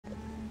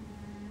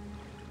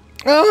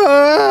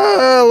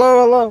Ah,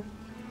 hello, hello.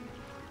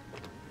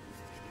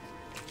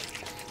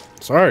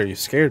 Sorry, you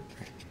scared me.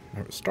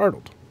 I was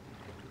startled.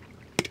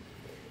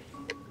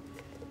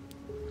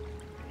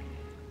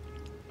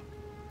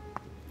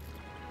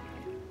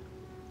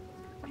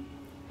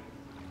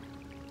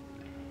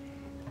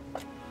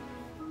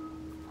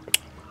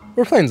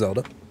 We're playing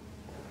Zelda.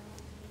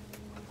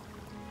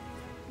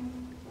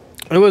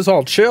 It was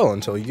all chill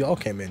until y'all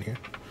came in here.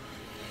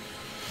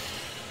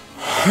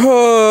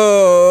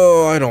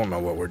 Oh, I don't know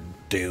what we're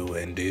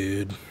doing,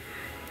 dude.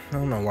 I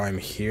don't know why I'm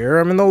here.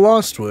 I'm in the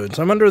Lost Woods.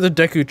 I'm under the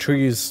Deku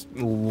trees.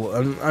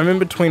 I'm in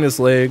between his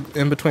leg,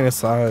 in between his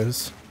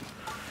thighs.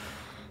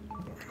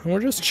 And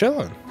we're just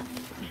chilling.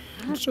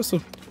 It's just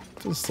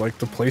like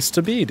the place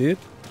to be, dude.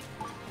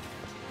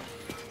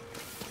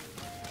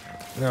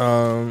 We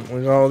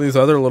got all these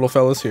other little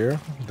fellas here.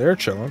 They're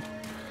chilling.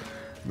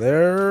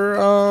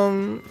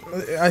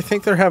 I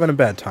think they're having a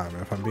bad time,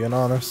 if I'm being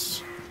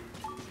honest.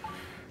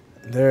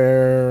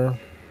 They're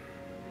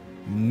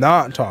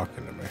not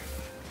talking to me.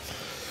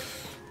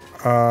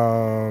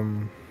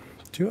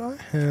 Do I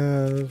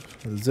have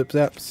zip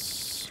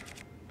zaps?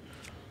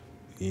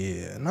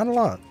 Yeah, not a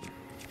lot.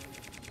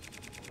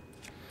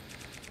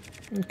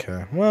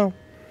 Okay, well,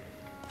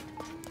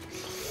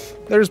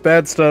 there's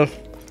bad stuff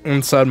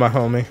inside my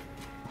homie,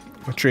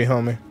 my tree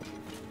homie.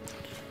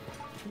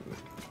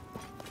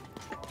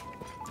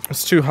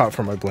 It's too hot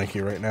for my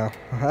blankie right now.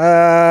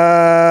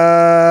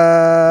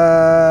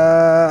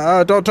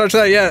 Don't touch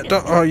that yet.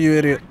 Don't, oh, you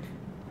idiot.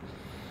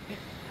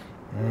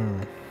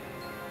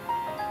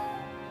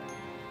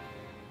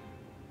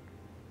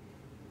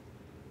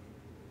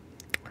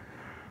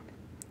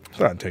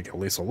 That'd take at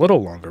least a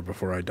little longer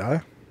before I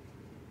die.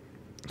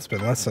 It's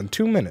been less than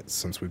 2 minutes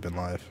since we've been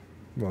live.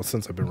 Well,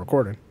 since I've been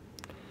recording.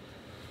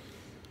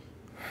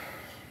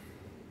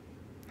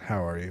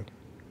 How are you?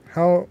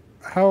 How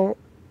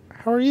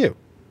are you?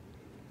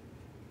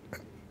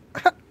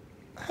 How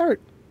are...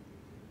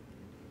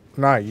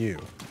 Not you.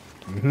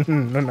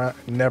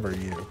 Never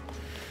you.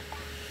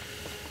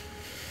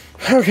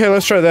 Okay,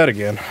 let's try that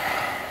again.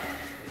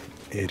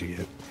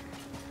 Idiot.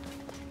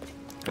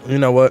 You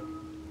know what?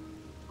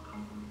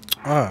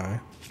 I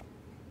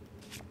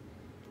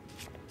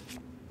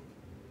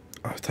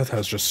thought that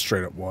was just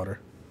straight up water.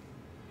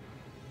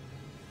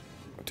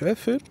 Do I have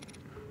food?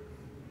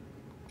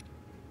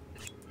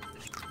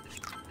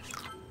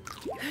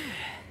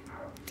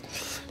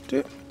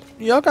 Do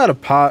y'all got a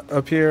pot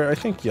up here? I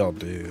think y'all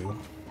do.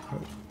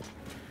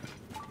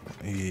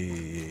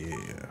 Yeah.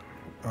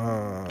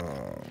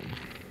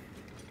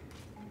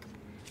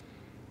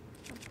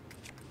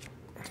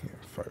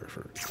 Fire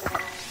first.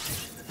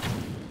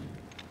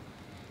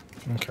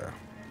 Okay.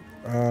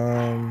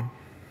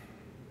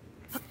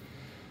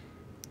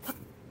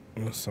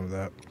 Some of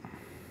that.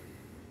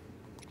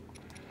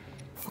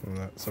 Some of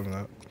that. Some of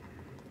that.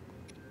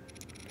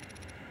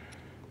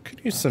 Could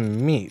use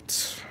some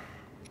meat.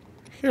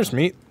 Here's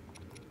meat.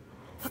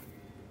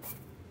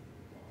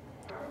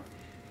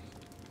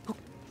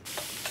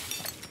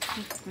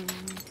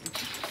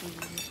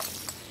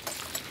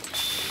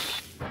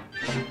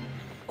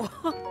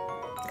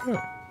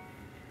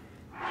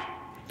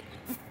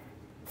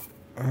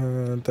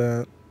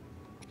 That.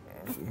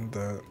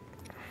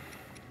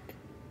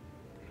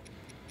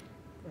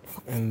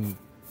 And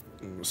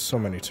so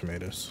many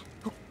tomatoes.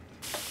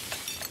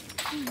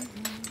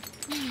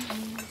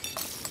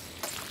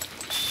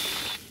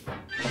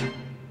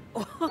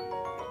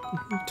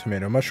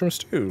 Tomato mushroom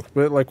stew,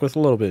 but like with a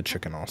little bit of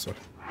chicken also.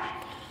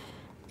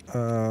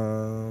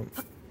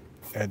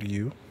 Add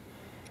you.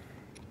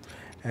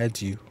 Add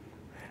you.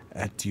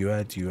 Add you,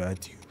 add you,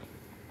 add you.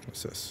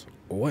 What's this?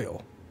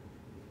 Oil.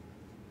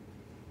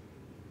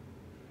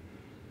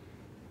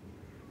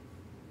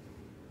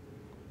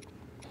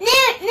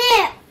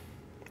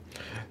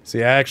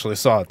 See, I actually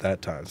saw it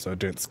that time, so it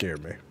didn't scare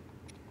me.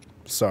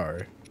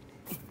 Sorry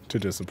to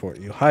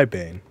disappoint you. Hi,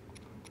 Bane.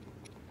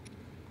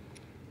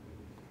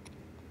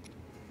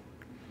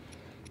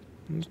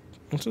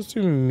 Let's just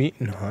do meat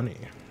and honey.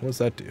 What does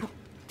that do?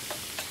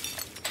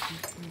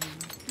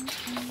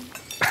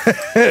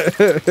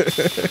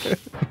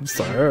 I'm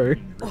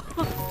sorry.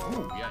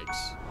 Oh,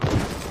 yikes.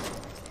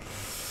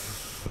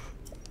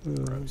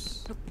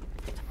 Gross.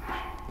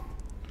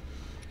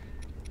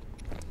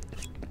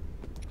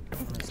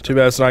 Too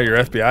bad it's not your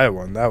FBI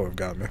one. That would have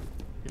got me.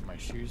 Get my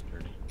shoes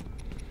dirty.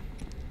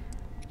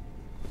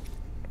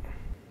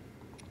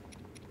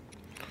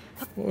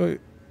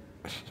 Wait.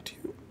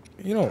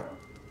 You don't...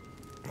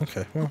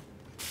 Okay, well.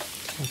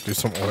 I'll do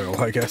some oil,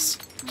 I guess.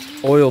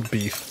 Oiled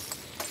beef.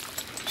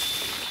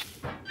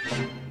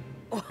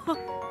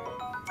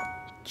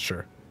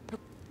 Sure.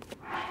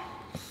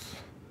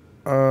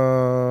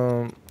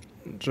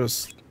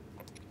 Just...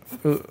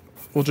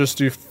 we'll just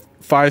do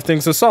 5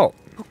 things of salt.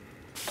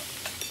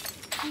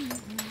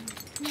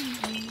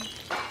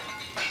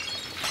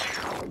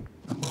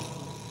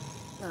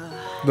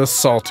 The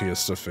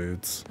saltiest of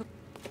foods.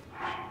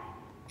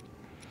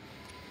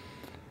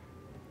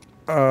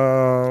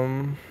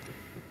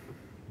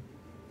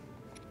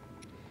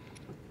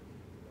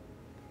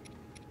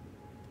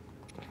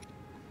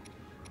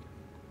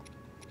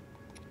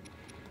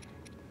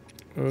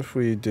 What if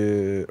we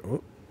did...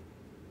 Oh.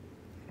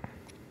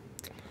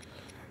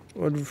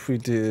 What if we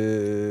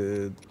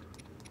did...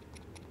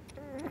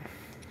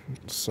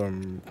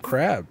 some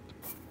crab?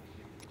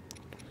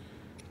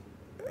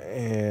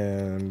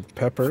 And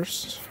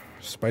peppers.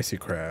 Spicy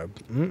crab.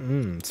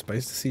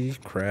 Spicy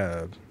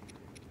crab.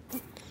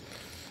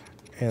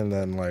 And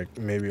then, like,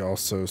 maybe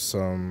also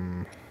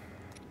some...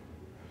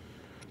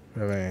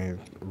 Any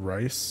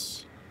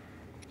rice?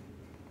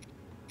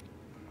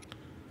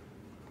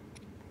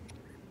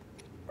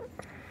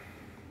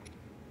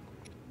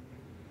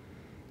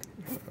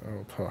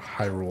 I'll put a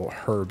Hyrule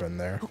herb in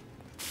there.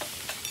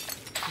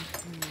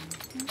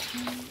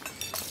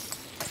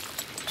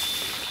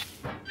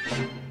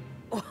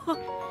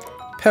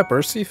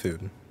 Pepper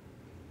seafood.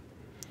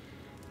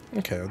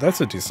 Okay, well, that's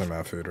a decent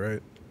amount of food,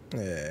 right?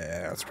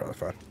 Yeah, that's probably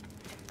fine.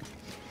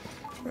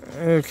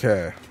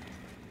 Okay.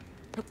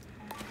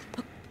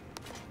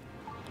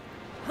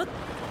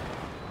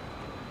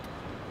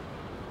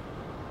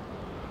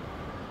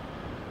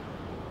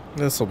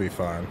 This'll be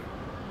fine.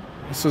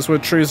 This is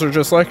what trees are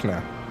just like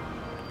now.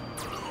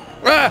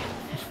 Ah!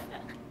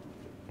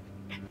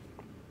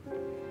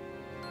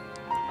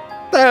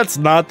 That's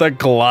not the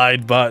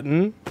glide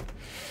button.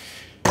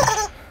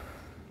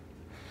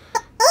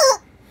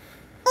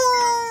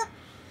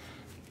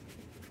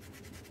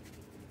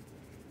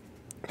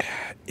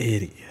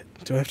 Idiot.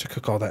 Do I have to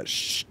cook all that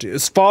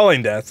it's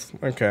falling death.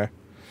 Okay.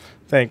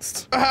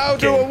 Thanks.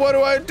 What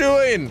am I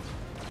doing?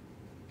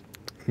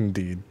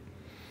 Indeed.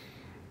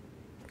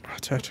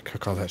 Do I have to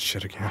cook all that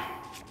shit again?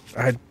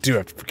 I do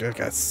have to forget,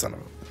 guys. Son of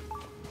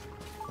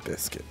a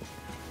biscuit.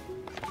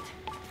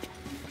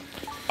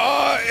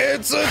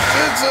 It's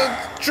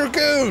a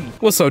Dragoon!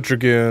 What's up,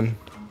 Dragoon?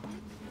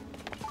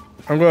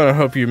 I'm gonna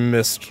hope you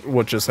missed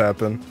what just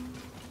happened.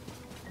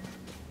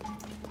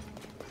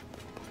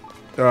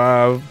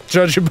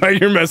 Judging by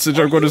your message,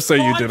 I'm going to say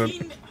you didn't. Oh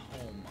my.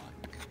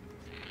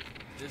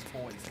 This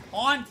boy's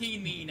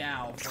haunting me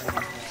now.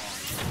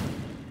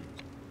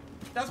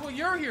 That's what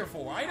you're here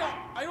for.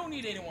 I don't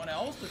need anyone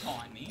else to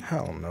taunt me. I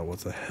don't know what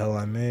the hell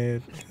I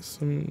made.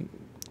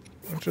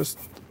 Just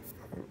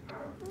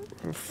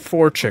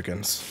 4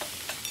 chickens.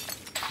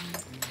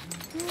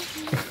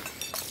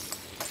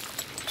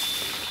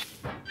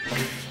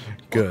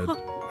 Good.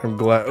 I'm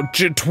glad.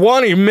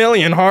 20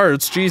 million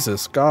hearts.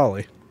 Jesus,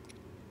 golly.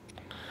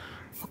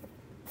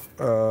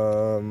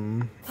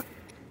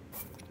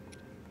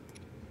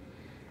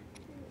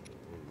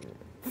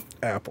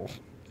 Apple.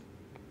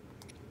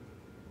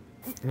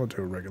 We'll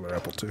do a regular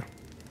apple too.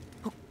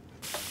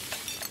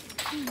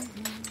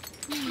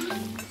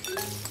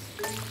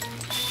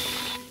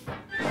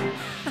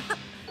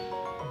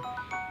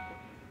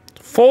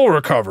 Full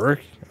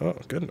recovery. Oh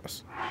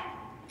goodness.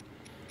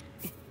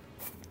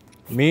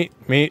 Meat.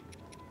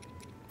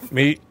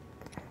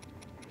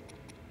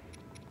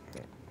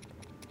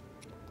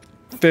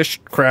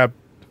 Fish, crab.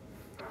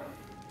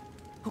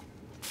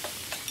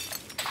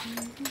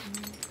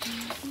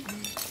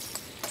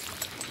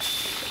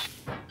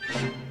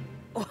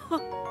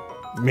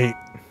 Meat.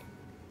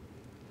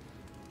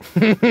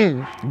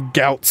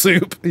 Gout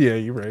soup. Yeah,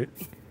 you're right.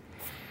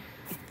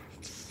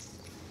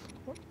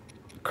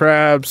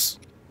 Crabs.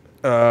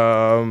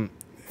 And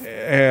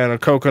a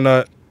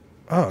coconut.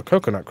 Oh,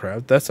 coconut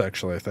crab. That's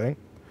actually a thing.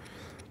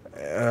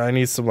 I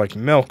need some, like,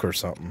 milk or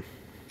something.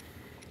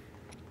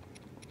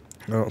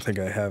 I don't think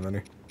I have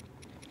any.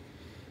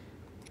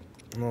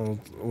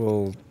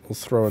 We'll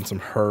throw in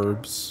some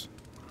herbs.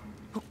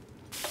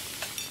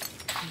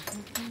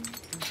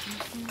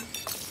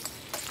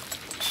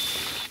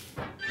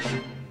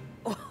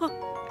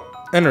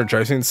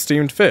 Energizing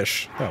steamed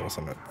fish. That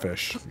wasn't a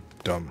fish.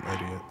 Dumb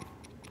idiot.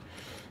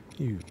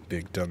 You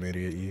big dumb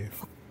idiot, you.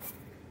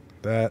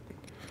 That.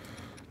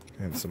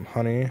 And some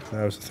honey.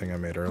 That was the thing I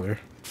made earlier.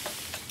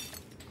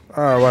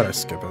 Oh, why'd I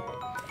skip it?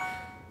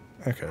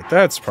 Okay,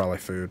 that's probably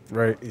food,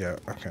 right? Yeah,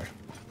 okay.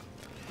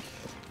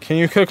 Can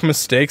you cook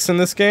mistakes in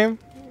this game?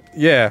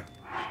 Yeah.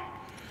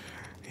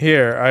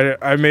 Here,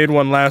 I made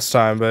one last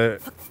time,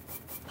 but...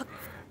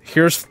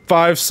 Here's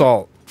 5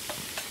 salt.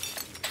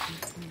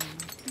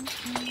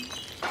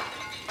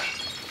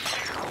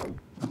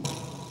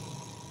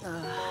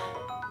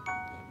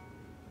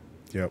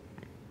 Yep.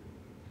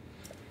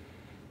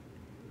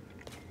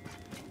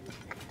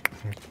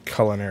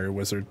 Culinary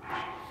wizard.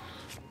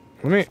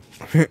 Let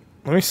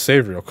me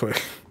save real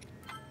quick.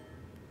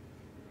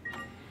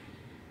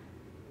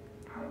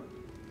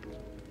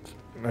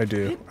 I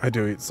do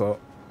eat salt.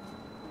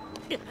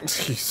 You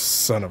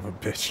son of a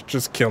bitch.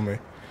 Just kill me.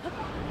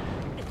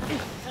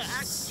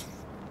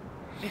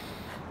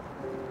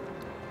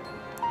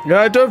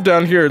 Yeah, I dove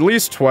down here at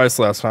least twice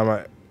last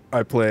time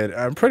I played.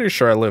 I'm pretty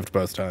sure I lived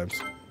both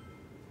times.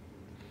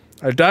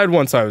 I died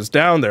once I was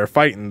down there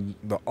fighting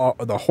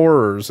the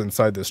horrors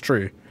inside this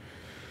tree.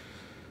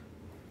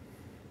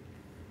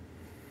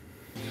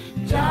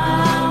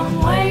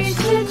 Dumb ways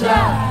to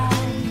die.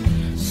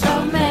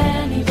 So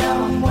many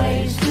dumb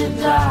ways to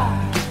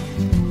die.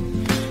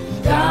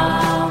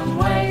 Dumb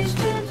ways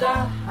to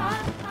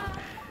die.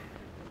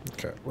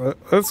 Okay.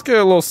 Let's get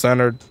a little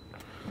centered.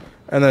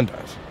 And then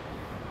dive.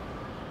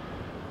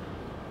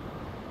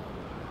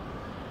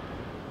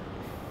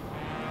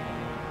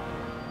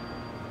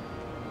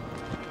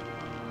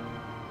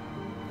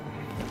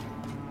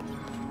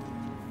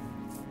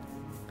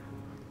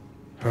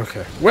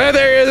 Okay. Where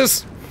there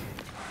is.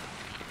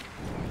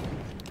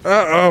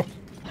 Uh-oh.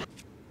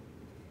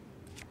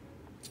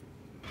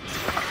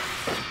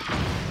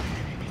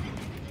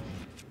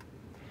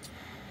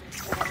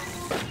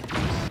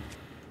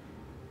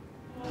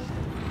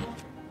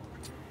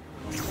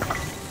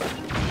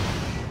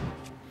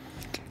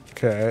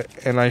 Okay,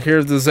 and I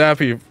hear the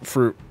zappy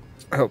fruit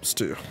helps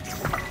too.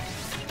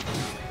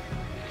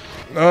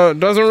 It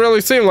doesn't really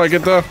seem like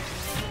it though.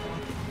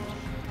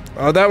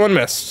 Oh, that one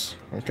missed.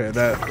 Okay,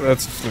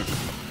 that's.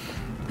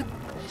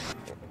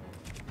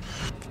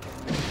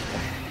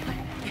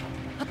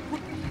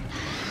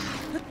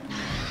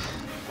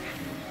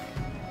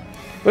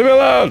 Leave me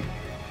alone!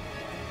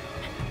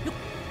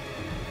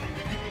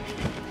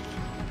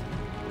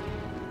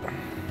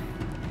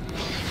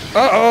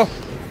 Uh-oh!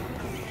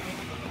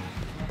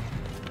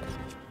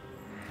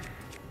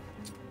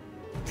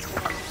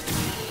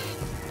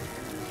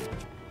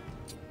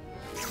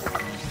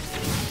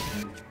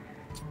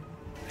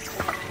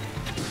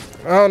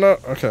 Oh no,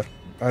 okay.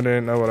 I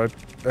didn't know what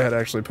I had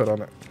actually put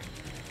on it.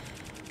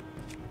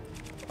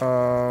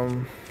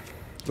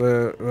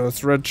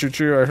 That's red choo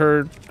choo. I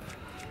heard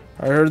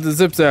the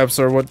zip zaps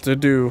are what to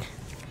do.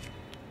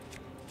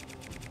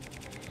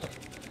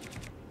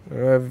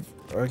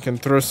 I can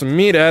throw some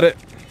meat at it.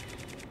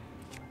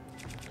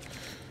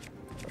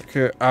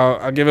 Okay,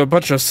 I'll give it a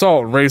bunch of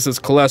salt and raise its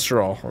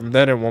cholesterol, and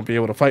then it won't be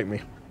able to fight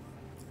me.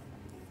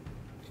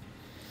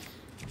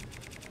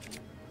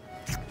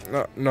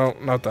 No,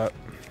 not that.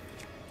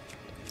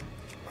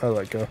 I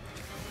let go.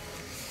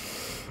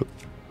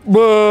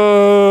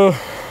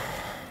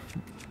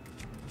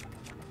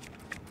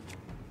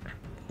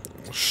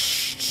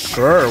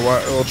 Sure,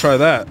 we'll try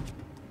that.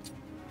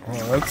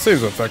 Oh, that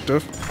seems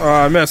effective. Oh,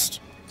 I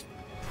missed.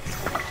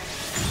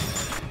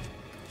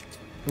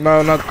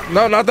 No, not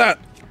that.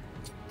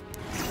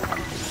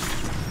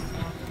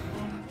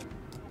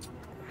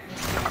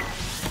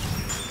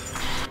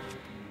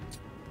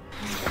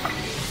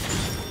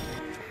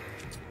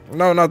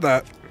 No, not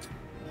that.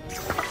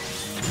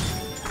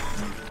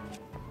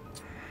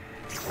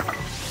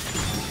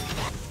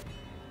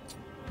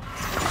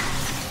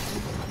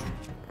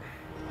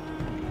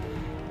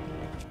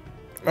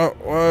 Oh,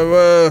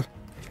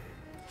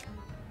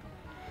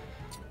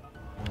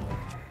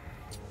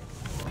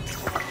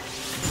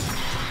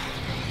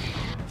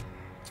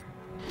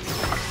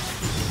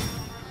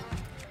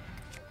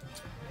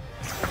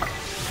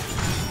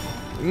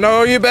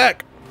 No, you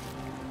back.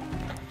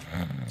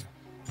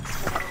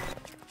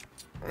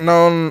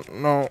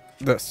 No,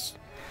 this.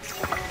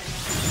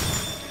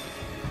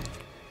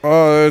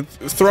 Oh,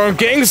 it's throwing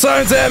gang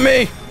signs at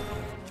me.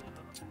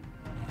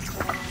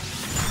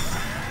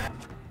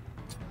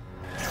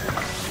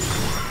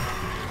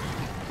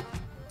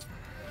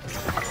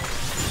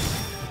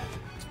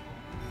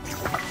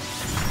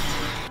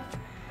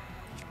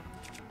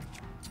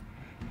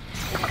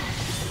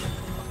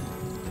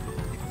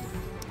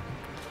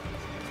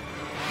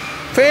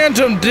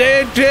 Phantom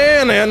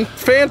Dan and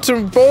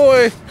Phantom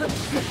Boy.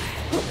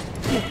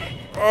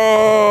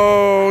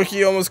 Oh,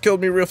 he almost killed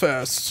me real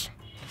fast.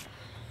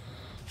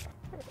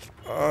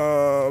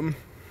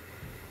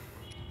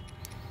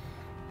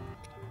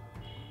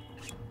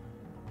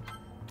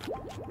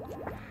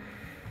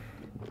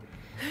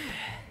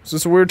 Is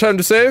this a weird time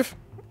to save?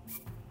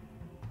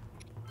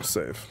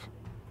 Save.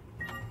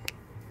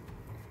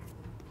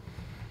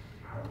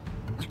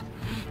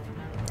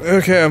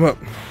 Okay, I'm up.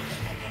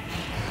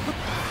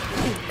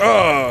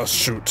 Oh,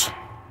 shoot.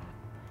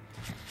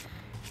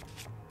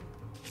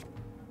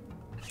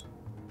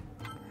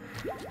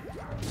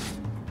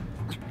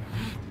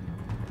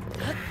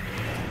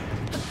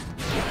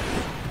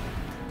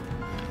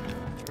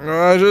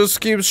 I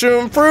just keep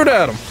shooting fruit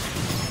at him.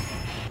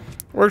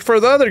 Worked for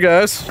the other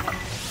guys.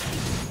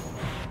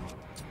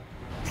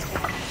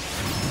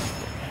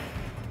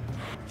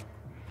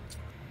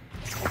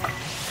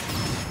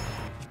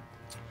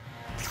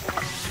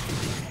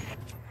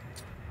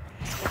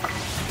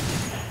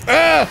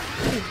 Ah!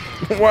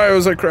 Why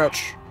was I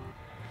crouched?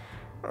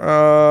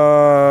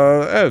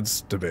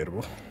 It's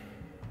debatable.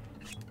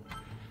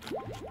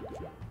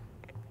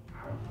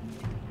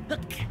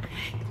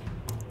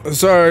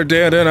 Sorry,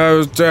 Dan, and I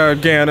was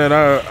Ganon.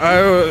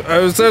 I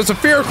was there's a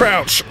fear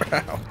crouch.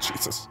 Ow,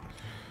 Jesus.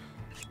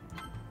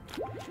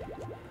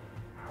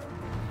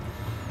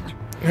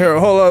 Here,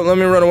 hold up, let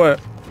me run away.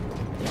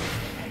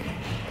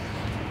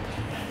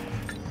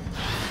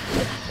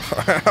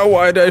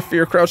 Why did I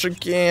fear crouch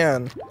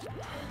again?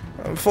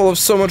 I'm full of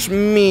so much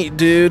meat,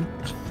 dude.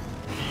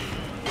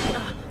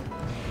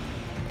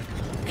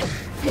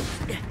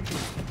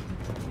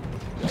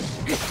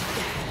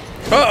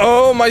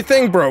 Uh-oh, my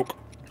thing broke.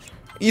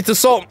 Eat the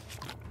salt.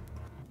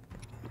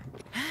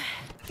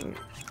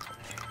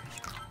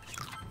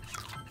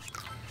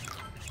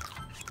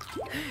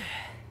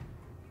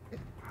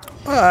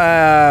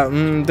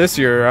 This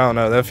year, I don't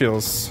know. That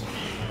feels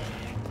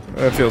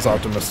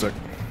optimistic.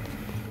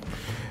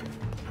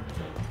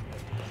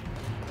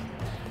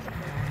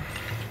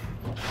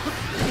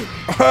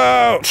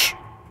 Ouch!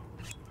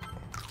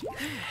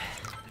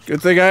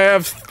 Good thing I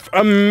have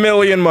a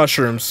million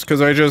mushrooms,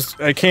 because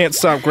I can't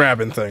stop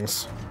grabbing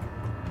things.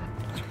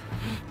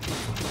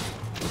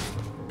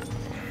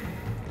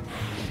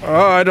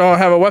 Oh, I don't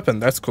have a weapon.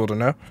 That's cool to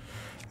know.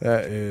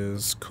 That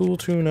is cool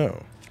to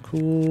know.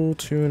 Cool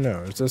to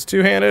know. Is this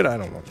two-handed? I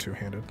don't want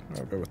two-handed.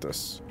 I'll go with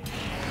this.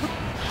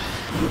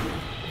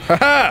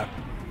 Haha!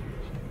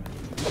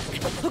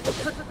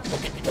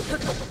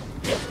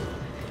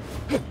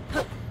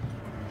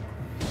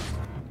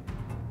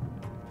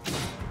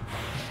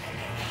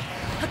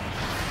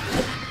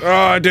 Oh,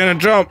 I didn't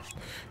jump.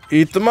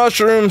 Eat the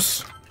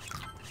mushrooms.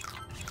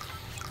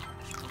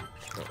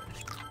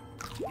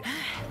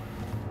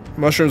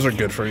 Mushrooms are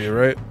good for you,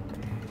 right?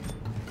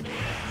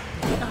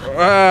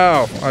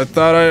 Wow! I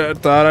thought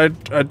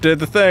I did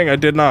the thing. I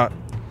did not.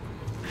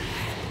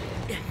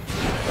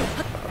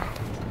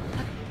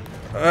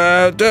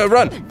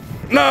 Run!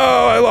 No,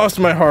 I lost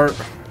my heart.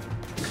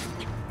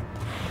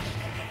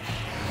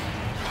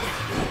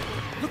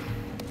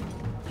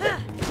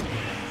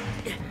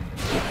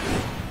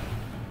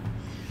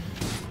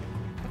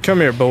 Come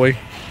here, boy.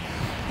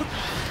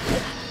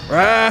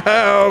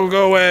 Wow,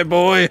 go away,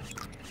 boy.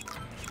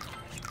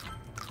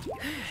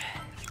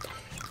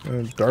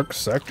 Dark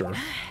sector.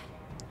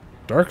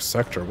 Dark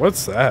sector.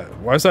 What's that?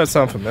 Why does that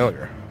sound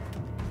familiar?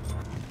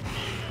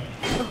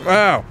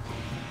 Wow.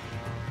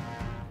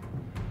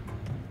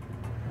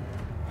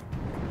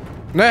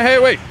 No, hey,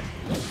 wait.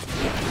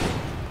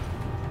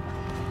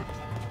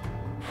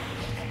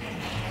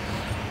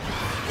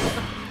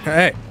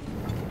 Hey.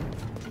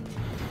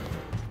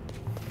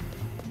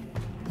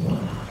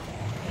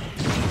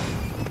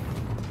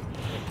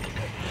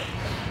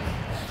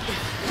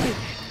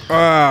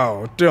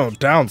 Wow, don't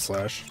down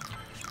slash.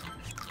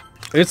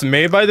 It's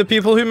made by the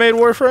people who made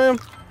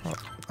Warframe?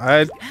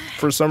 I,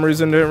 for some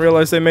reason, didn't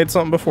realize they made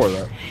something before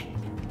that.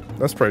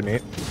 That's pretty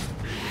neat.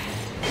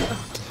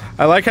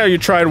 I like how you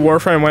tried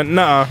Warframe, went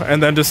nah,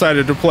 and then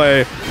decided to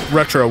play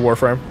retro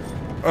Warframe.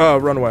 Oh,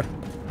 run away.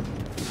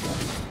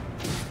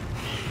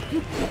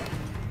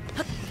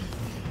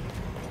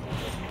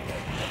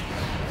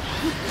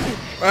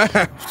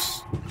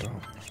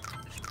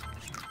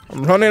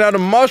 I'm running out of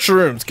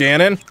mushrooms,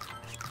 Ganon.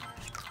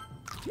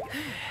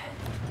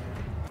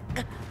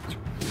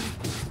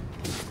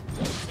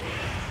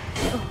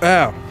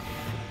 Ow.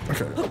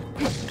 Okay.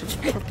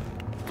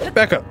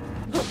 Back up.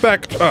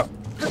 Back up.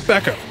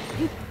 Back up.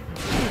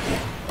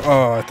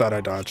 Oh, I thought I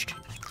dodged.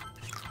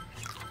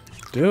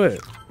 Do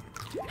it.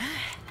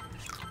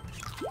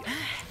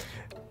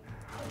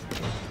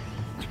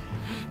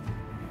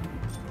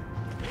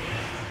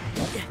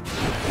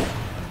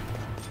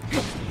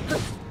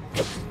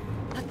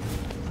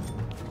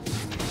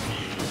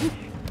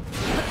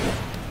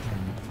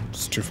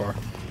 It's too far.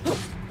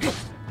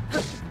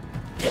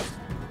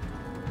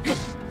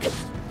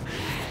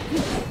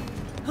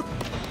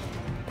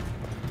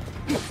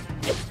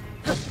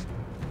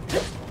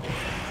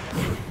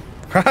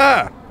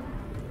 Haha!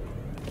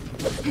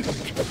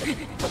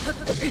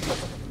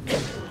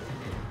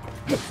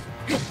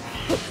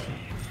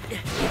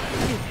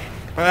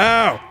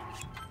 Ow!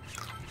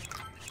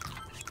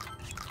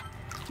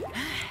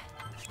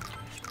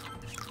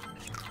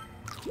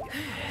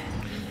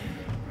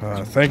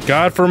 Thank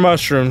God for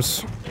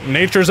mushrooms.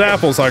 Nature's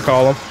apples, I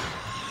call them.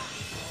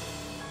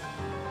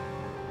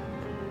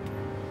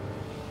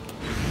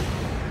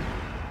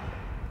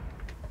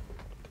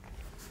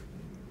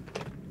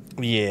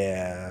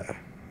 Yeah,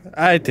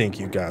 I think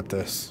you got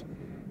this.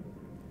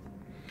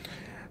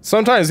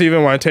 Sometimes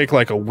even when I take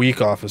like a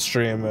week off of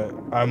stream,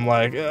 I'm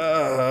like,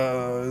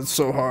 it's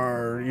so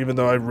hard, even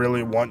though I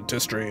really want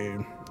to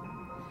stream.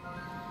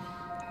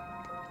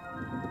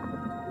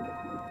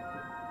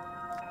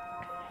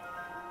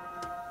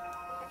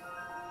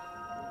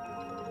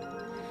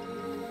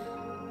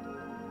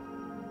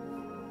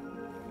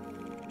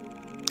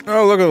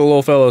 Oh, look at the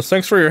little fellows.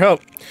 Thanks for your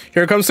help.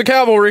 Here comes the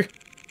cavalry.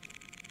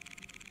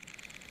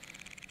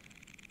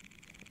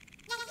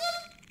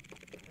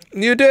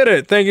 You did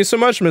it! Thank you so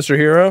much, Mr.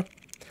 Hero.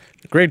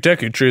 The great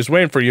Deku Tree is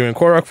waiting for you in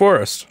Korok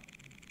Forest.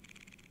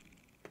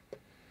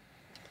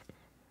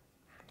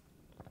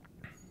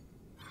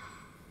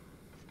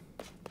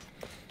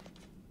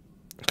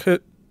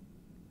 Could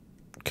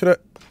I...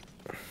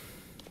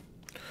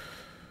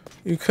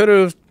 You could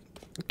have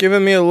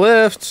given me a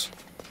lift,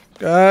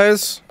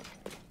 guys.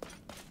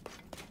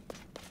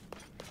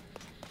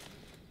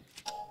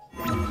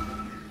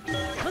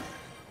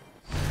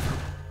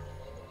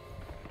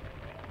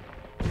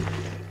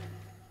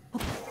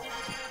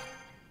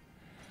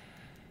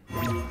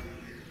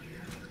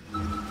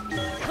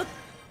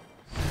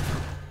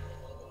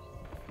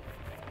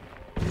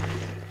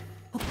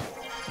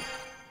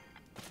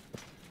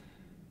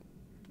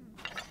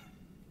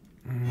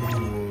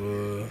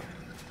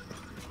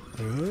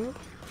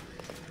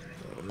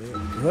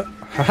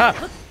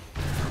 Haha!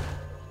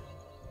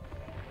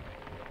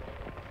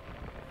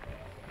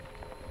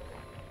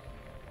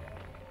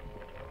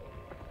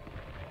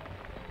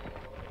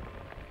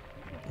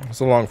 It's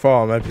a long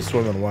fall. I might be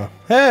swimming a while.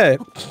 Hey!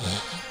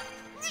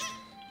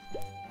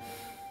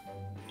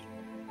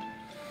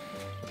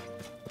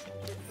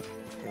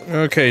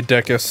 Okay,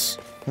 Decus.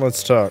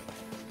 Let's talk.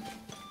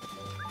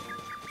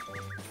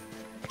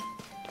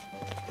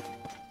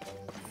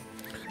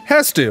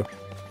 Has to.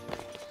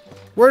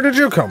 Where did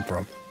you come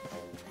from?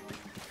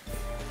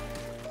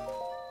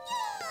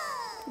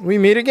 We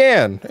meet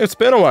again. It's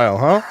been a while,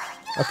 huh?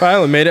 I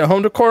finally made it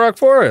home to Korok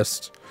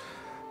Forest.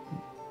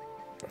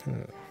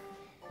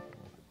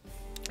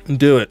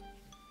 Do it.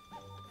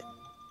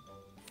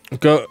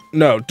 Go.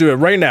 No, do it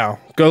right now.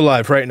 Go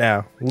live right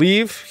now.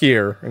 Leave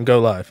here and go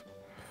live.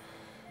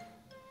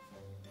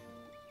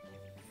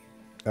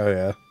 Oh,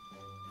 yeah.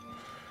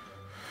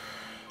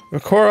 The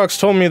Koroks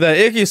told me that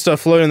icky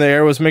stuff floating in the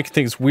air was making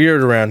things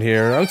weird around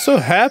here. I'm so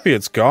happy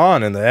it's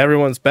gone and that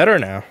everyone's better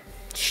now.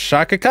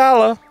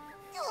 Shakakala.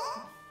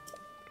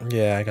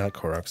 Yeah, I got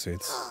Korok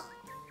seeds.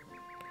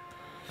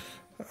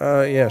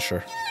 Yeah,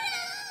 sure.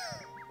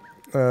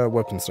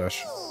 Weapon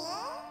stash.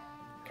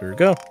 Here we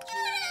go.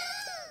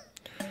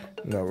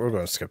 No, we're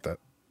going to skip that.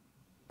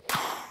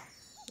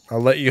 I'll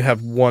let you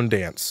have one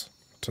dance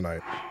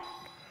tonight.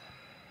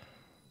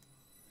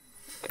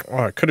 Oh,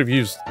 I could have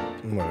used...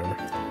 whatever.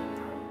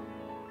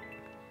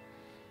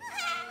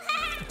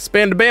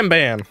 Expand to Bam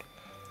Bam!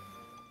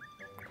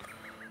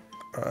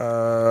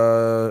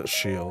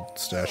 Shield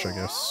stash, I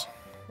guess.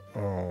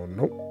 Oh,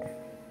 nope.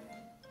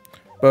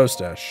 Bow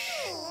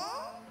stash.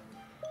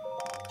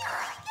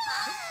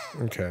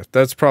 Okay,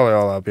 that's probably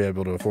all I'll be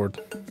able to afford.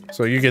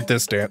 So you get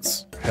this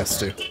dance. Has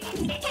to.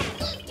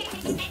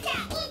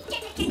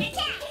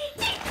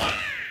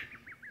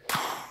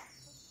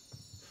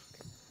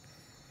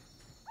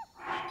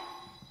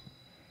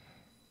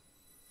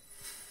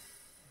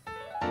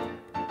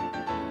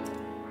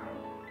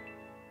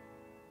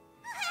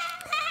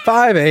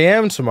 $5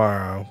 a.m.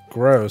 tomorrow.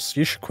 Gross.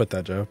 You should quit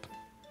that job.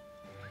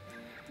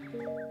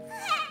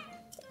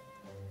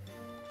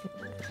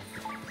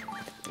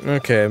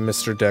 Okay,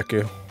 Mr.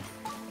 Deku.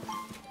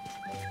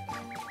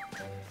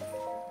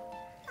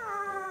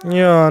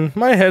 Yawn.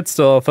 My head's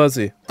still all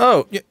fuzzy.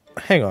 Oh,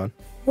 hang on.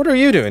 What are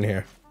you doing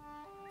here?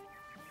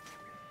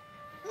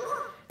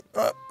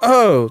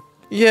 Oh,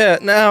 yeah,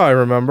 now I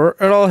remember.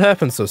 It all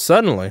happened so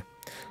suddenly.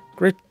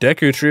 Great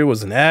Deku Tree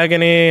was in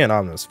agony, and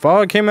ominous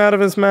fog came out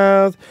of his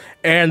mouth.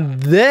 And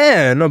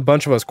then a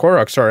bunch of us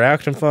Koroks started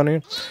acting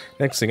funny.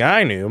 Next thing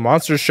I knew,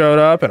 monsters showed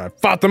up, and I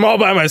fought them all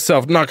by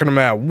myself, knocking them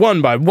out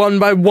one by one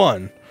by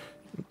one.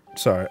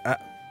 Sorry,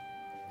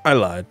 I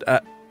lied.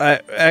 I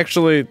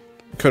actually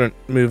couldn't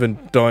move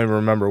and don't even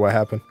remember what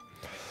happened.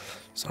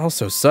 It's all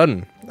so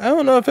sudden. I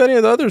don't know if any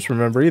of the others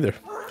remember either.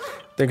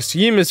 Thanks to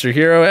you, Mr.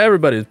 Hero,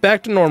 everybody's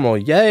back to normal.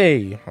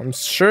 Yay! I'm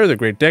sure the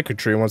Great Deku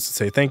Tree wants to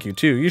say thank you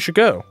too. You should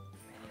go.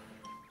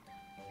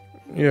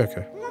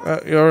 Yeah,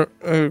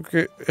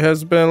 okay.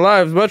 Has been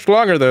alive much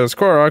longer than his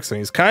Koroks, and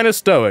he's kind of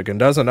stoic and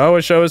doesn't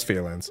always show his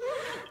feelings.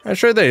 I'm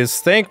sure that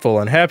he's thankful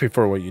and happy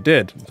for what you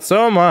did.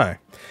 So am I.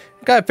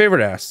 I got a favor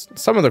to ask.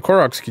 Some of the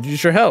Koroks could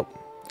use your help.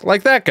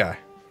 Like that guy.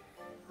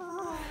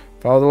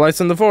 Follow the lights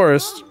in the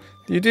forest.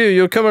 If you do,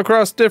 you'll come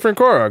across different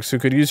Koroks who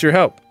could use your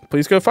help.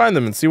 Please go find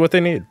them and see what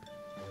they need.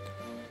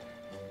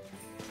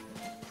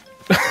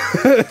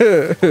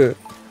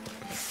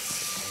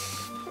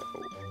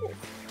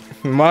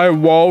 My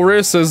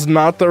walrus is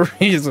not the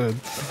reason.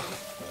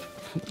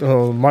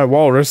 Oh, my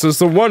walrus is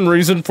the one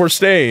reason for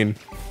staying.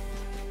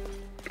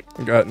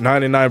 I got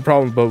 99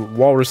 problems, but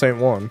walrus ain't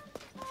one.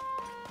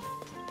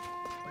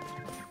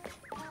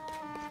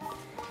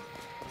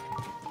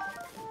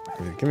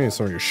 Hey, give me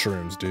some of your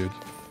shrooms, dude.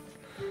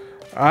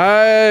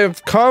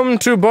 I've come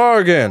to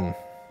bargain.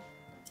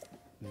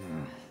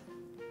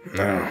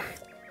 No.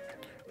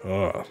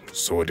 Ah,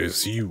 so it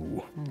is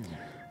you.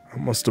 I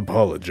must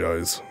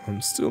apologize.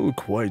 I'm still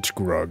quite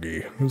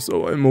groggy,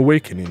 so I'm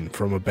awakening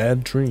from a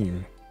bad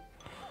dream.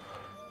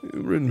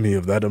 You rid me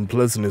of that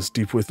unpleasantness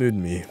deep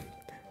within me.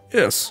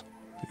 Yes,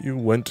 you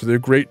went to the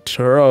great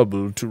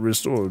trouble to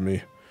restore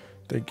me.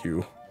 Thank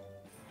you.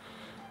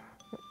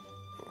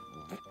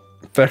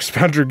 Vex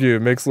Pandragu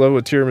makes love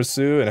with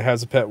tiramisu and it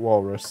has a pet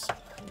walrus.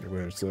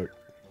 Wait a sec.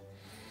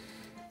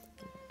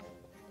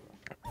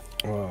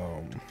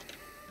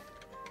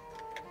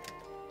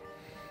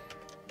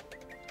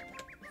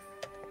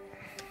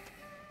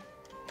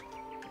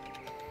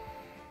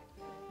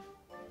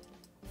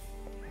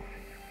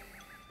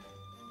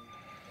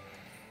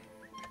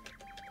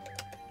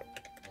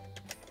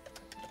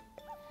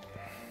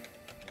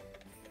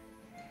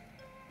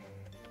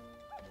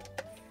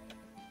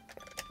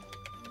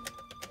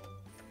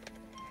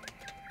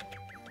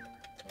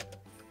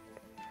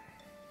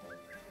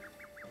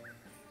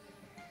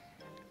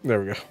 There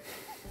we go.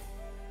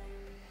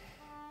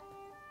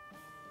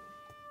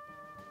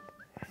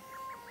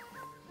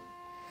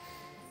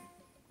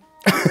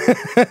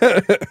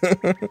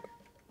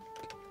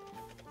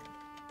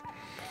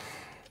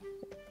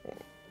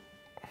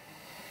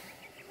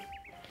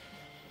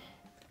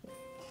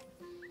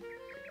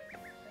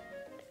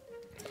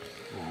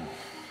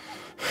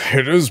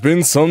 It has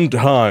been some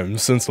time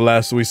since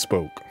last we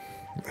spoke.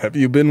 Have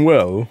you been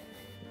well?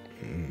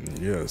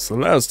 Yes, the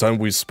last time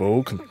we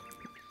spoke,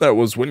 that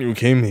was when you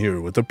came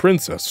here with the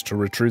princess to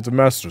retrieve the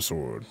Master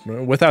Sword.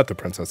 Without the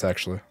princess,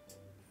 actually.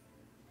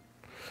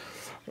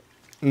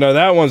 No,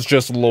 that one's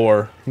just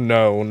lore.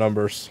 No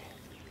numbers.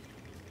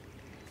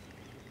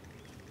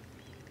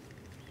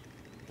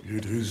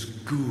 It is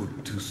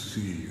good to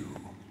see you,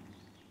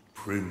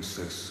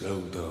 Princess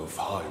Zelda of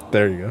Hyrule.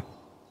 There you go.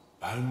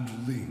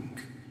 And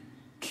Link,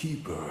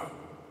 keeper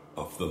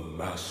of the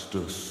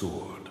Master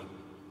Sword.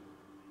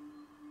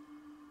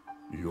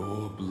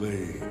 Your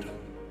blade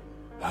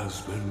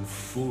has been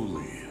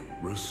fully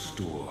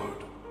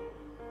restored.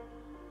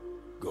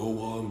 Go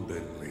on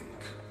then, Link.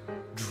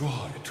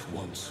 Draw it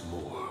once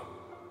more.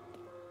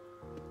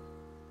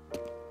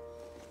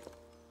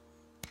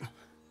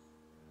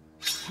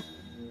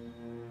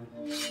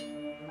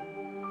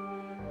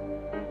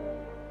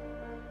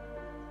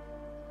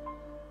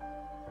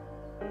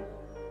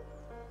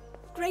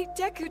 Great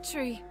Deku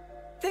Tree.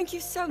 Thank you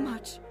so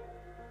much.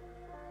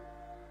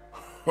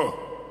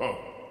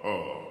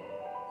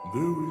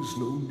 There is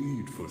no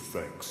need for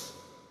thanks.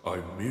 I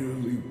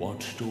merely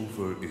watched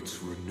over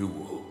its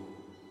renewal.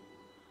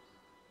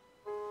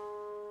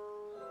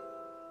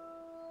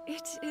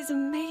 It is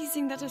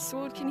amazing that a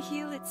sword can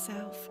heal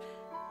itself,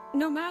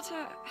 no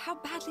matter how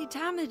badly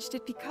damaged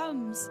it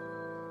becomes.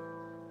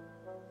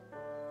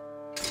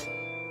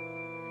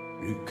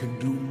 It can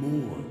do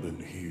more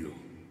than heal.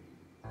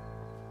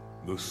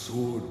 The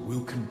sword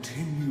will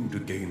continue to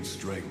gain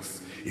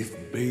strength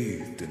if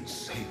bathed in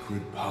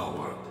sacred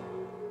power.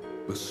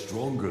 The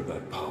stronger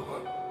that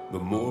power, the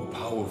more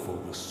powerful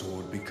the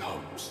sword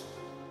becomes.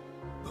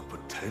 The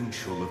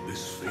potential of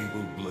this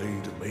fabled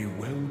blade may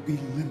well be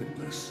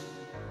limitless.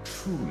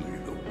 Truly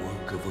the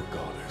work of a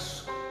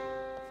goddess.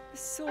 A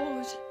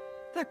sword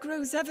that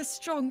grows ever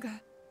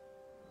stronger.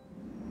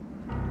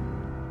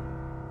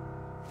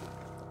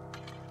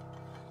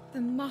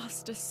 The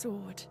Master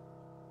Sword.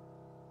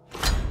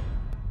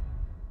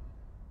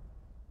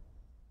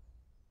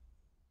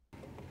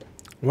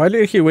 Why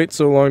did he wait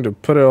so long to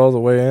put it all the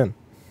way in?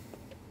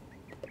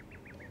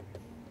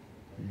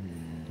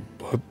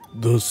 But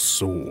the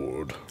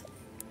sword.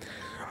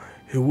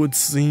 It would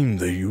seem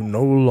that you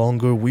no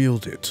longer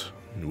wield it.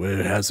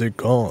 Where has it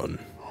gone?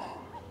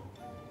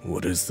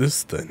 What is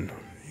this then?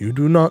 You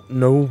do not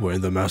know where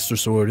the Master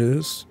Sword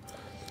is?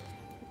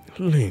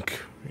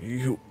 Link,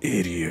 you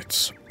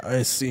idiot.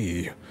 I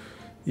see.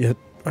 Yet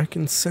I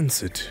can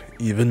sense it,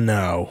 even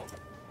now.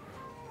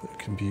 There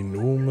can be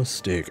no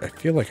mistake. I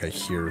feel like I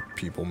hear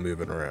people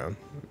moving around,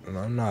 and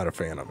I'm not a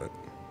fan of it.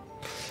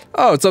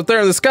 Oh, it's up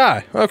there in the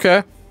sky.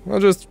 Okay. I'll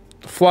just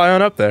fly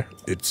on up there.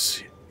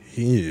 It's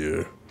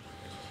here.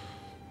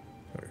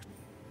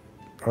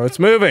 Oh, it's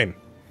moving.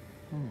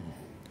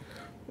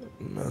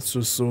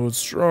 Master Sword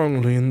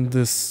strongly in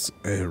this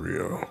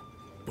area.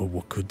 But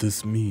what could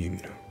this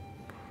mean?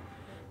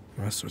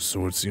 Master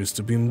Sword seems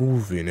to be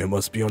moving. It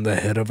must be on the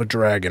head of a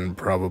dragon,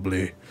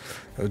 probably.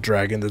 A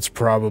dragon that's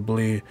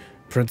probably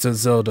Princess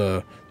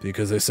Zelda,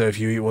 because they say if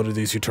you eat one of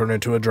these, you turn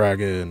into a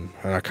dragon.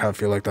 And I kind of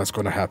feel like that's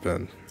going to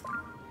happen.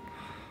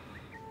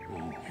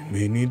 You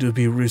may need to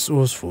be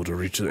resourceful to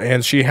reach it.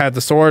 And she had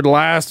the sword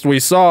last we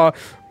saw,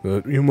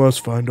 but you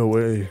must find a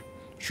way.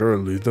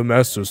 Surely the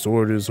Master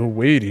Sword is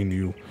awaiting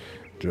you,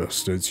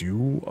 just as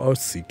you are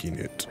seeking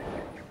it.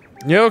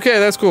 Yeah, okay,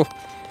 that's cool.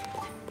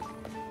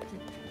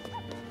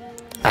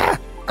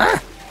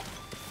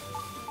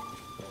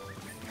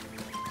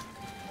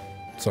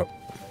 So.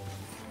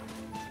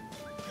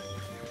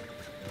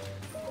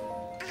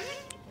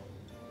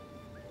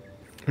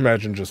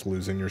 Imagine just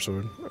losing your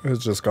sword.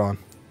 It's just gone.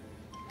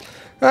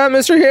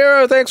 Mr.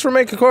 Hero, thanks for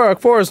making Korok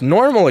Forest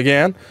normal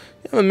again.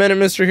 You have a minute,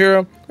 Mr.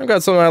 Hero? I've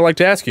got something I'd like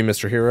to ask you,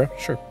 Mr. Hero.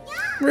 Sure.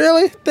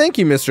 Really? Thank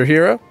you, Mr.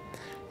 Hero.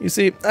 You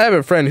see, I have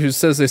a friend who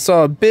says they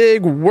saw a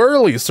big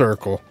whirly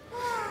circle.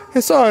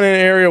 They saw it in an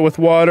area with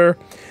water.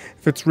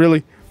 If it's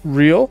really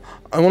real,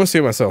 I want to see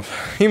it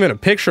myself. Even a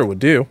picture would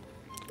do.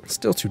 It's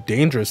still too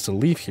dangerous to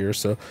leave here,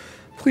 so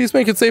please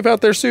make it safe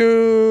out there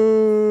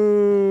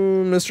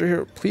soon, Mr.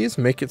 Hero. Please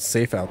make it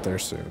safe out there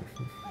soon.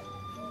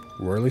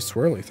 Whirly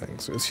swirly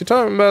things. Is he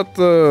talking about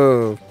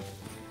the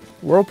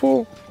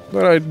whirlpool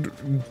that I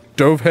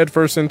dove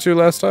headfirst into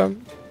last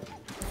time?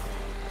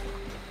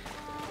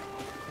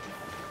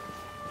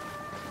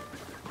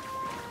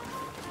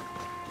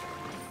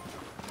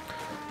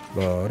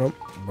 Ba-dum,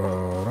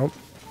 ba-dum,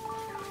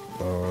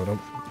 ba-dum,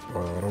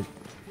 ba-dum.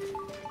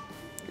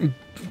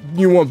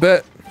 You want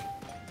bet?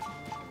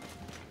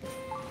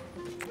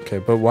 Okay,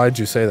 but why'd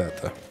you say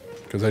that though?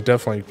 Because I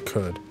definitely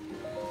could.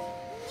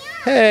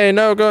 Hey,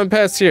 no, going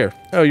past here.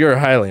 Oh, you're a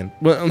Hylian.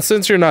 Well,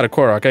 since you're not a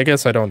Korok, I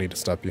guess I don't need to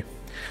stop you.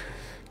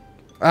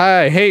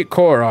 I hate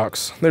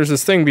Koroks. There's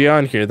this thing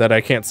beyond here that I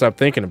can't stop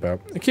thinking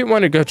about. I keep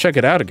wanting to go check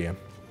it out again.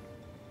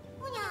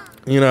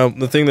 You know,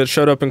 the thing that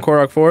showed up in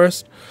Korok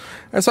Forest?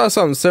 I saw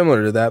something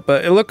similar to that,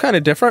 but it looked kind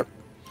of different.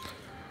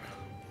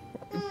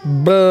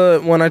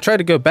 But when I tried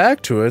to go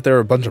back to it, there were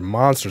a bunch of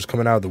monsters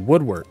coming out of the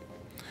woodwork.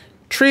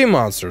 tree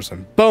monsters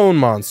and bone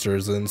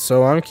monsters, and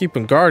so I'm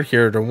keeping guard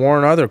here to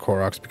warn other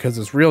Koroks because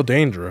it's real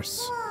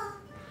dangerous.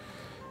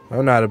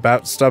 I'm not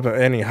about stopping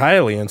any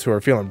Hylians who are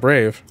feeling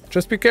brave.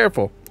 Just be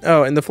careful.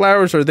 Oh, and the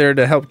flowers are there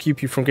to help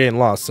keep you from getting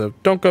lost, so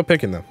don't go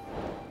picking them.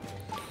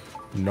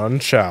 None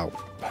shall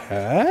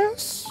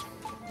pass?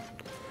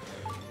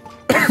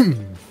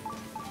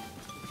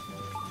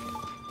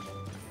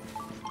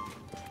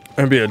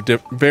 It'd be a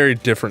very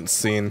different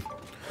scene.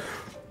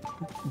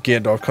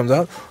 Gandalf comes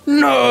out.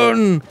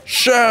 None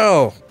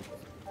shall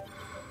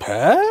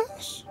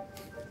pass?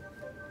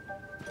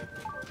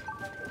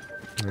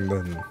 And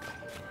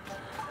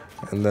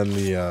then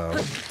the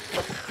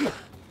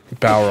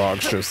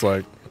Balrog's just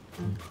like,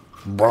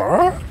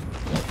 bruh?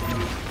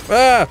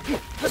 Ah!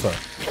 Sorry.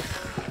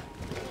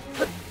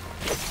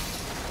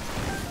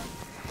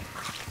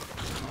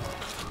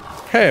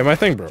 Hey, my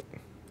thing broke.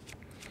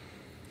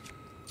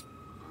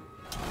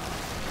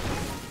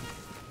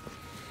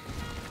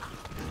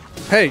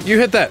 Hey, you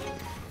hit that.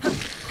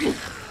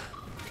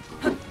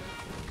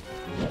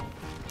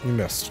 You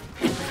missed.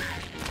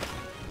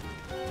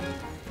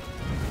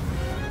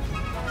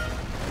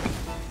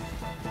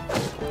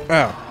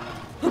 Ow.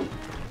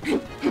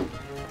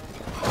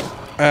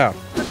 Ow.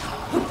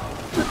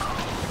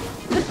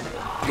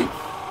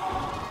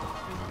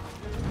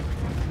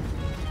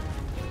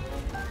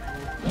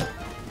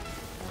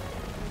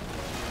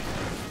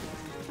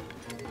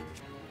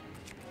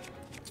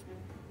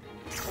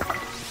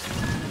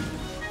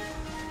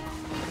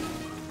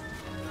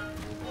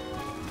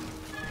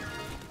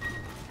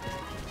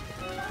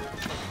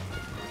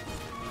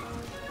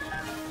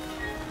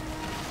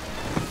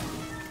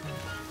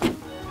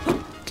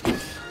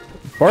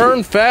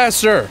 Burn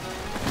faster!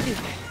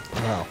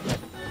 Wow.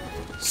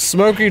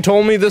 Smokey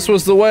told me this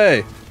was the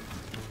way.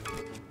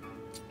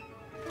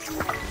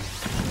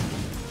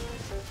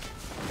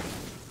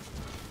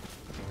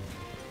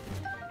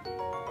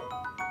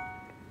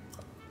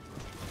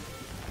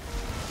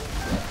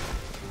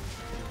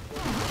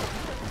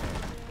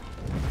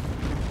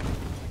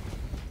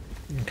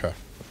 Okay.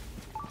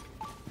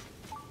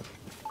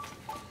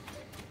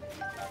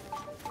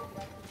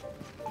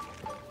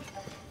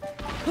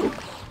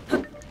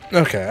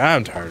 Okay,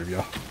 I'm tired of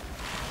y'all.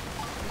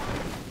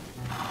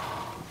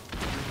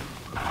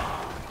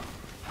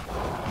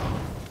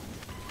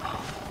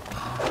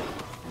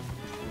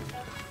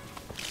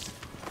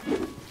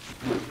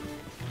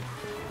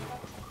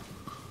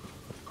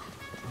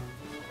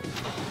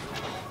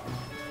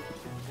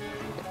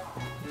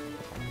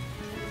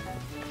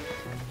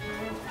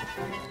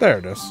 There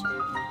it is.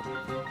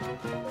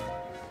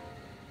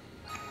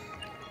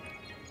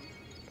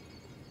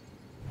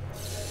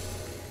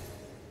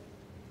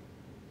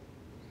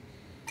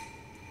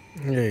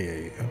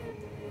 Yeah.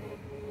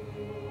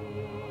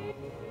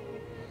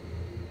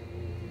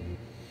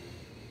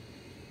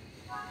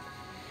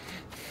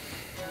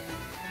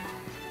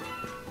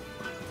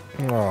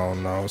 Oh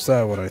no, is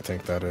that what I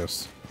think that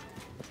is?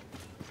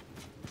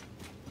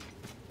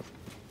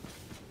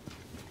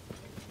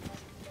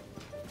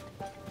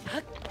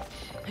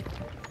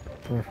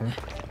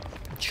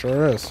 It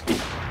sure is.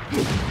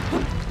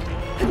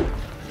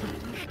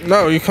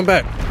 No, you come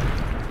back.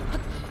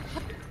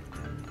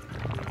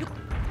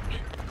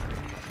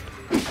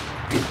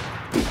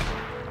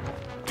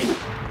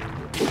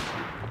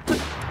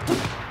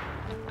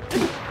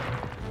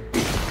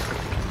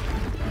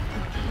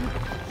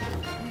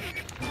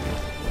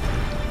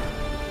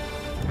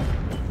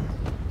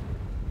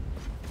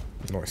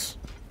 Nice.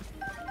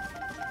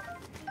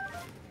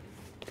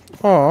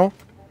 Aww.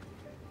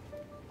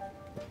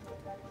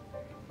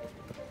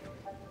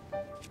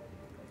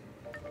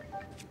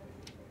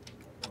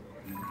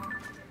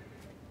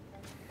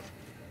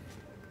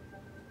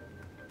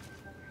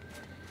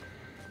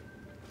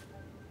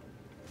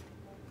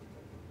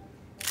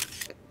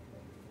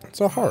 It's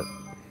a heart.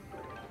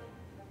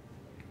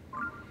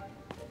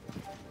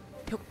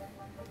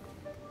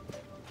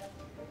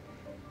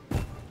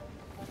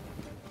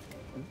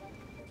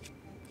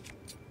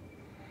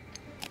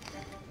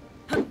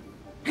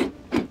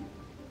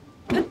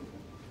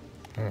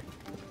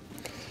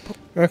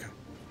 Okay.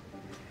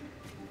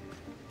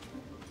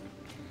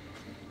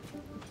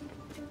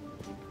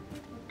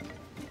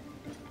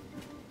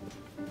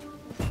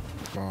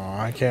 Oh,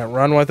 I can't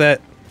run with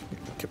it.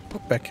 Get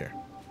put back here.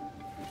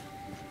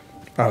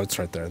 Oh, it's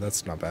right there.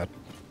 That's not bad.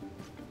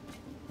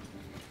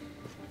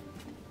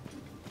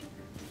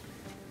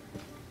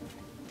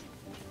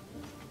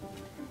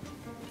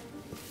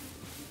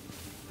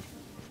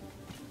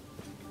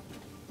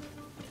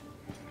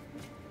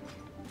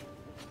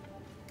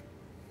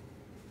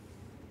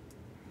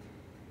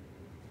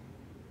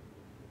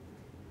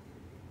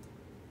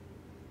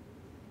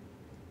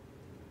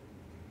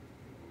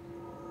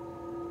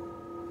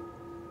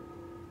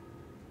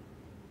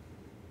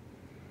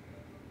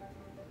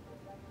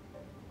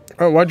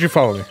 Oh, why'd you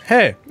follow me?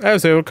 Hey, I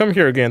was able to come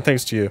here again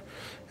thanks to you.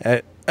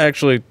 I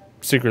actually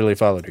secretly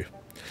followed you.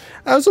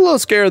 I was a little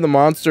scared of the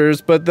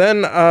monsters, but then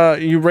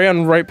you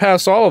ran right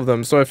past all of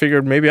them, so I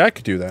figured maybe I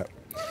could do that.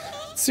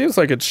 It seems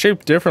like it's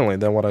shaped differently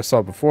than what I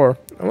saw before.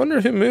 I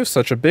wonder who moves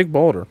such a big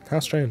boulder. How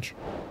strange.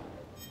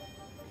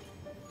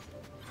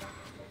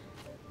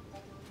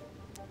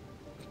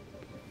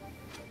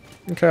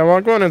 Okay, well,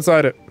 I'm going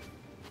inside it.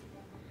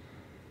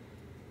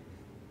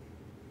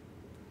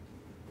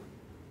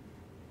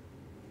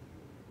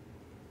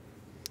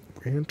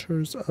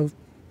 Branchers of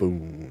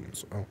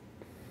Bones. Oh.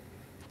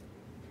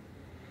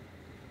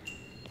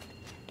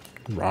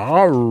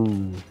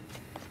 Rawr.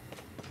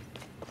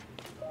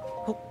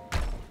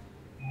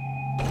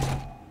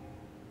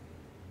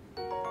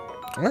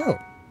 Oh,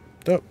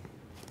 dope.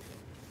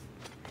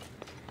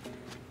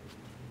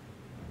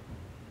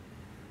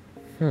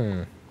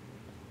 Hmm.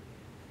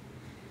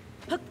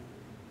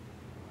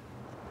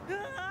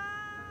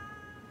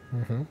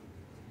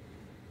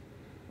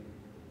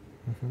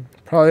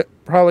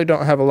 Probably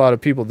don't have a lot of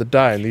people that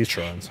die in these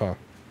shrines, huh?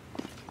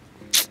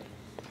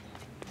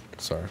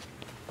 Sorry.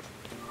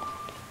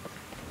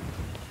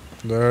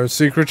 There are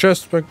secret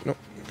chests back. No,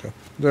 okay.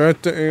 There are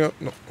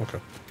no, okay.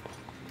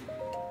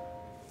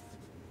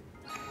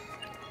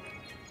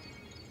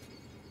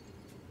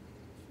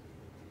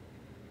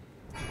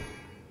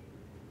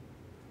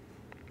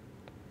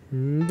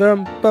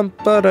 Dum bum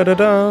ba da da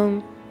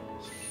dum.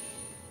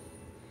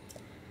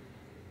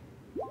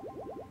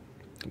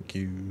 Thank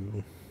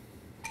you.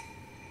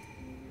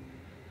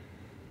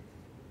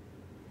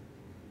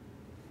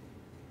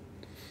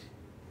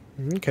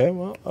 Okay,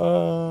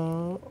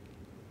 well,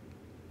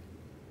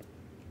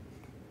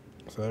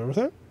 is that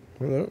everything?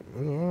 Is that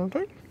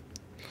everything?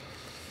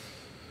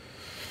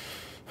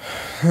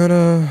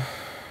 And,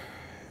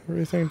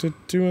 everything to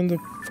do in the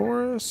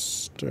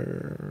forest,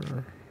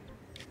 or...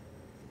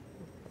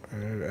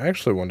 I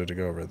actually wanted to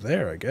go over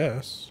there, I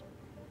guess.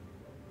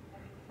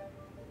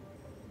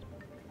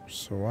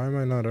 So why am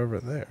I not over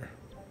there?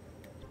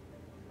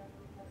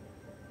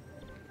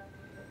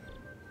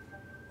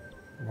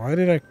 Why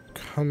did I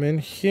come in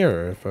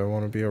here if I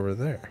want to be over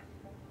there?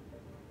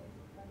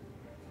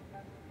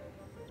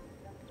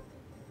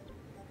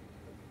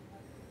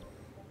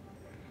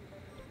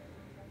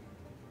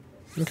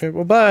 Okay,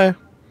 well, bye.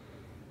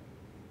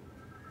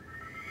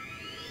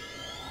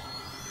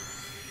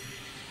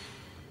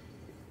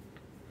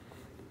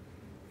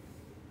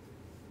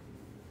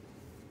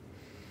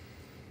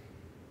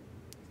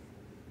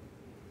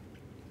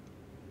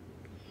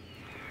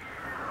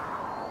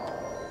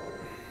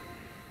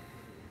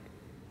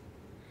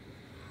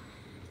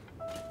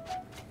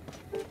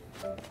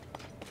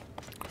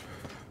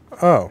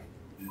 Oh.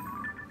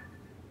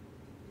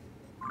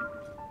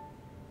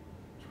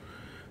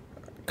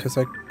 Because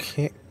I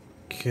can't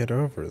get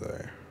over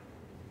there.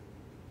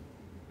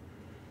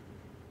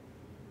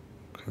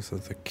 Because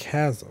of the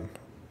chasm.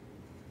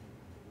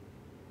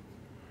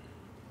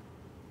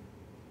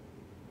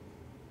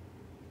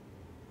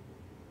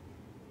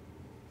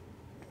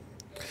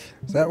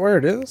 Is that where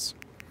it is?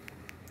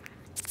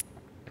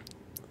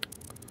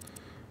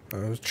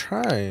 I was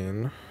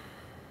trying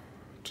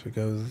to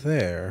go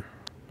there.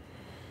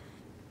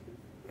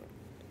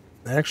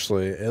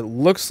 Actually, it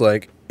looks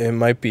like it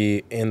might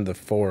be in the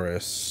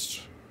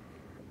forest-ish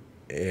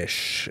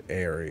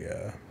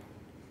area.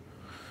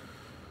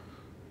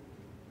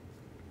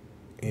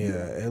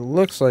 Yeah, it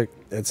looks like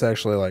it's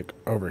actually like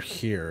over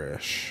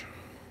here-ish.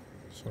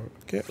 So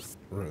get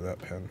rid of that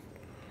pen.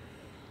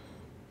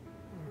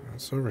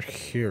 It's over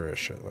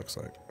here-ish, it looks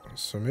like.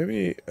 So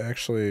maybe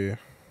actually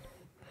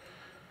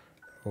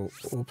we'll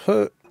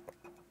put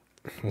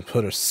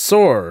a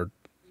sword.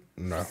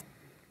 No.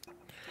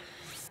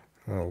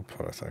 We'll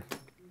put a thing.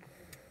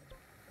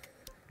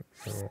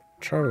 We'll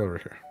travel over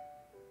here.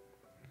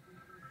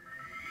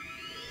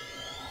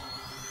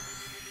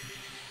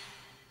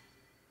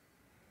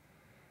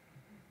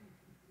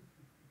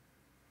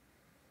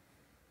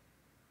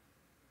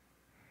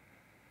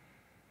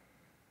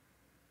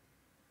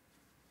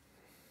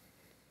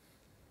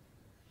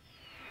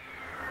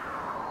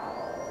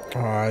 Oh,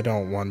 I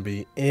don't want to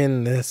be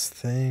in this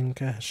thing.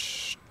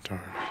 Gosh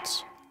darn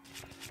it.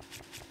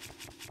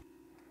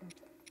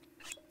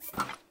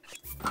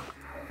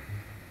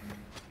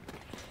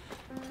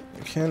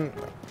 Can...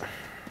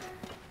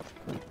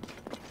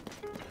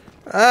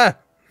 Ah!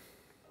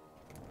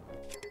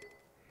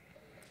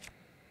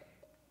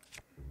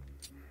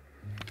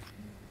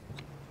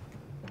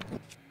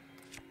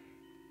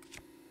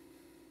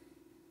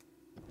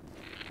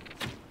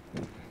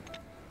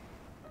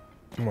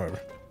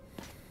 Whatever.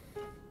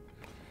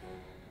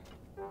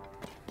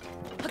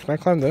 Can I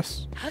climb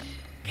this?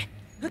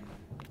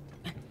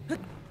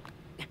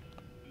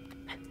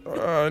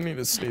 I need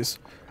to sneeze.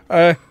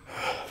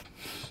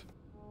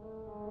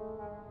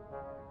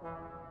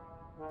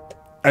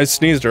 I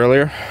sneezed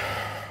earlier.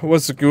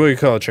 What do you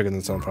call a chicken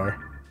that's on fire?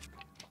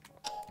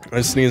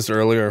 I sneezed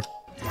earlier,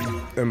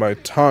 and my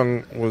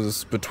tongue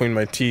was between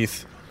my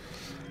teeth,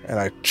 and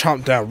I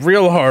chomped down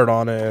real hard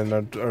on it,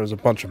 and there was a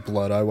bunch of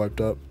blood I wiped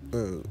up.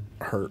 It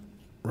hurt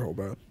real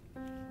bad.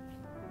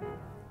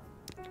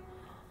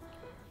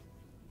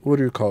 What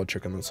do you call a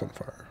chicken that's on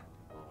fire?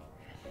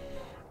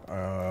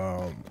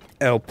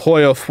 El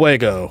Pollo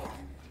Fuego.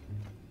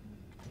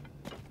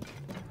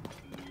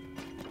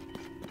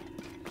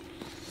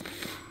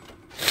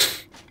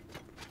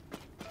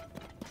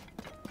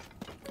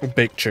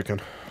 Baked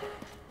chicken.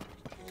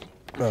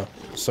 Oh,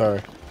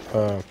 sorry.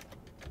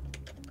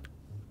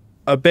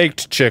 A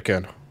baked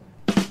chicken.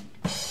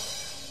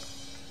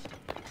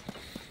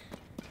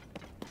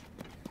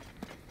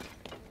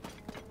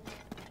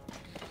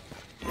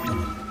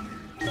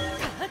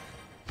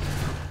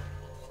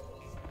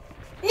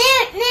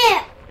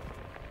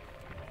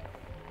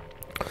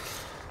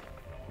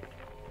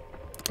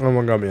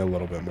 One got me a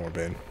little bit more,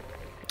 babe.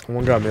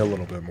 One got me a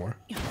little bit more.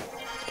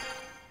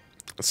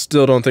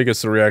 Still don't think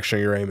it's the reaction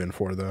you're aiming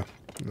for, though.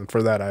 And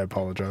for that, I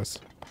apologize.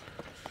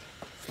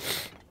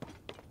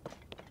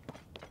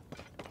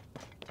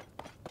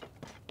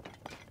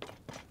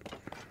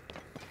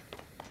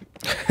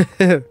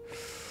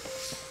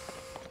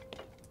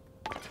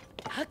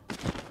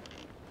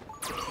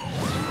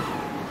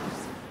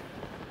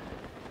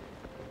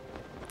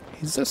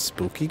 He's a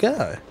spooky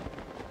guy.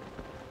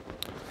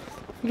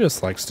 He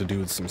just likes to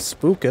do some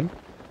spooking.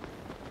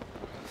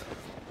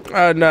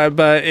 No,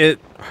 but it...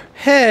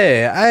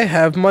 Hey, I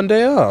have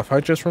Monday off. I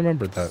just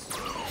remembered that.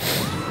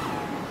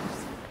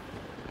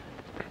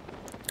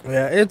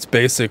 Yeah, it's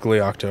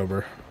basically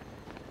October.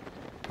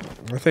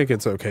 I think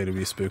it's okay to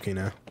be spooky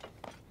now.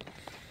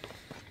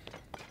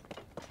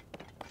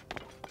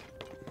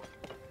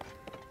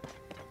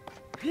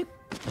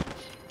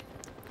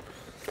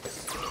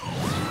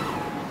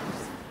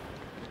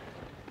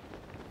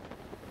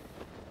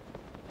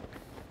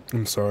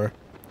 I'm sorry.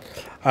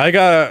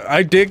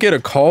 I did get a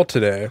call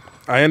today.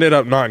 I ended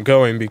up not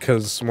going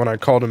because when I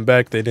called them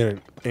back, they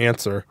didn't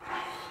answer.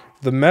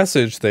 The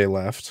message they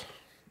left.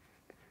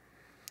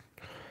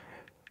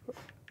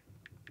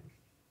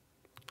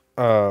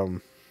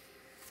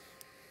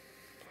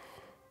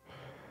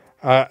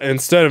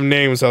 Instead of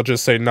names, I'll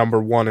just say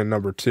number 1 and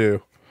number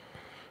 2.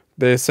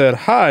 They said,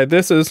 "Hi,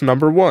 this is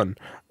number 1.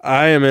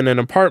 I am in an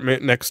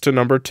apartment next to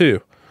number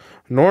 2.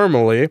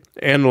 Normally,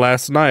 and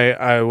last night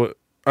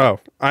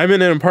I'm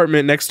in an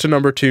apartment next to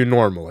number 2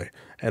 normally.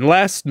 And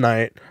last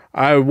night,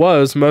 I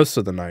was most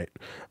of the night.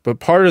 But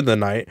part of the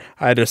night,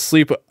 I had to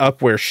sleep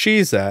up where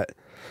she's at.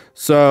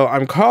 So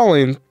I'm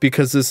calling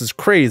because this is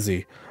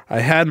crazy.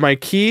 I had my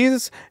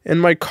keys in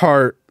my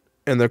cart,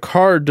 and the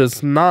car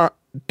doesn't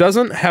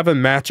have a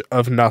match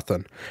of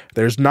nothing.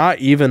 There's not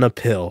even a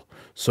pill.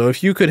 So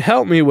if you could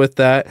help me with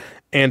that,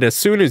 and as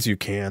soon as you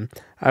can,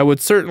 I would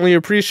certainly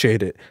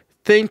appreciate it.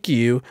 Thank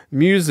you.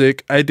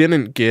 Music I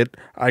didn't get.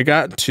 I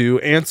got to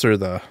answer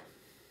the..."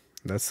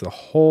 That's the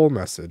whole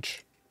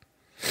message.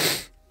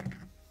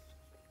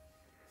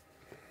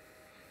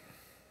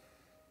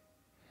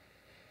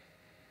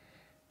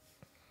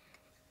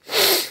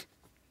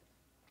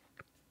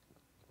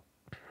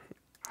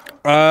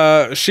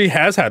 She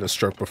has had a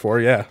stroke before,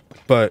 yeah.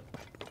 But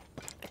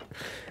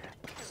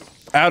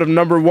out of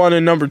number 1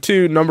 and number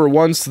 2, number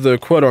 1's the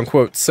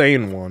quote-unquote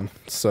sane one,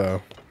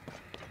 so...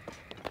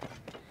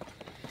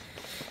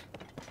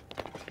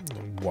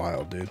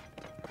 Wild, dude.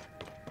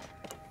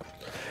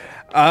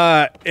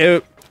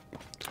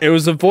 It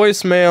was a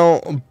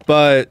voicemail,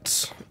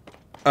 but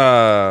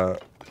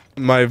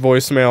my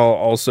voicemail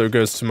also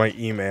goes to my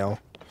email,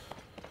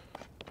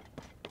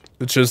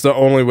 which is the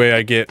only way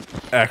I get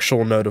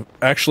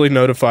actually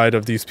notified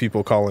of these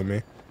people calling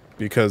me,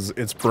 because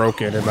it's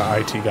broken and the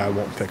IT guy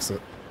won't fix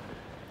it.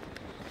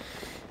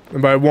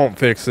 And by won't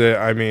fix it,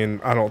 I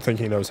mean I don't think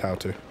he knows how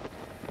to.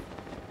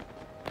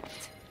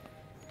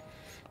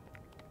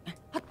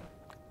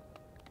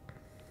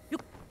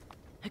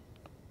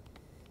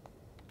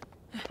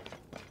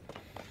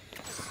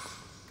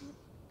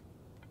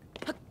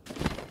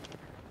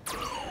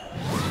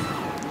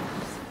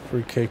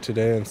 Free cake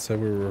today and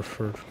said we were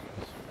referred.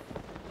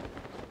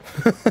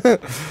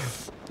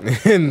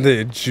 And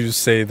did you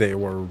say they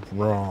were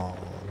wrong?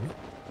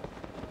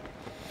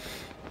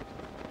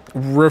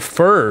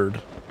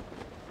 Referred?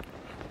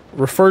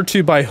 Referred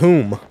to by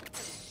whom?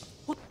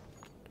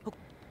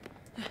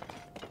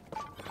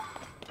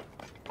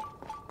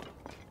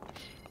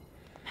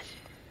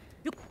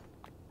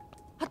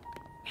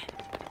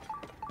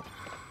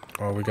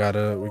 Oh, we got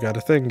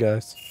a thing,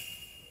 guys.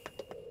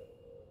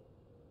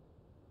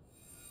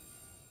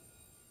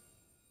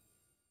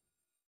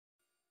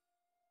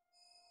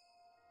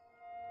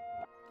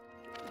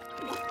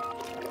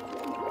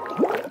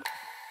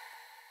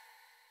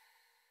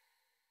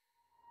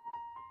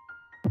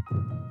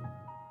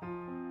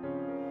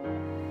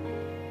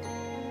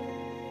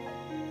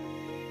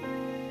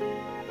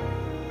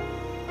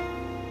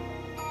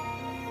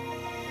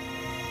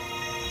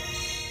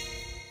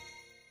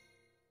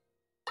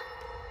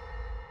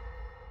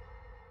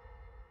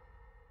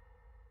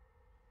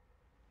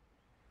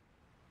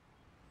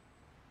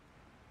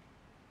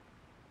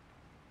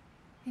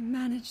 I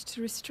managed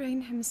to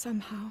restrain him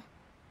somehow.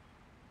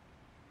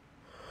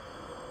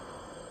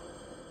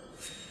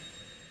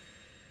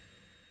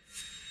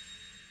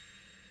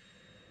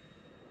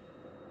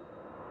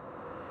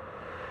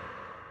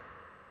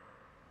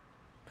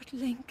 But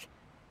Link,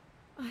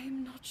 I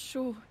am not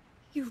sure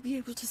you'll be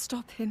able to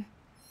stop him.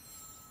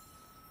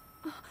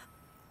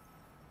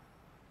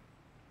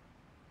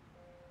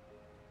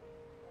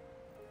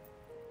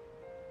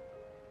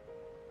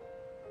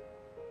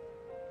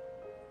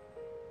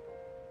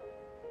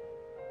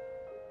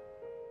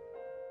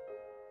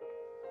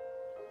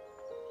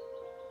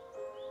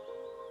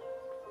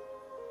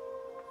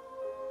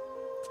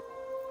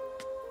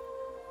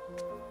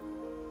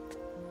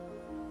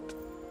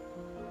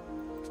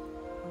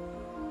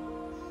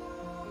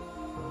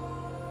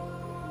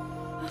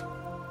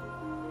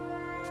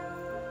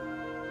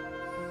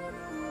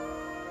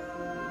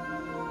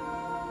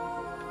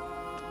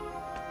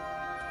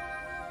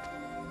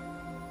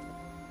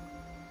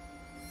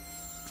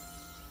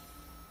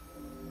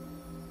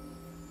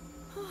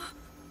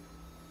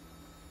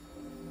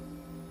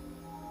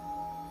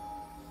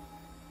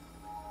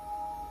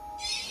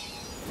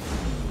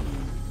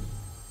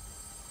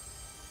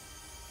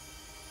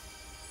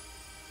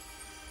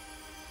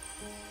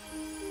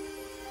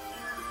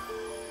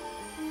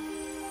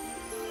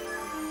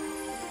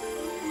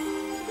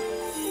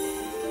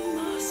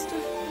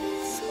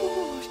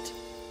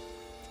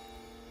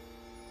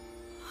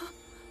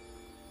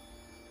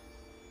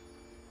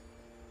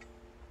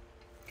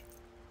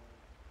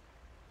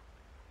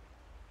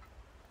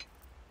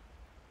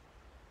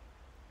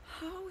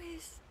 How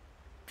is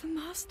the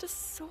Master's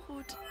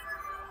sword?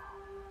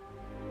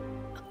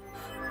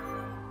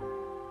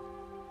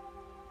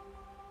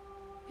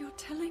 You're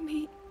telling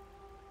me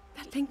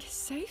that Link is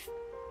safe?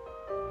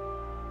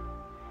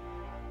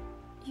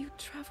 You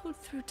traveled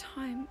through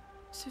time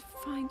to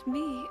find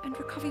me and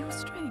recover your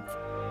strength.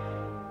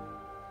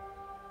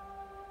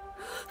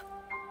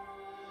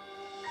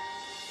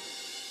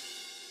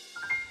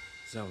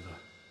 Zelda,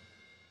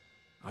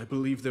 I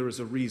believe there is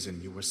a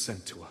reason you were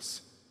sent to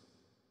us.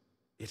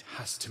 It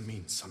has to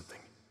mean something.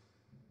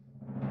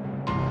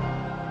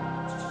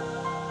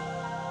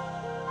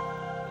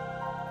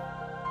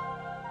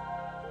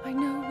 I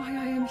know why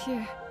I am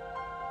here.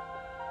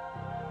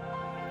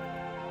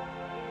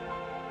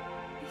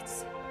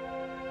 It's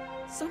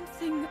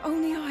something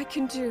only I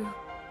can do.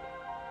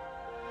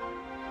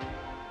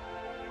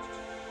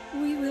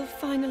 We will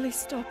finally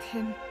stop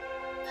him.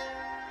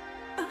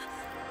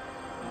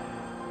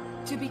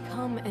 To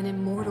become an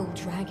immortal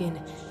dragon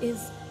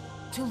is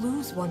to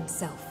lose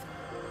oneself.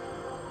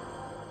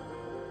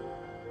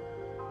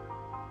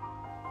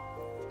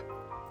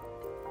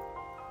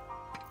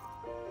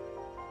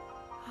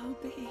 I'll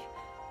be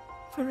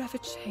forever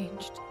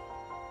changed.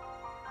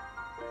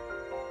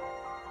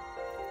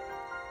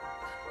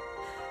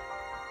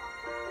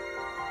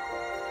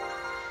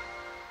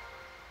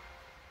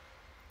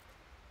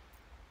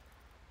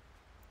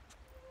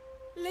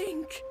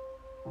 Link!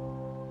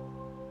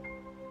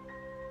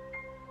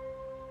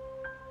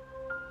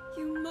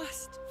 You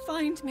must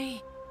find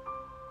me.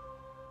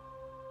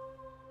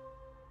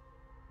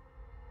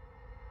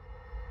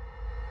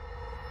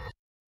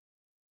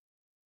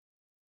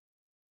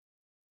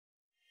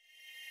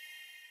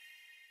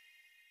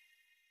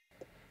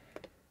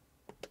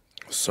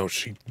 So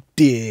she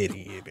did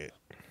eat it.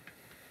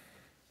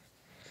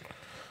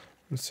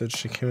 It said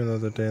she came in the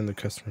other day and the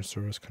customer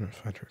service couldn't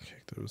find her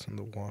cake that was in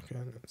the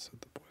walk-in. It said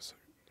the boys.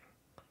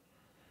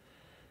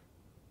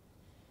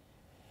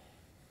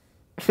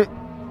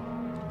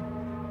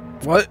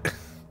 What?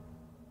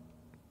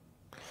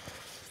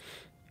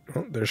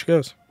 Oh, there she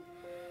goes.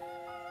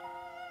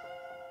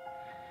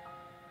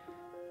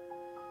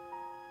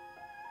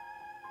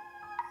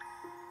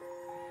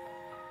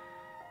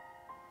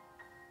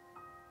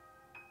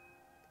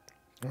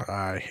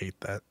 I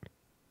hate that.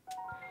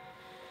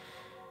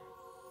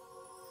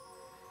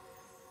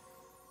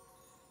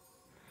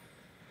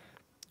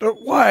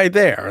 Why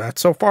there?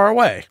 That's so far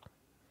away.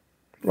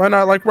 Why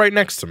not, like, right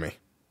next to me?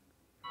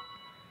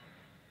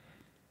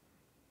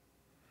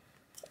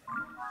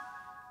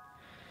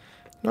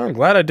 No, I'm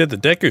glad I did the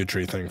Deku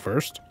Tree thing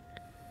first.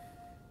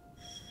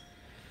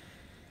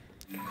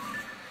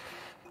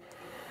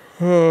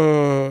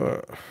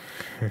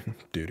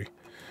 Duty.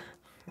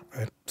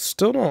 I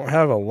still don't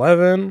have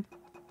 11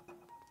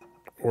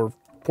 or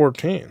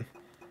 14.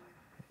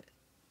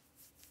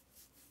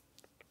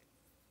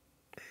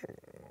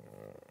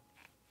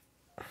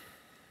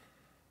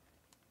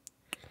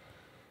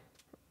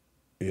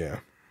 Yeah.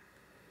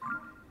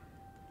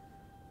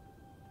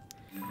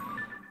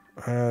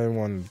 I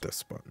wanted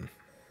this button.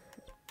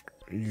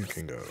 You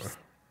can go away.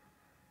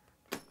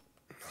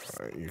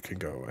 You can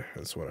go away.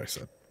 That's what I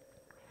said.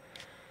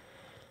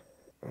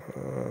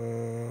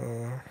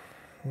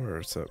 Where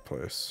is that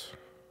place?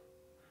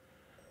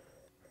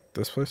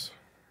 This place?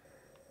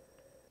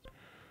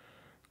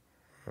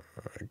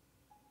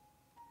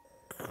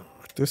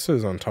 This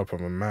is on top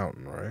of a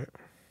mountain, right?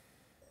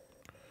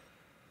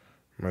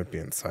 Might be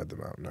inside the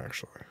mountain,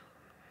 actually.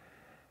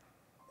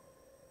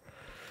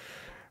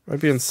 Might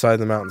be inside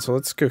the mountain, so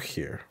let's go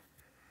here.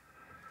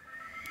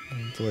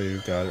 The lady who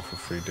got it for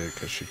free did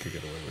because she could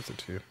get away with it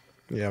too.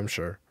 Yeah, I'm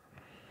sure.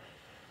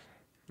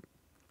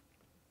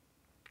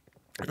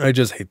 I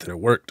just hate that it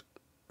worked.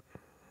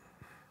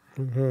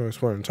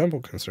 Exploring a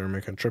temple, consider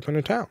making a trip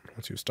into town.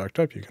 Once you've stocked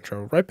up, you can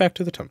travel right back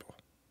to the temple.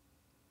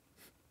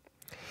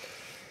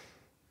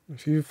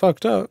 If you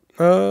fucked up,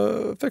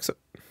 fix it.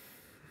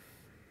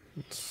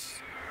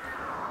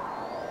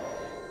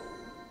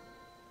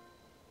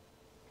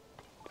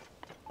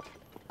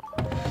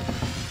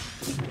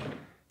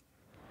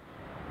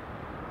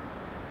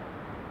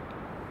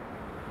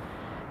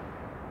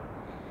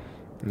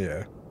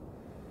 Yeah.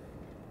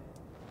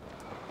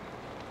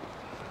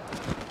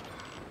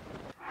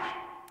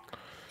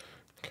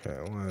 Okay,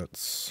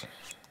 let's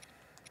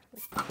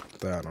put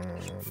that on.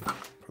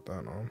 Put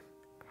that on.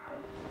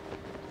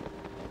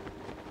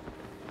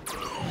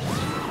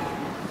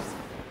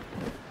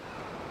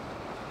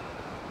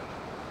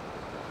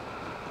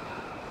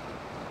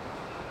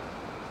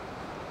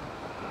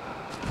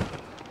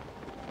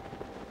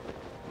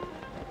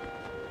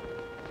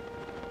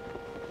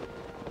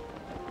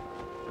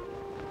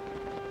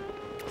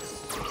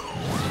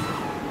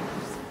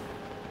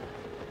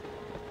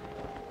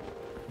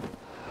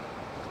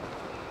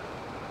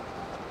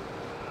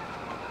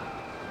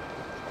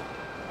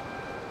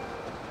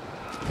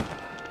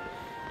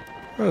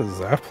 What is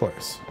that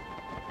place?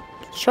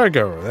 Let's try to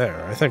go over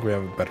there. I think we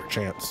have a better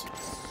chance.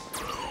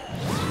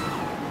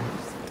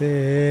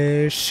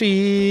 There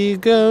she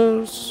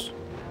goes.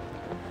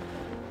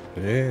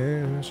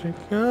 Here she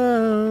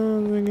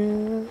comes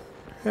again.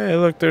 Hey,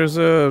 look, there's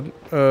a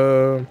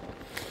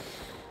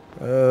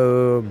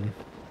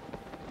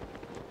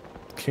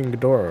King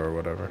Ghidorah or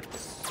whatever.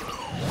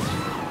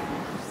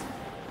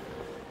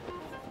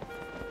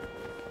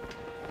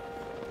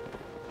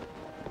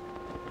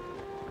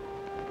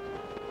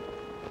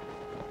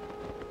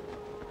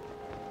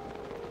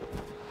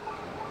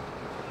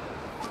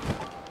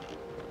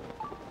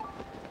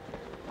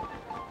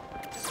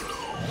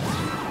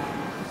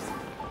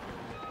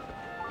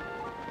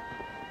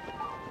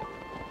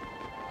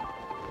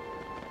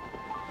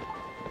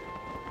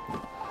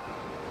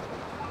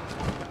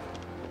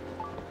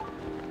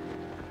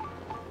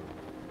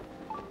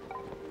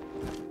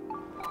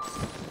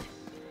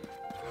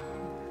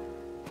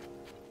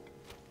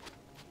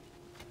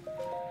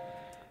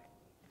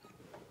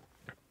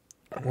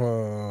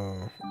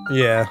 Whoa.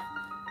 Yeah.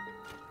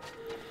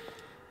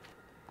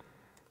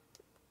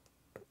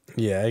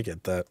 Yeah, I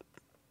get that.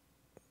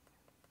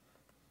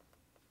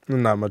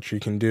 Not much you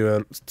can do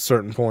at a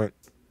certain point.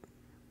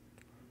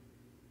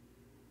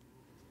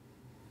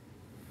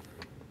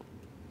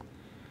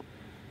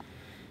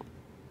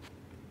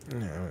 Yeah, I'm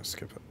gonna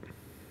skip it.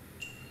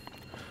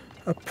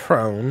 A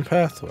prone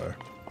pathway.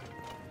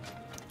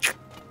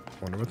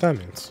 Wonder what that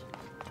means.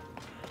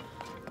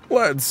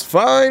 Let's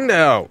find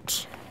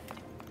out.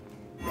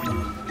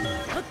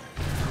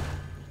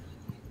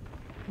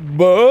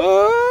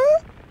 But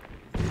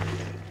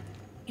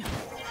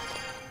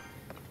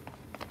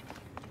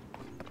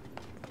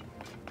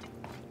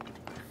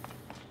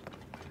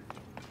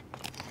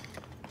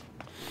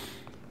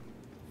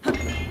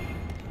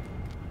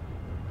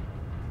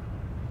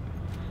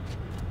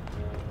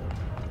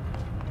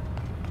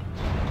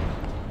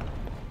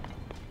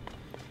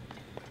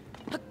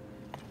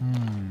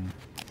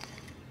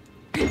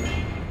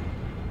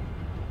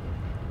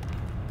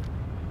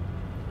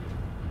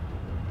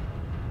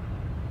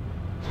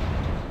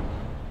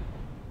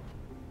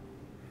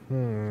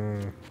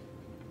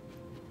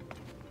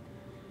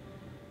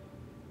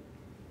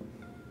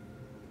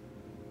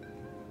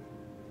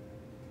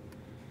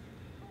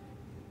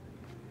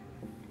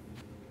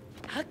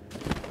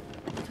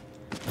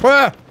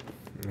ah!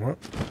 What?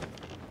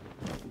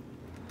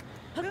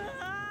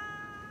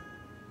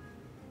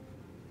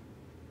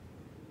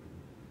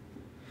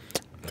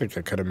 I think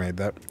I could have made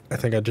that. I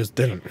think I just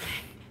didn't.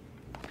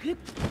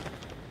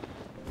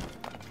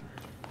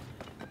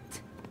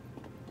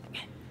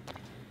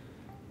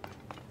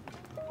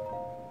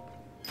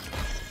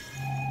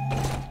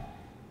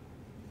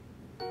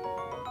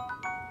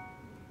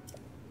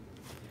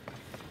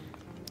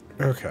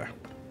 Okay.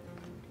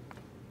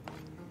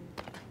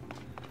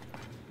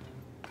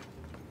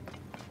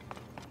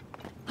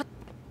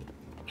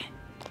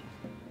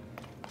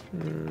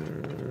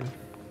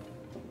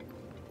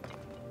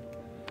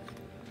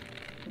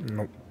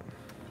 Nope.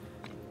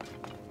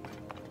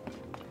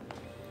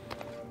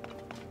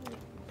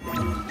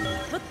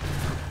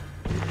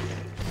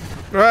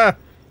 Ah!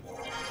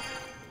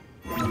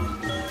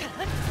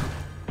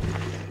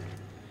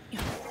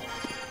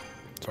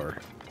 Sorry.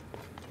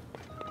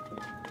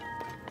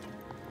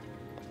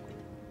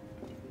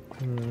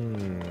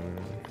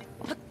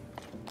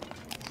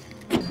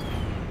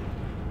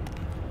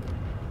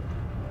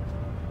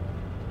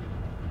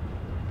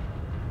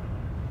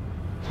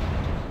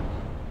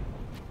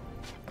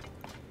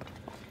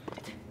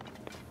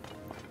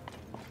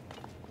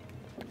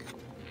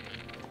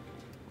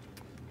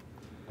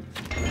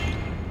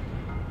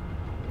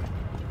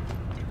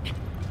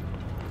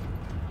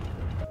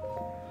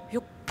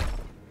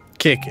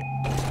 Kick it.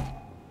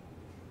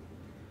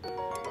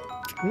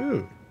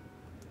 Ooh.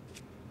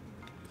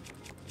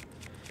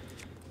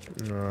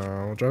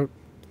 No joke.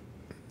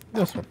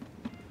 This one.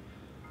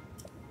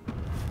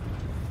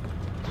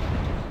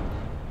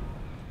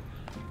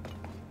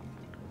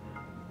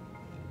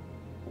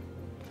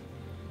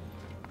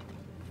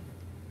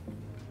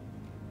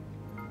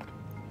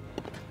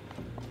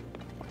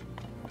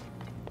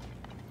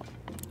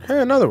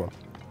 Hey, another one.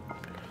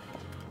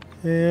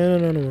 Yeah,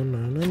 another one.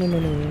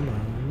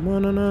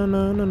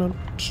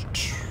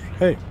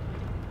 Hey,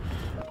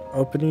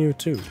 open you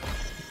too.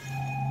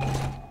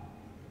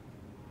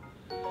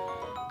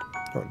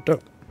 Oh,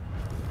 dope.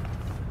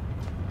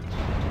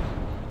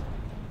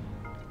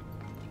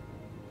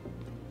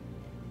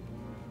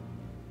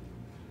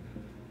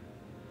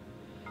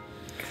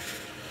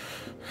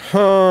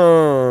 Huh.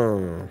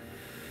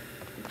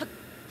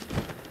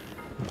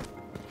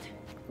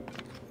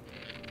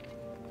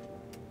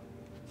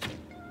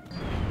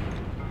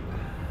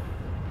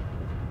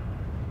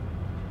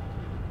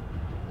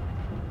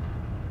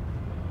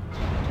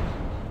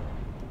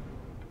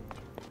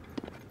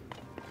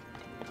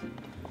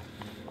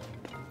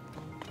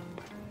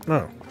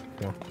 Oh,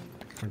 well,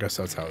 I guess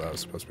that's how that was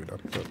supposed to be done,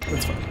 but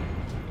it's fine.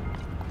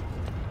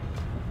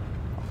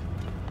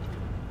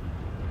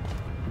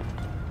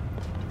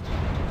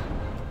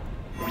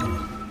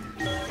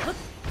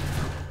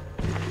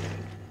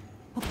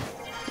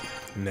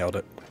 Nailed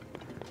it.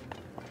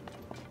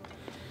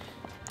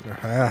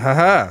 Ha ha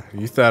ha.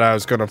 You thought I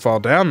was gonna fall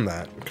down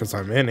that because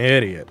I'm an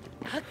idiot.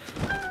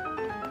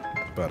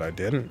 But I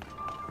didn't.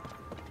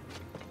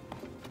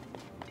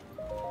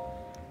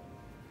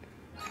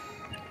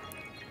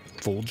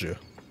 Fooled you.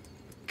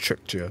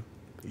 Tricked you,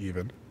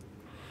 even.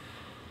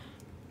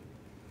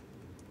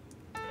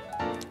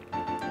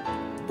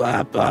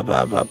 Blah, blah,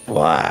 blah, blah,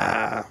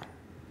 blah.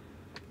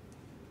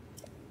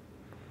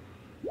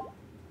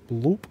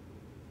 Bloop.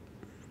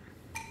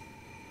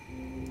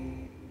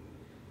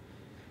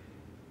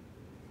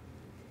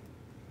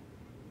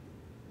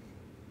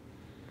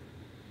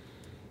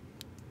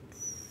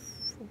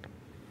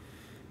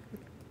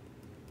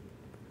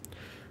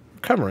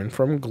 Recovering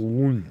from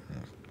gloom.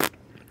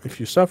 If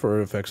you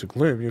suffer effects of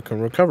gloom, you can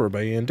recover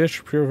by eating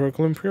dish pure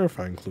gloom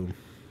purifying gloom.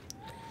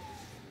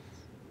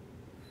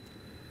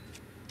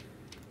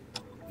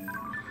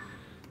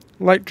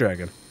 Light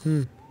dragon.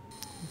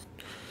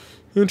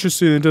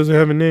 Interesting, it doesn't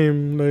have a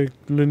name like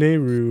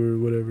Lineru or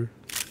whatever.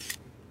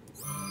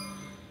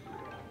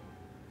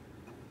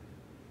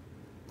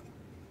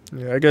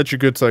 Yeah, I got your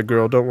good side,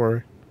 girl, don't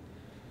worry.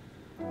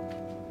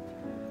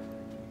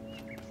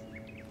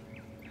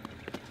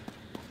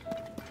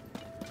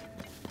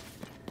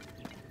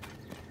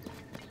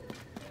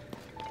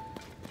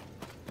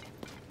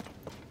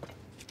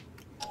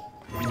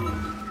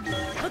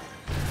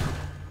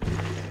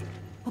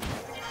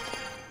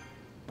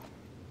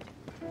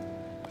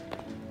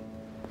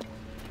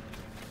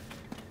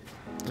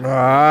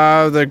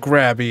 Ah, the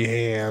grabby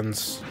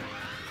hands.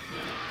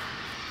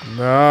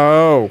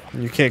 No,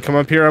 you can't come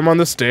up here. I'm on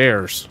the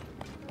stairs.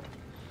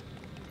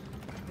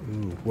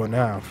 Ooh, what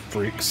now,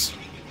 freaks?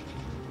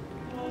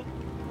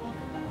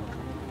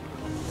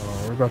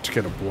 Oh, we're about to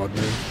get a blood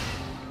moon.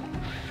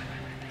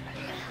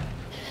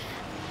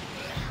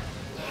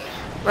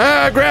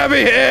 Ah,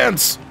 grabby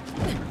hands!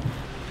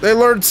 They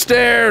learned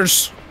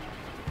stairs!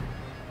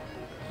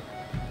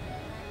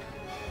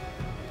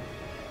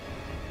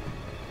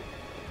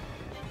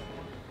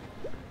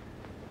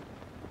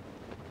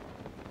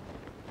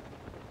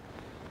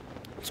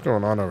 What's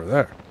going on over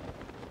there?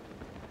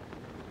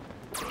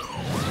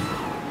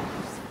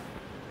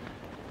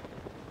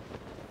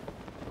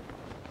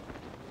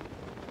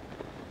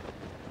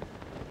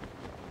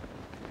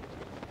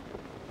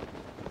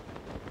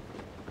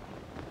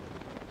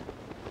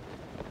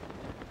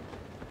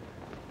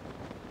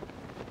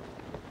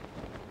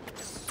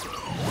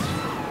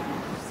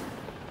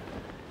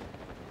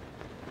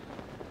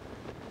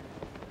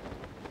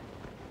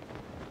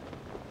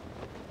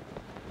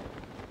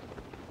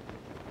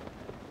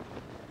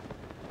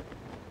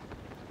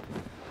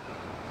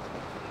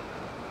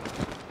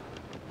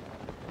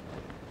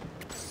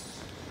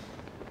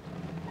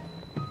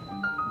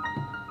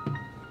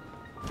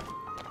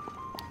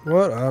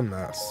 What a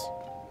mess.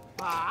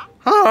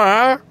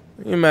 Huh?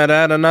 You met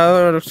at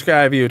another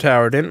Skyview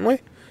tower, didn't we?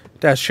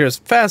 Dashed here as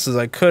fast as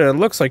I could, and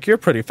it looks like you're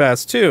pretty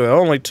fast too. It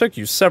only took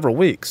you several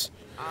weeks.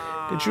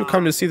 Did you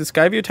come to see the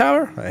Skyview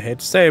tower? I hate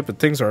to say it, but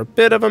things are a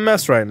bit of a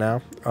mess right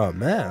now. A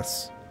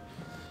mess?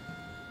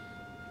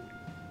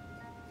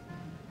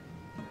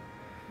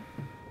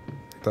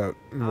 That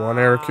one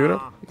Aracuda?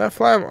 That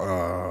fly?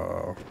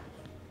 Oh.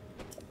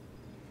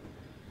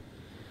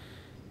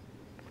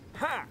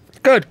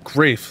 Good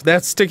grief.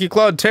 That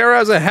sticky-clawed terror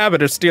has a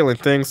habit of stealing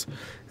things.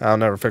 I'll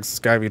never fix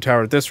the Skyview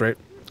tower at this rate.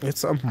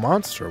 It's a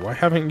monster. Why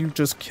haven't you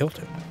just killed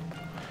it?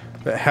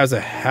 It has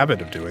a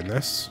habit of doing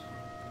this.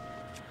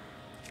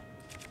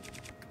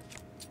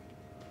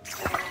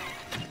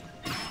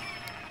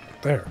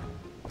 There.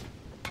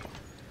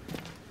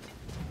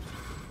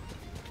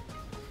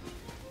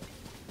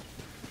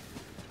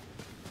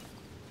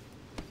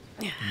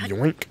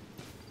 Yoink.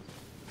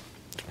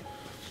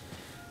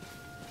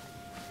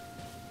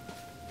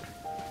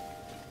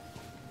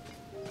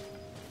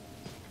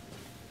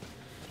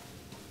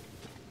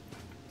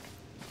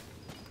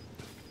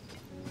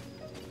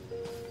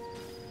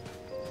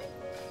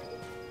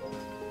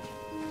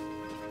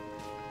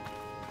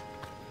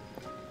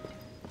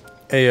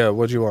 Hey,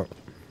 what'd you want?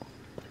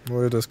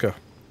 Where did this go?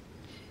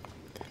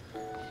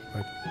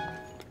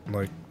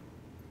 Like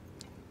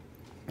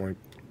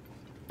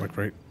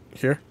right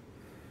here?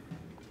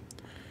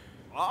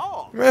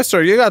 Oh.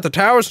 Mister, you got the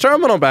tower's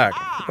terminal back.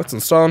 Let's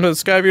install into the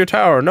Skyview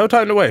tower. No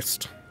time to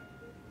waste.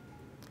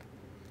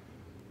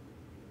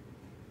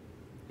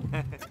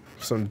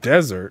 Some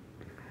desert.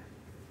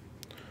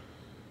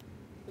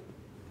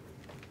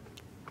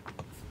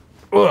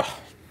 Ugh.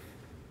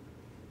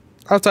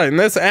 I'll tighten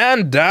this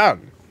and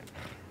down.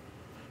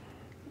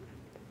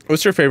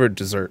 What's your favorite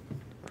dessert?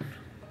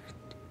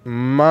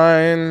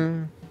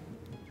 Mine...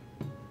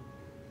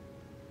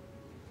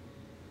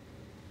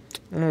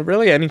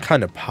 really any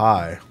kind of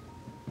pie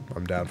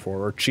I'm down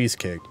for. Or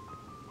cheesecake.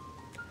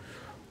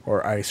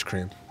 Or ice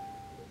cream.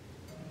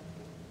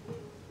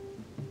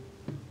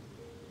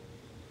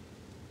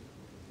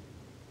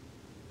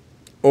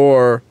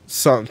 Or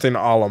something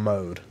a la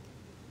mode.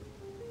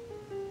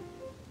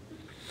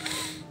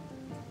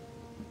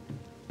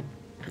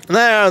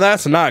 No,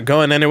 that's not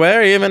going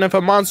anywhere, even if a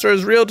monster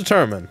is real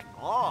determined.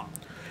 Oh.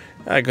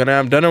 I couldn't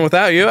have done it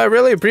without you. I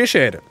really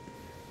appreciate it.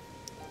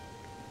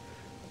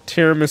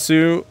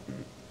 Tiramisu,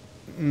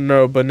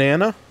 no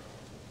banana.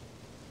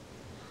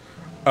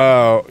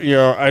 Oh, you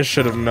know, I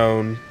should have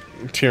known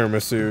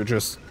tiramisu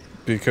just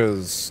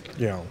because,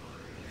 you know.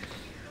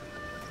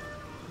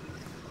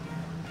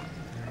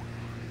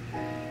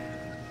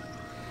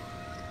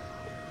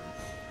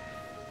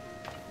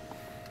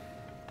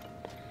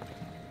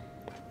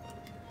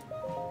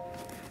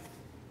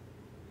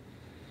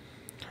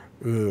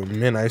 Ooh,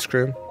 mint ice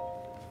cream.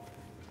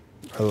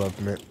 I love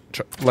mint.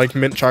 Like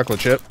mint chocolate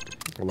chip.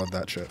 I love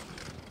that shit.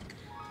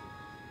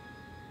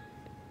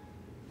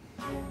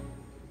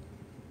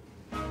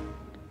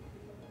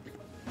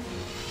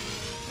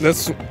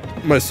 That's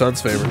my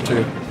son's favorite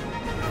too.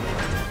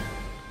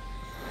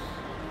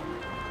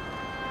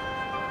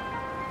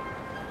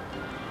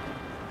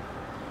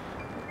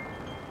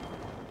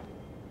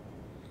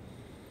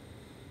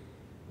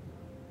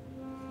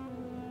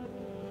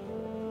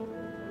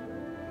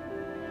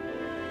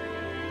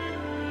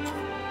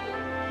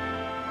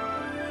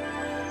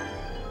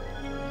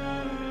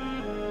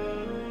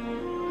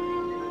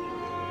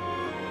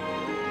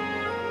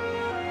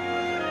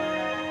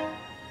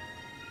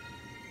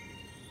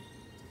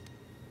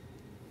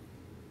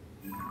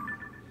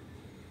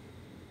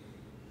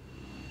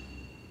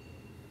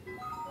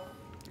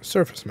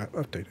 Surface map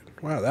updated.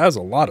 Wow, that was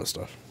a lot of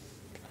stuff.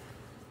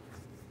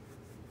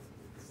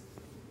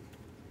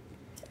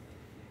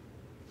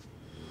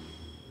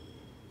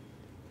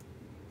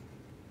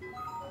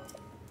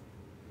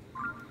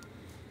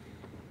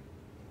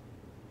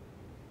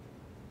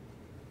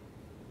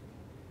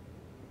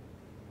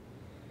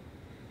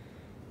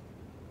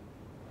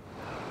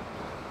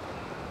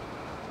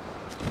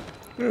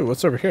 Ooh,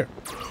 what's over here?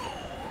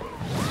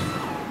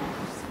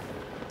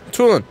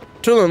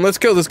 Tulin, let's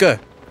kill this guy.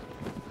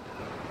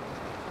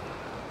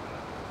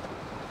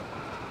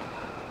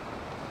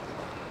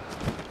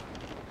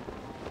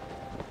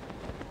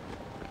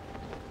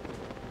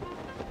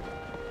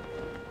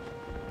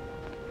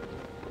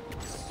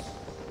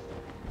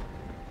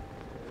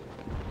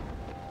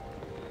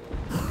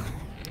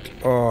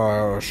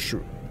 Oh,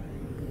 shoot.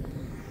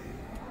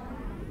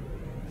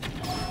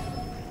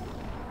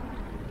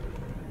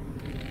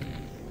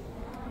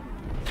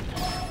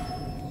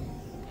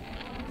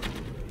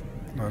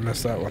 Oh, I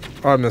missed that one.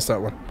 Oh, I missed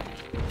that one.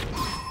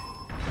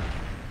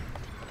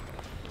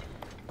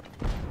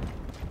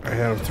 I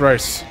hit him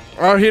thrice.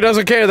 Oh, he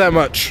doesn't care that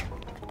much.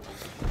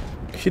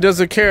 He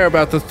doesn't care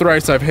about the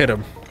thrice I've hit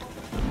him.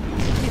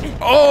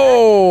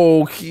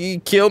 Oh, he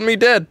killed me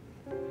dead.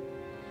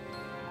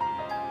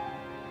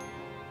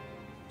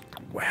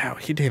 Wow,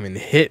 he didn't even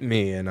hit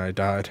me and I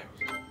died.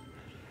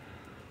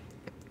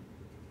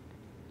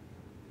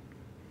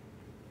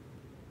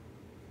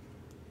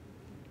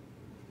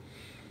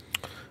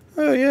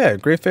 Oh yeah,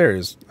 Great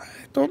Fairies. I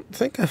don't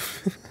think I've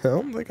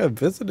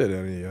visited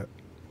any yet.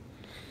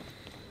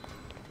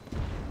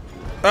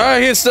 Ah,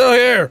 he's still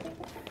here.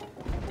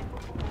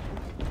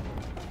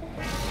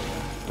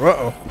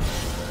 Uh-oh.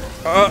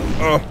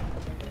 Uh-oh.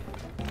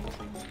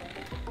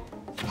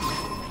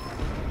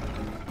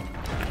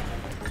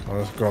 Oh,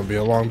 this is gonna be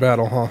a long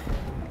battle, huh?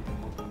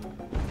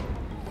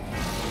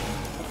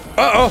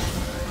 Uh-oh!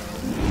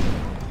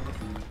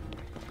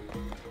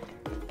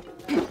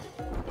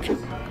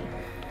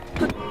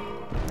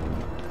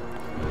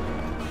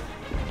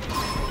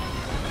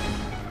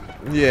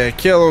 Yeah,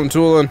 kill him,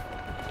 Tulin.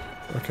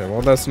 Okay,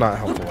 well that's not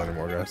helpful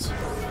anymore, guys.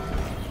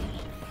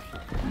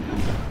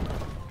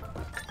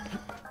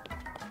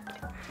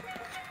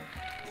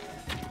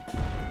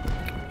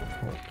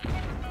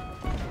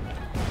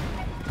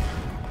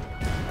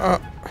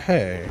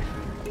 Hey.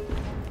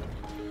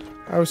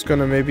 I was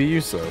gonna maybe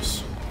use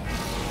those.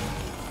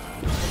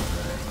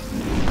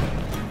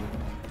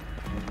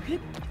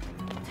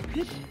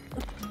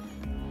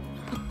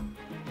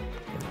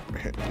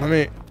 Okay, let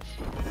me,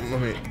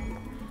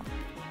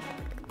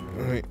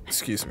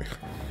 excuse me.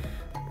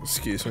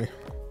 Excuse me.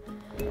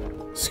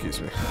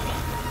 Excuse me.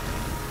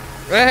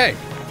 Hey!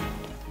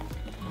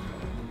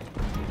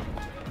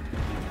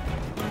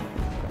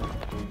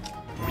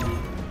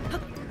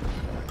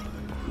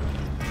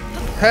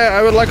 Hey,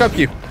 I would like up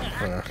you.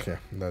 Okay,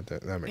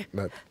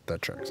 that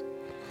tracks.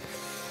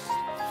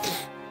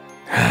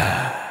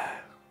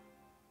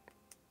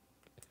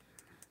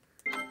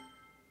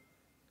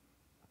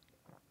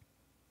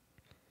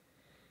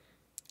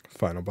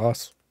 Final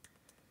boss.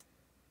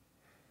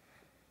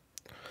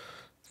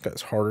 This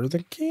guy's harder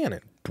than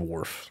Ganon,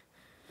 dwarf.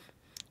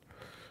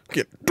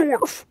 Get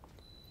dwarf.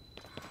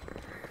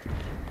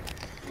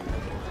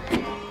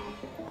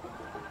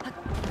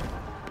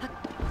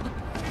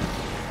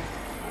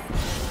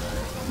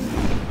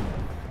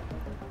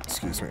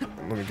 Excuse me.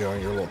 Let me get on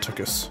your little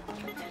tuchus.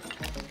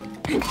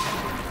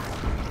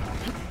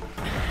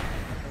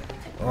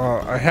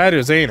 I had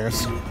his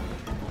anus.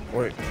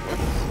 Wait.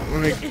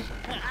 Let me.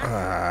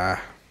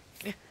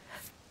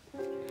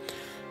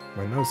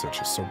 My nose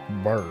itches so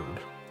burned.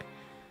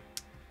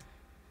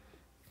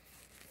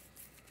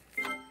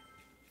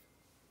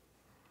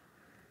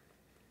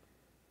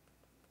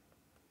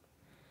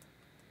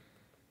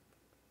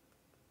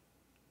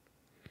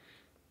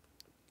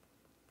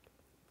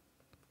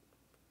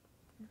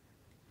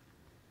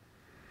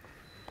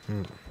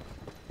 You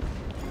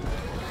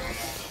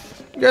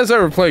guys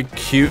ever play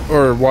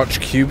or watch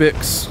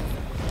Cubics?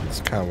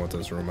 That's kind of what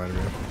this reminded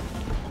me of.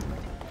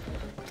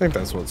 I think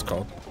that's what it's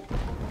called.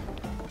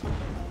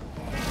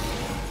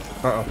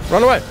 Uh-oh.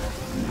 Run away!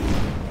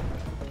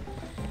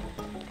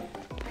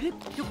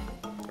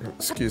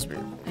 Excuse me.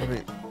 Let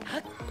me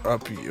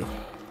up you.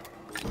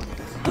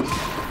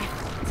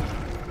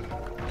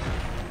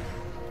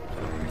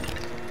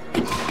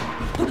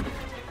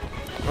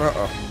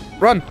 Uh-oh.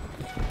 Run!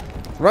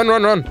 Run,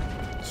 run, run!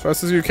 As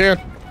fast as you can.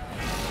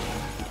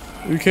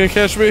 You can't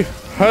catch me.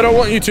 I don't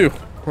want you to.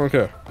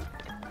 Okay.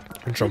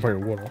 I'm jumping a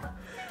little.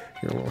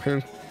 Your little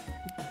hand.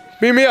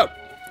 Beat me up!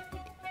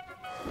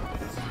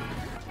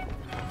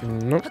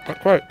 Nope,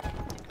 not quite.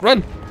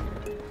 Run!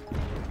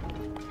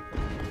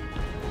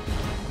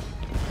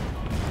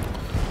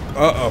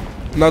 Uh-oh.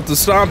 Not the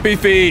stompy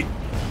feet!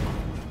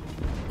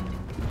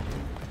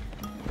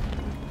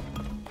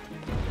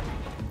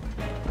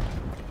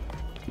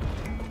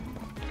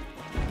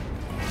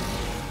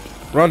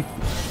 Run!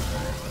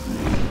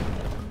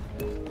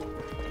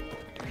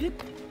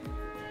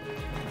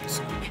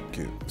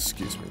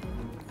 Excuse me.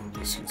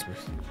 Excuse me.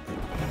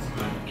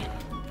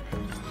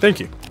 Thank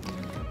you.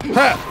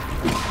 Ha!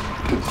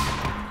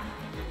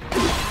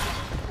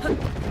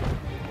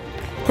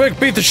 Quick,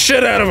 beat the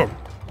shit out of him!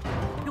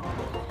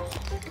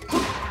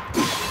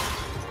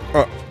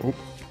 Oh.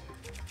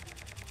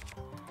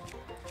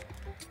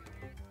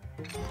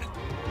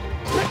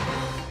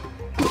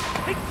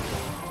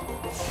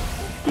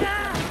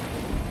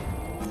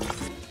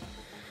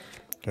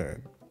 Okay.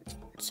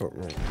 So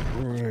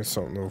we need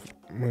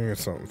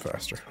something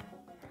faster.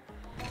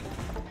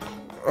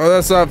 Oh,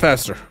 that's not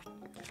faster.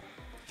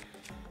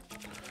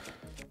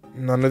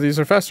 None of these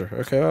are faster.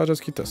 Okay, I'll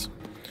just keep this.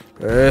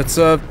 It's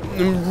a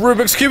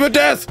Rubik's Cube of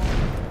Death!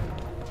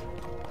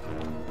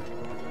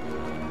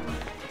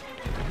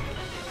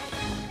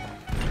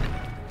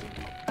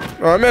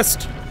 Oh, I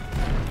missed.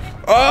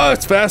 Oh,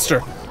 it's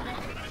faster.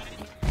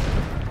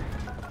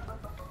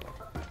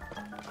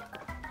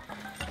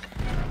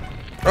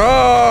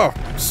 Oh,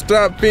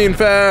 stop being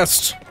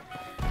fast.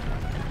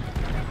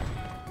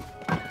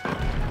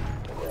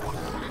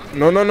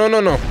 No, no, no, no,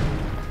 no.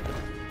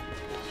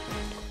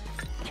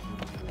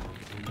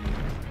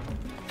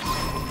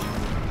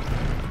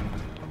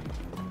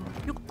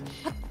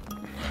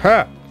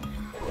 Ha!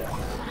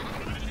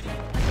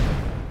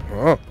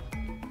 Oh.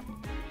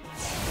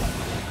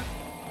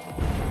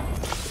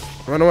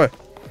 Run away.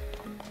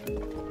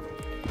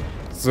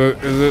 So,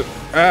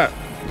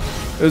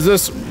 is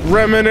this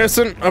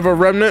reminiscent of a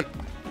remnant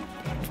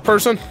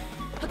person?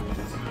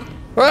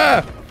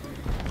 Ah!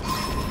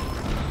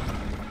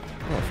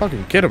 Oh,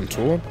 fucking get him,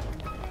 Tool.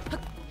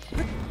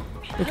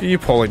 Look at you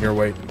pulling your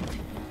weight.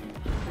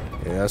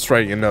 Yeah, that's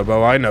right, you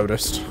Nobo. I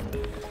noticed.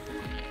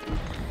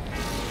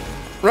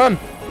 Run!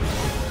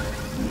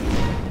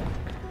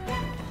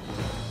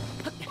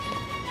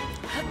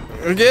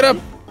 Get up!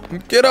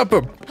 Get up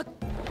him!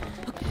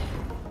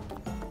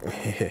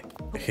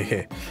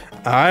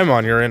 I'm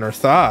on your inner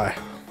thigh.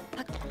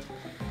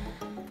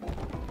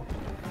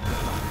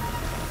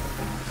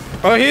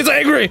 Oh, he's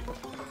angry!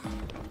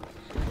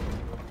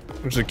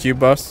 There's a cube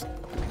bus.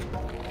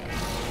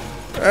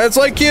 It's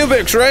like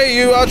Cubics, right?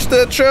 You watched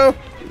that show?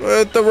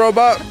 With the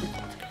robot?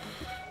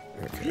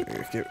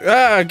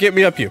 Okay, get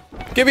me up you.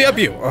 Get me up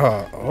you!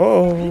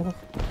 Oh.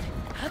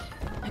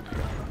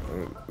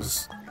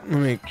 Let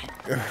me...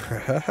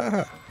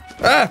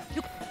 Ah!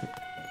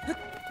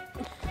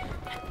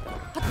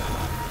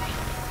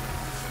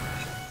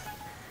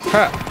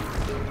 Ha!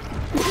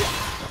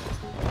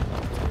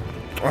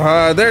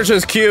 There's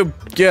his cube.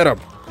 Get him.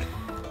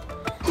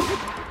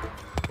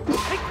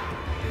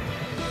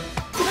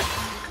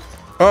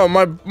 Oh,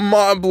 my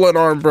blood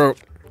arm broke.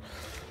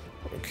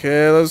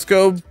 Okay, let's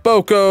go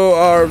Boko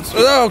arms.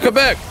 Oh, come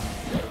back.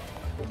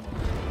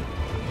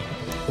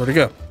 Where'd he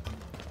go?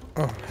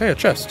 Oh, hey, a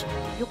chest.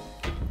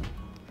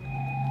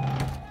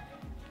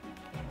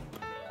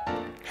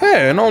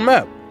 Hey, an old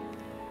map.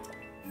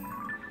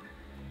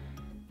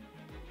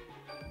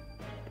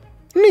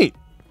 Neat.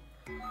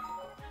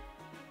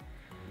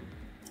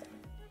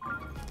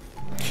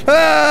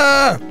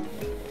 Ah!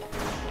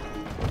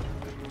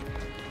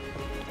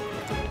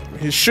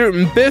 He's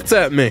shooting bits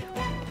at me.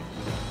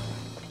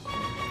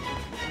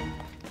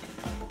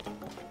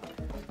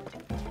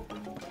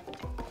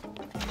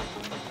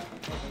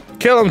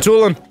 Kill him,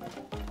 Toolin.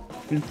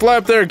 You fly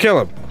up there and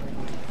kill him.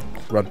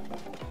 Run.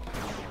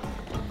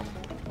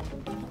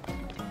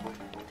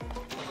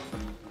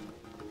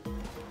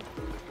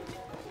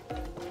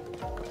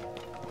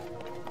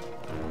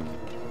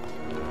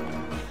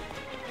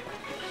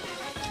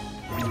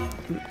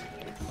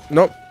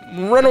 Nope.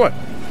 Run away.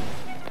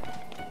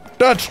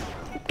 Dodge.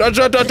 Dodge,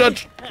 dodge, dodge,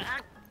 dodge.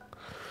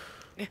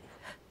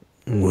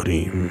 What do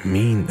you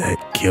mean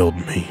that killed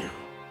me?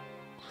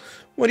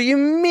 What do you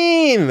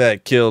mean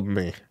that killed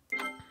me?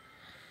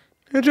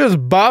 It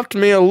just bopped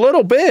me a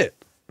little bit.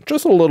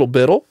 Just a little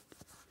bittle.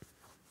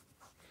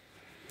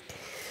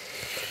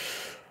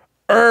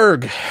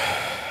 Erg.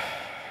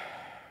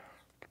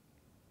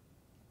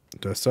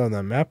 Do I still have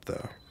that map,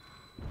 though?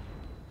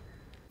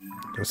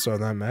 Do I still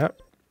have that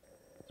map?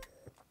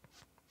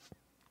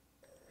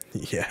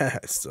 Yeah,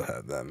 I still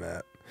have that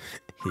map.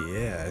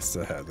 Yeah, I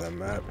still have that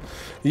map.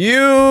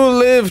 You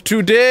live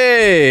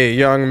today,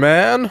 young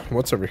man.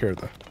 What's over here,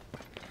 though?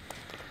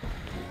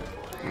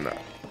 No.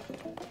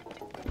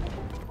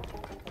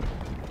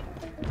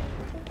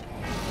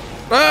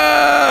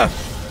 Ah!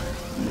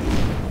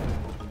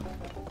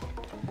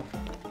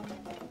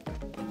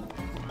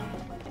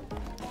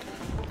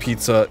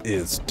 Pizza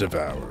is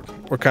devoured.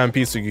 What kind of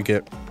pizza you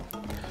get?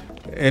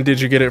 And did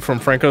you get it from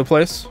Franco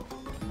Place?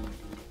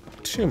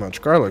 Too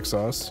much garlic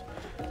sauce.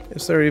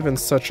 Is there even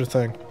such a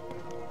thing?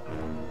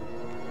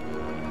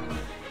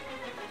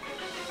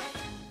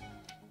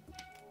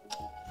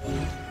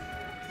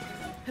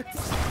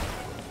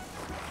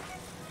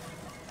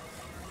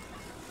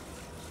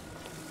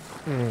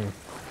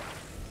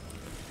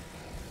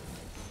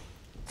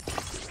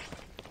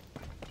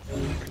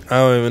 I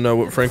don't even know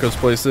what Franco's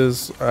Place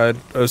is. I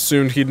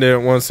assumed he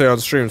didn't want to say on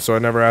stream, so I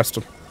never asked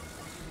him.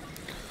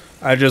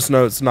 I just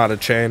know it's not a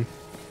chain.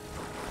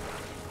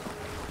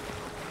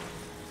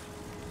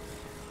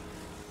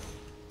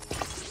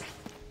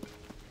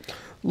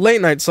 Late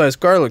night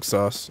sliced garlic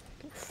sauce.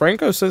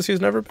 Franco says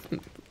he's never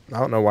been. I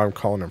don't know why I'm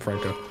calling him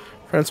Franco.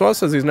 Francois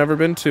says he's never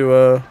been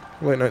to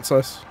late night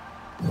slice.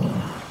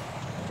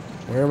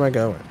 Where am I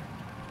going?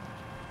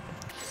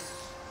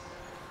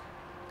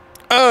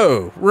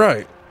 Oh,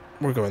 right.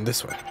 We're going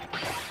this way.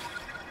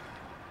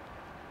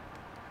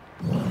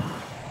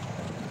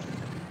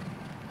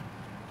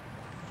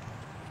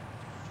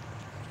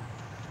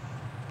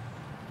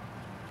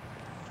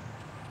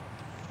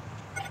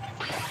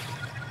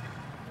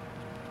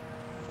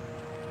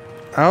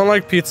 I don't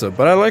like pizza,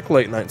 but I like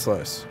late night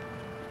slice.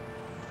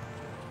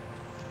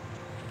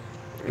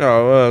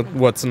 Oh,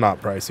 what's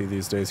not pricey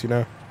these days, you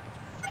know?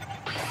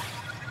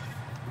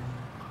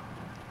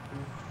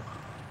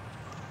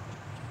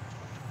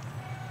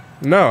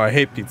 No, I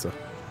hate pizza.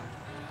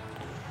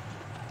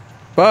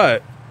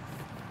 But,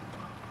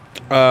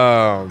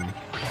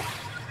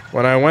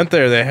 when I went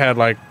there, they had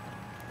like,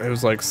 it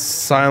was like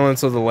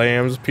Silence of the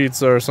Lambs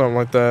pizza or something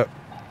like that.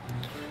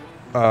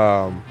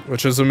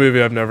 Which is a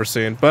movie I've never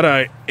seen, but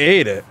I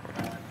ate it.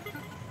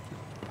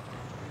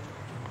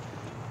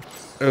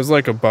 It was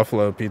like a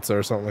buffalo pizza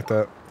or something like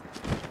that.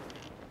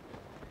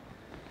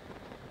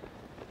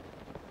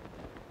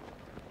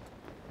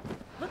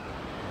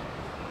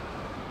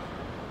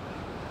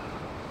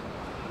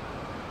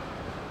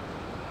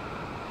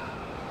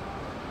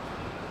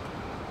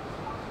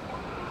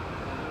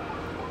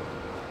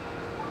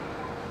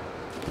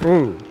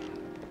 Ooh,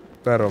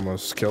 that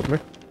almost killed me.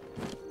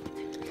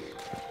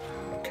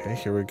 Okay,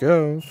 here we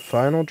go.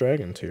 Final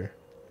dragon tier.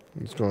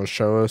 It's going to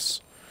show us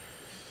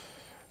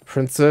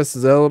Princess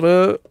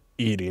Zelda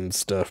eating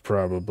stuff,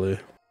 probably.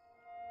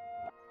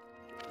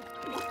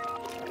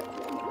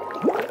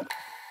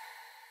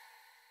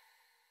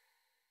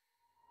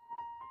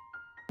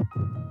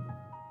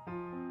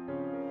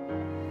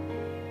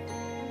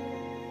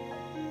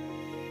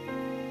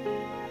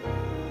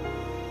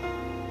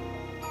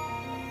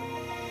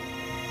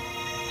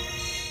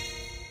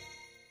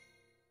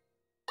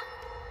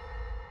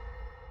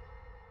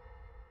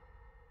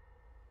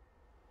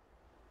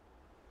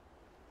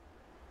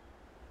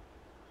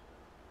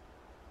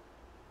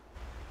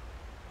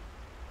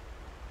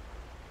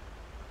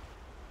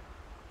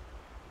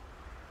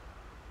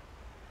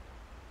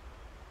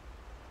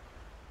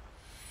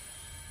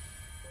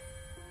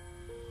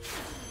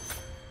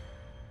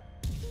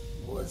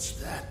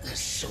 Was that the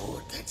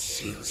sword that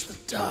seals the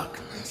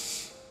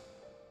darkness?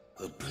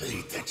 The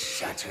blade that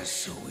shatters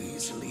so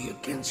easily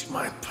against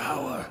my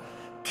power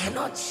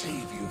cannot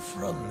save you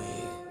from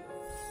me.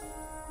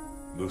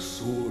 The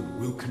sword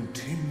will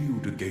continue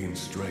to gain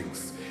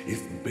strength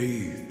if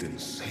bathed in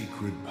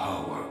sacred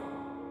power.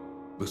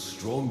 The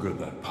stronger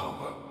that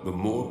power, the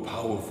more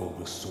powerful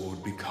the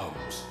sword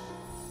becomes.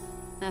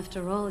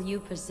 After all, you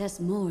possess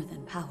more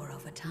than power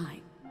over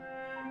time.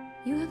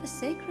 You have a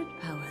sacred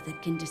power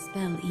that can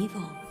dispel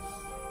evil.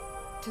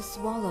 To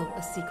swallow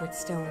a secret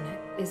stone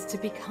is to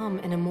become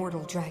an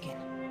immortal dragon,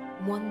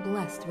 one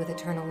blessed with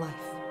eternal life.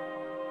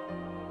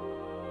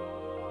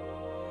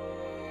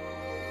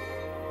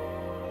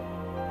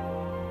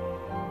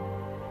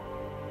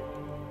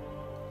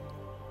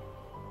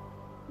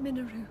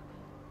 Minoru,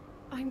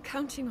 I'm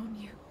counting on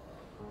you.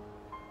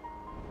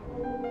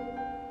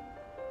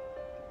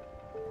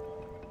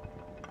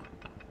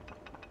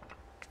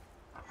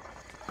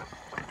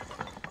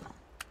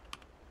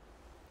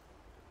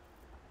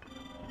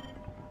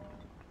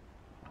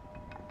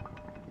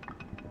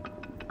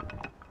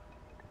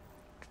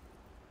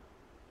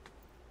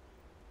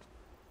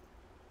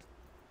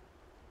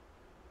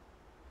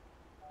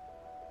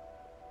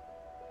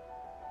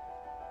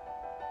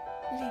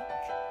 Link,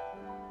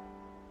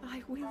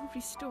 I will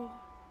restore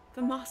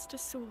the Master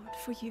Sword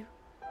for you.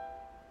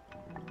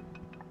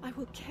 I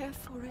will care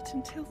for it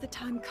until the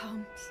time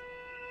comes.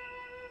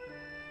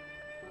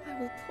 I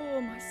will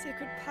pour my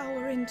sacred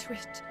power into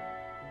it.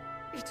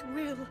 It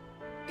will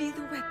be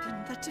the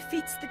weapon that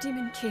defeats the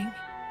Demon King.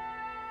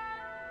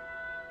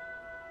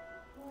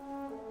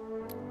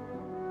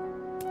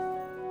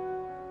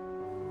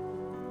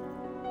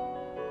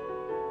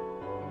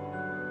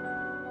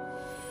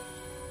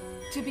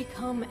 To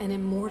become an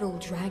immortal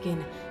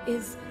dragon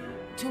is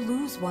to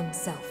lose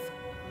oneself.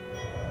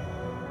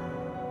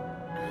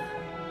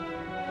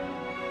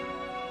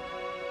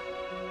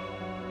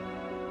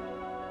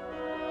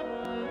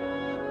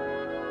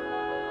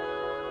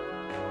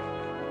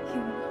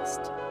 You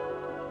must.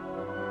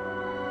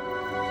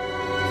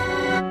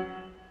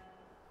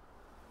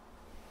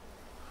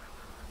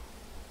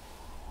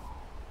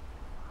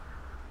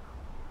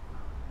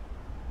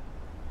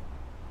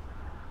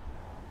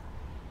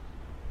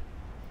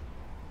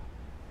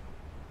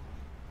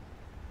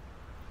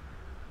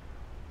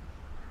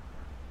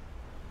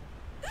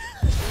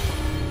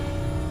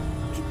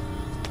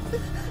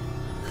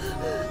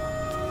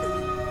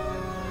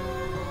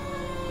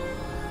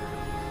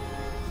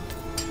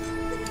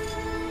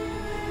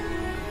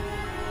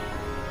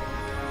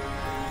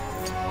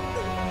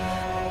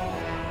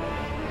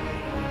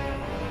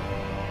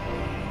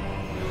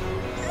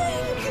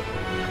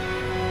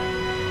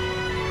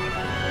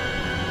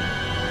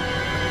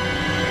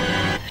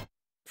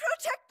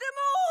 Protect them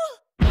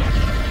all!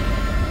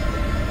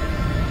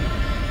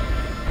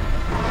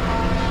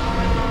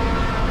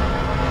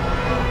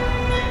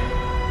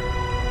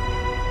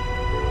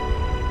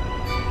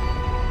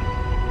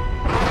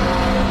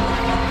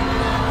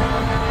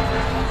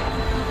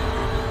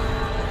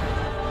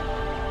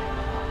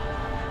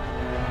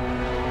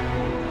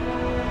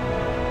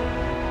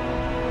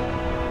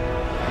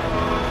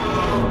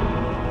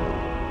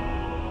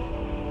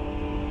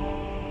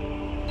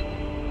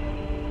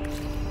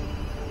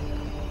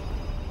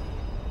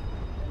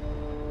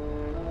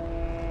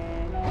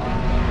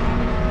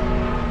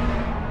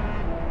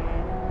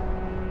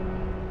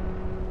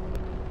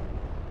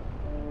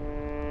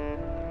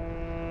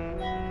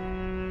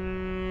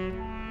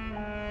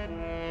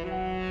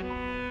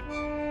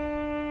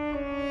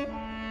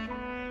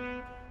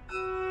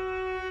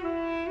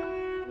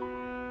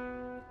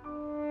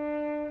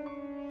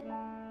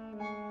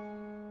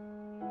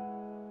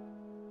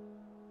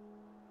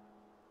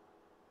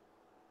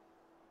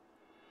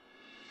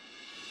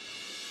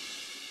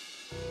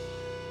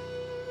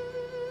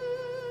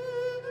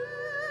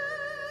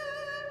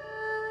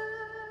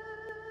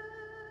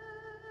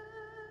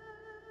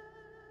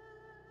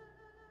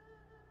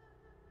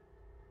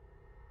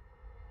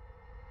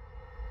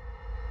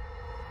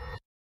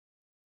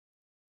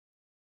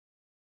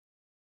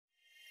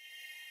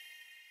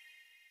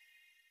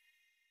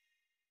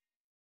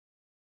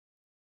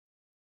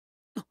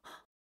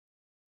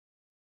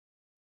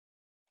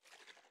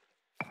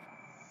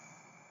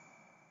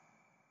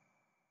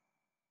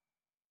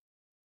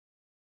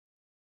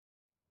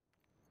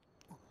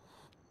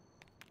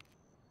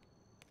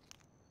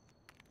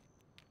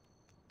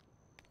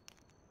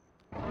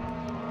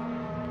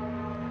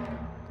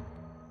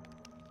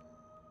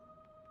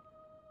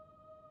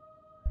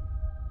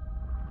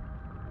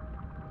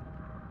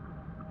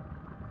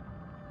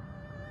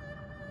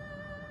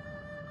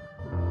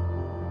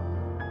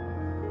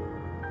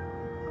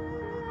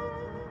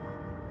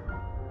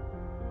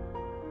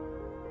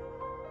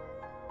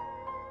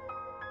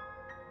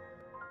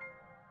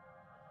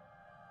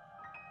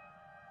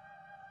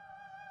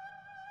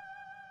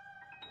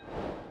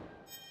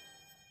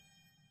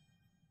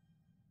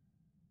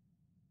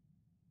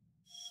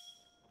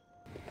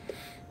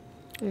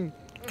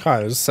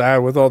 Kind of sad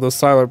with all the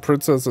silent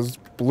princesses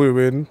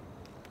blooming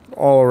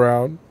all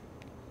around.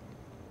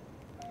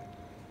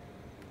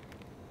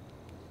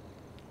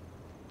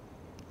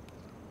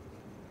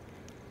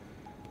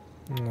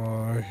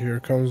 Here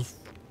comes...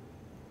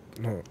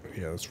 Oh,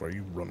 yeah, that's right,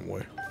 you run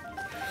away.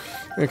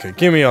 Okay,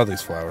 give me all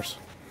these flowers.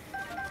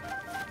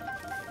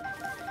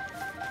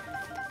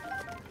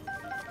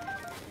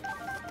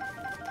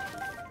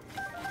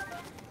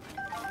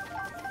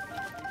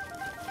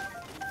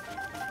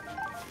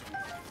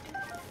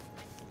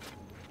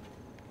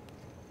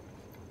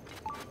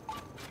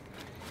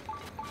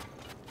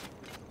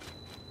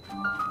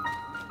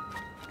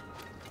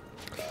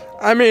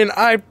 I mean,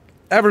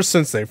 ever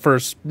since they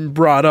first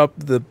brought up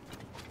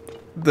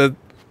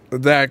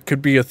that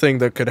could be a thing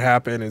that could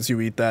happen is you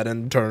eat that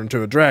and turn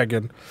into a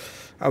dragon,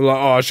 I'm like,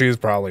 oh, she's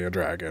probably a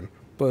dragon.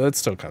 But it's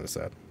still kind of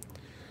sad.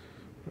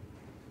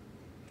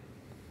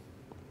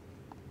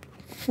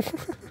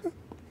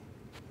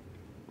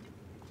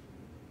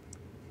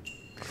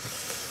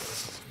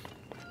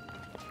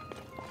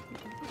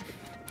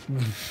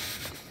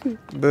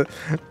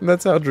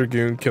 That's how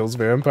Dragoon kills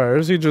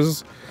vampires.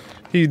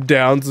 He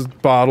downs a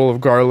bottle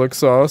of garlic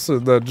sauce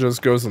and then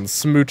just goes and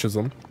smooches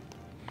them.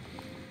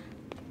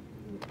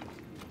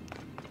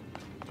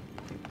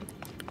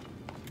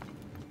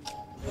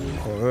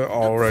 Oh,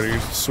 already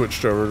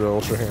switched over to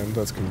Ultra Hand.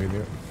 That's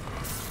convenient.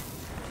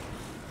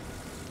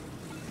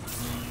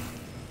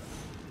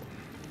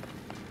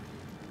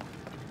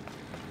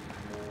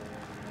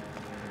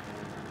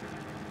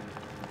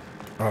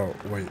 Oh,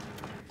 wait.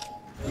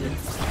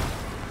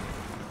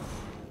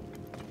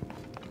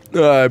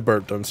 I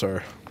burped, I'm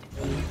sorry.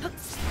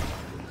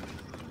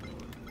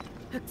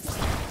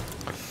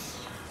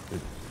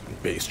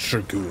 Base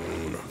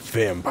Dragoon,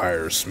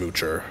 Vampire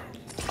Smoocher.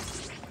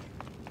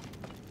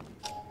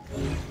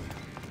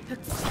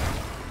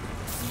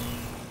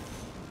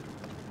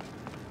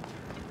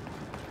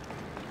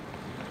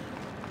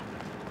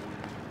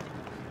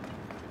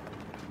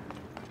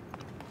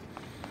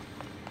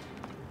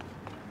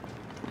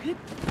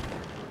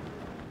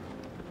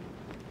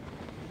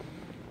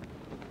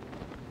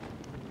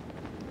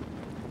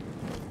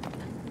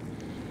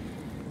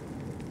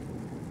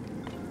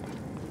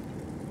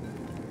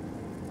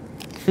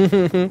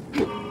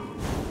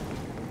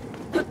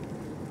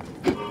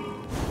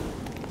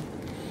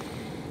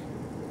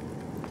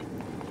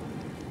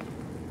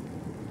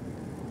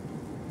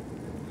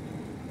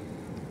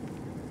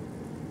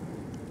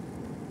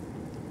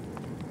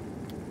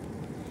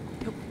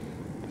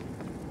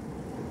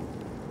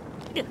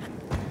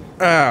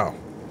 Ow.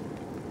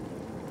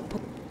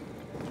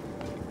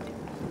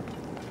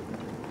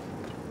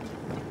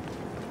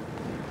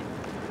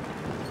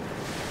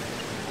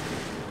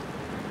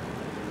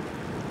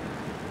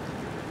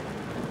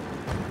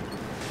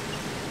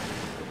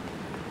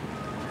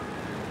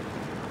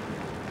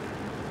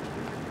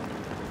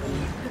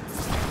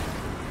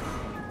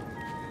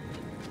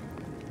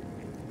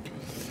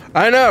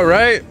 I know,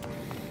 right?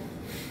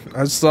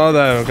 I saw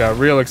that and got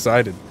real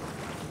excited.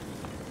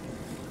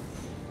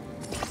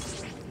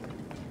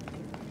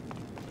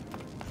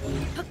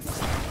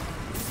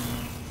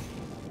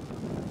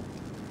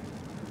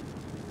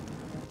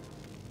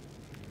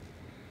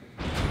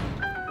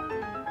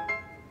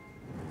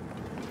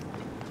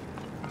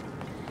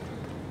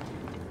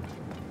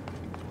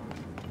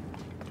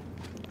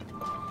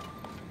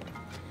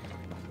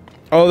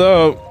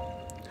 Although,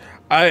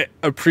 I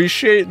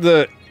appreciate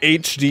the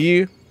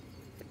HD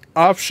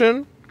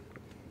option.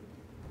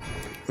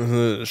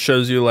 It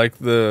shows you like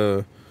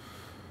the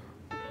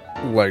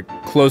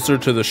closer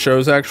to the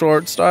show's actual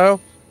art style.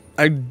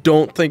 I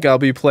don't think I'll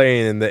be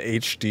playing in the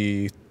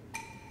HD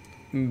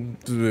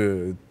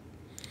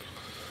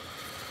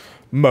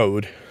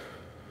mode.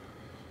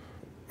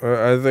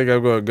 I think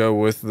I'm gonna go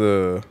with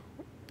the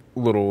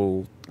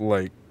little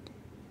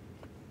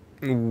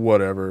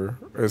whatever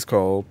it's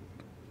called,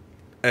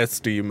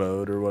 SD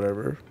mode or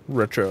whatever,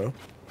 retro.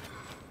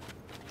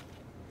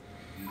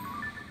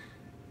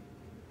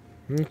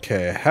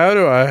 Okay, how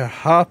do I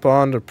hop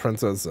on to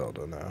Princess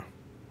Zelda now?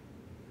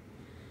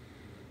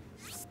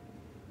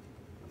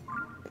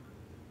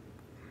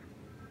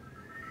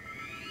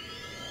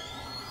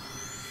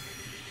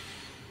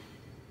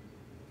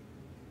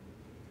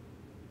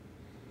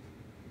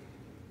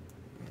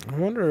 I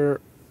wonder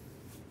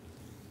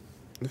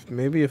if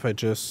maybe if I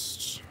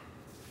just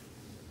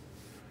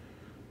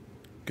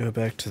go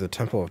back to the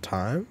Temple of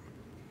Time?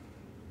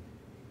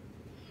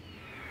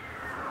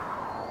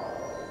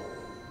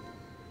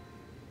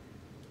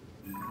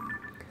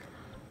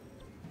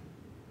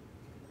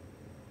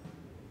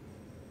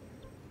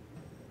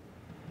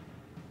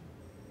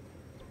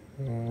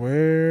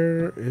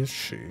 Where is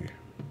she?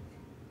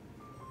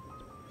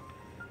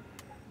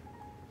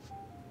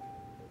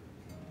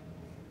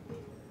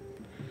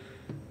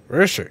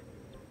 Where is she?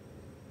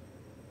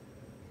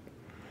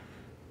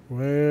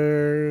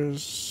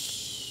 Where's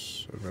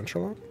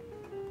Adventureland?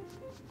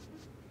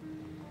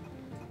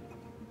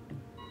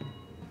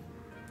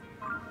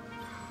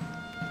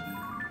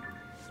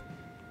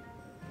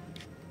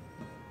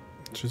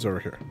 She's over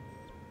here.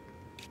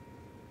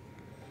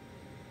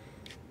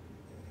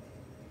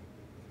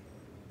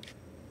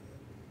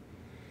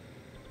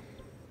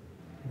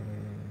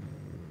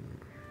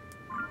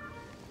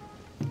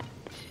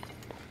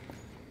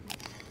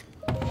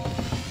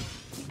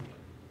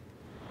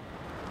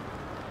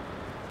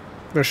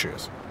 There she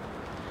is.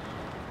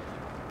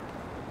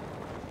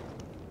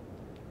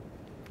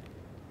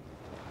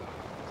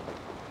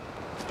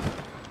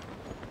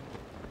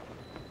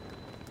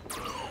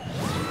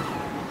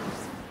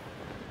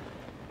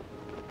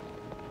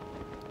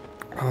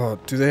 Oh,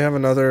 do they have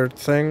another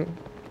thing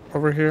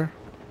over here?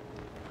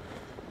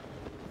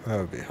 That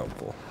would be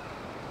helpful.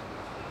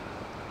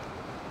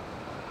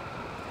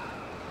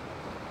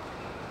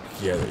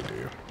 Yeah, they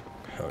do.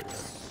 Hell yeah.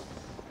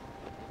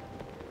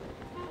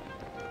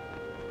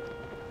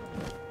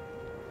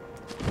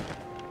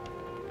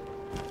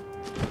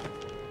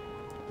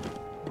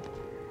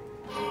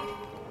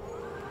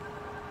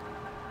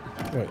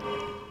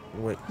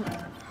 Wait.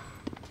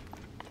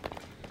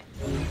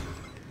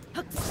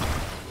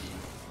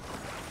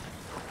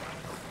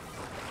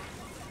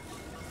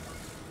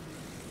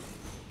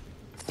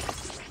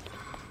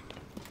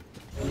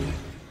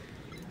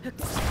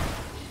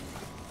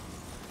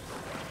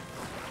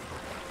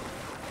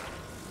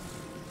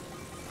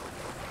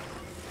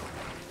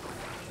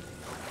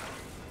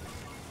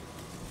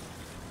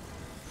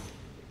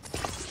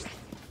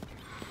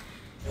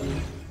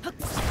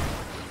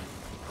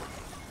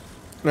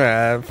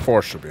 Nah,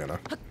 4 should be enough.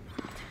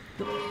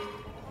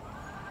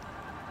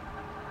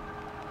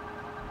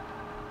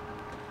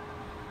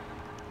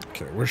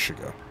 Okay, where'd she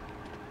go?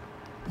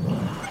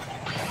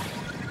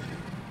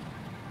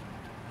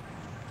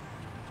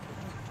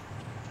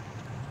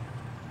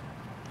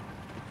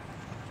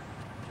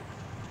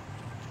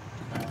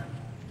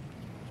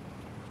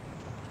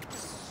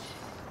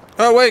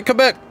 Oh, wait, come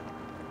back.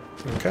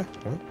 Okay.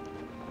 Well.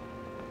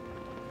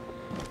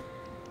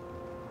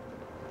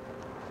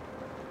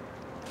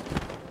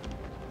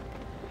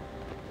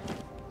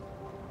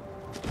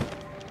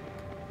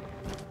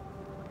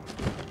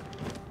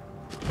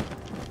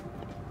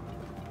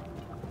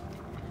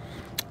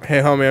 Hey,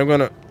 homie,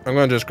 I'm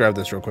gonna just grab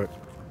this real quick.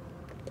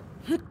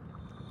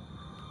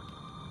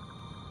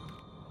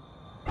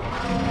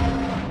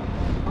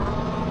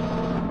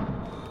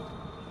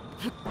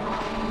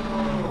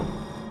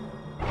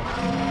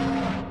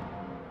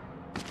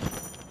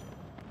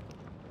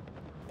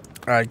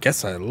 I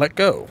guess I let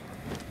go.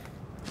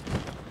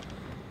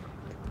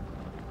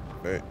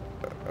 Wait,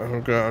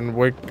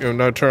 I'm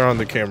not turn on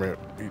the camera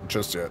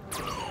just yet.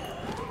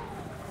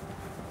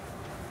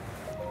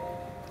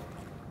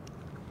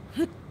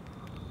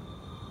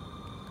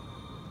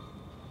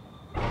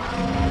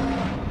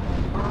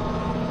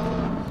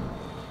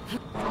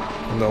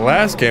 In the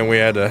last game, we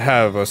had to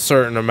have a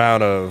certain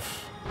amount of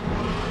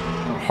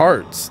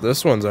hearts.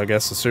 This one's, I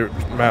guess, a certain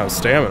amount of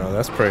stamina.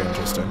 That's pretty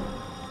interesting.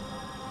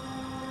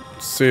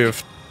 Let's see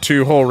if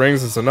 2 whole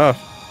rings is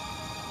enough.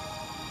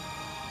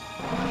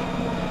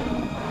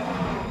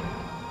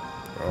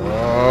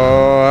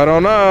 Oh, I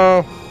don't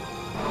know.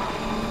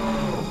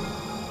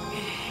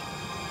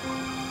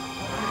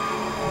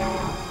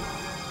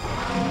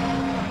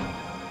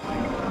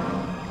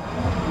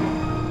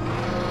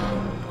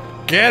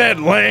 Get it,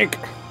 Link!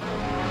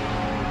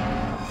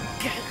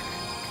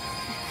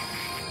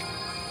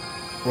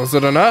 Was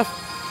it enough?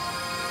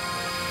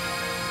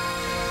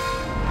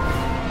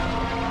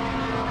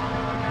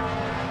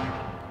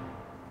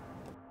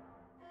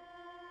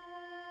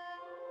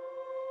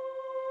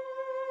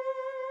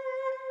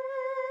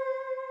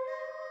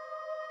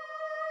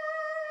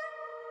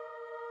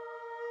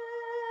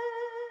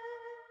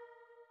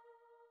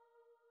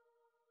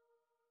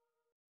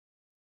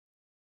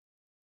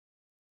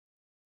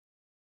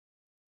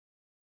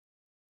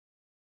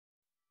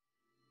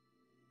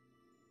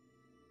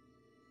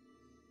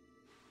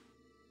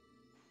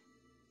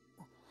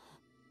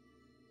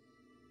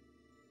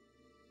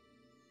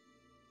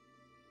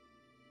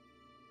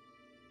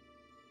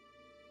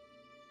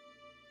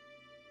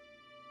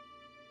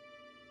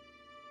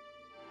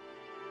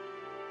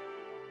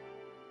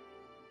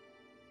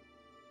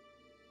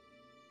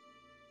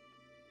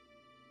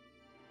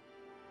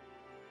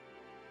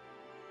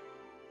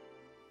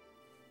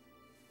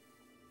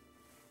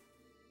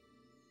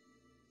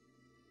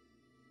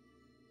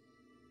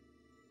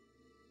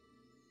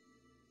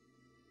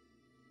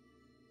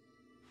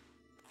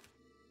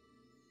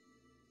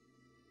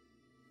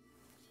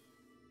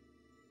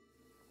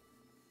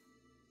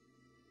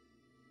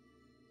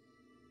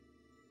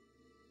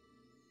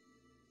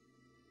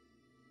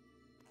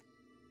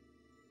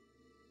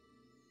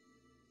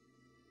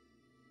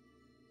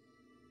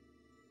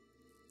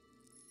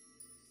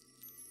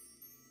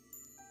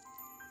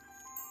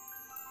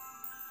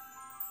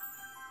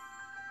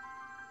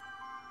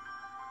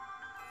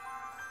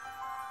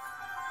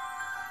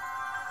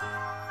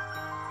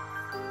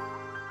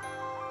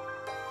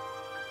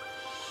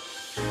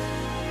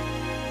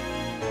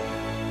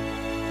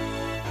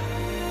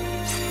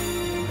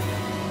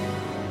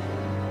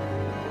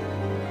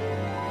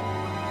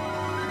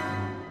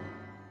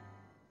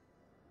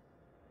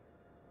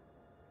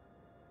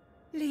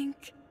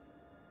 Link.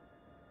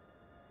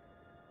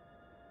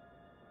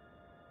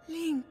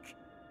 Link.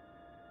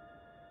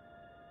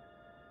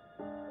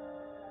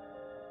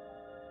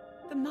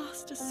 The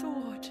Master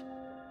Sword.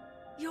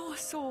 Your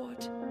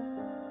sword.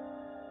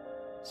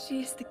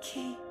 She is the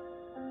key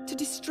to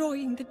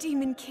destroying the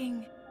Demon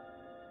King.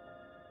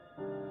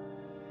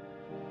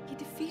 He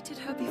defeated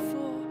her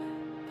before,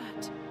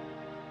 but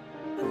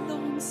a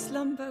long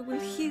slumber will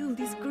heal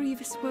these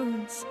grievous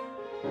wounds.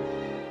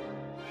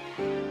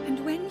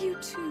 And when you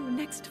two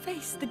next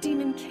face the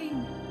Demon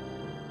King,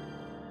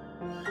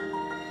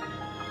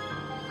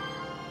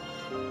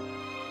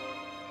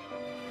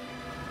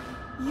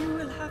 you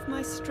will have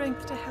my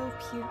strength to help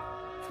you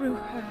through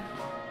her.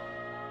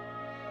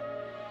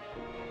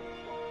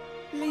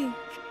 Link,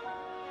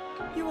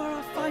 you are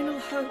our final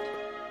hope.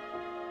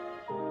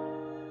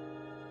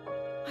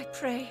 I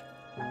pray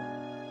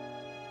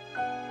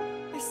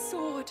this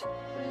sword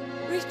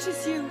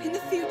reaches you in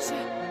the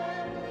future.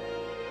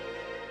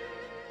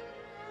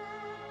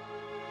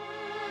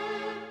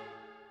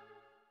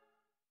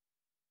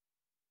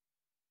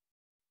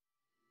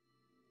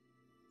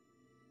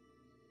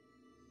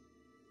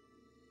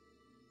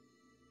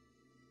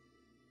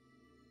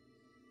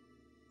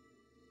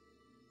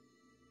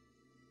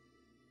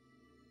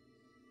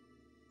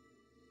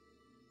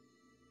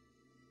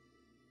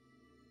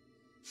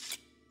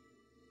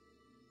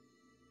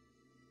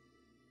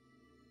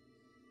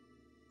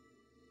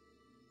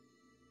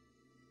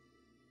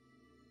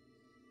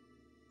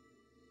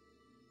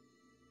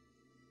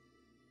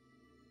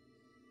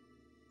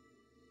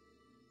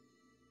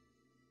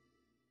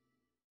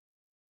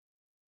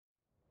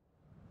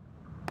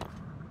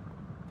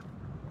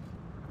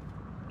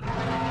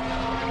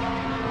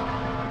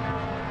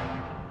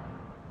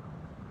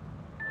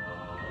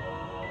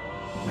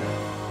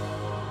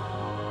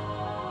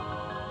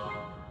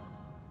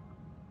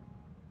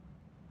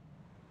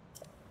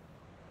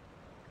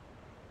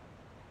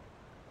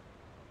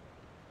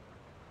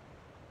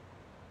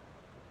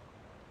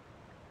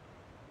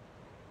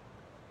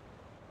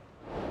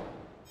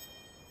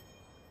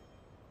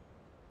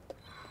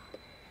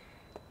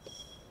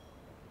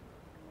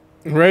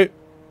 Right?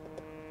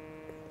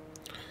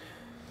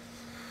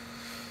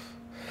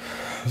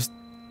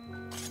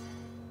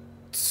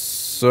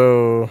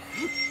 So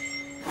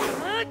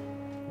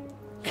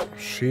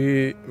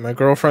my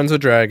girlfriend's a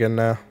dragon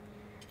now.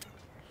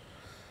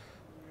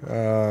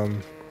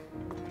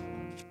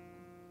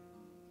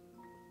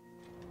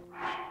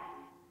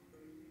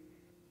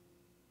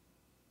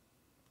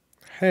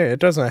 Hey, it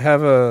doesn't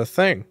have a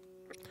thing.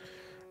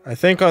 I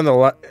think on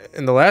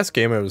in the last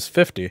game it was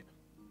 50.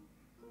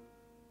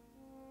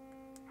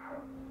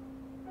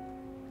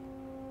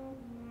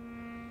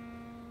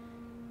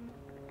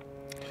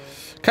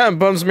 Kind of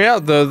bums me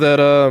out though that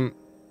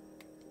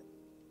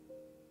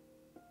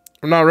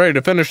I'm not ready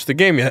to finish the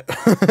game yet.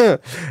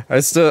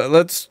 Let's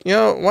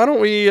why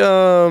don't we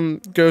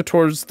go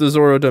towards the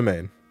Zoro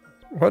domain?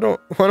 Why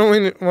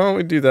don't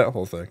we do that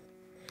whole thing?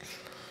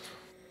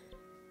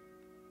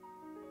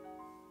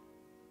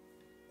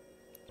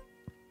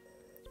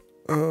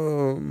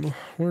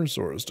 Where's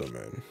Zoro's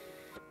domain?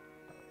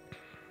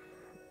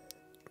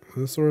 Is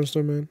this Zoro's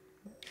domain?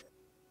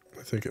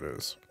 I think it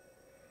is.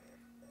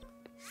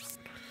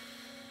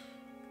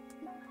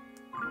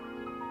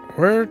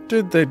 Where'd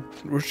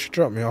she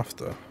drop me off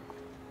though?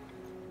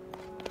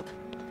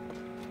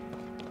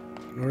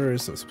 Where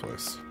is this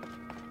place?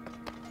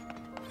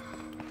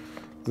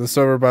 Is this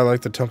over by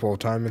like the Temple of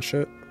Time and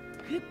shit?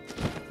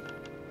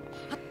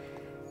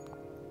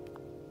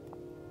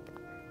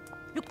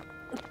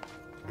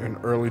 An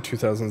early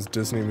 2000s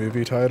Disney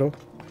movie title?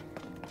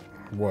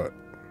 What?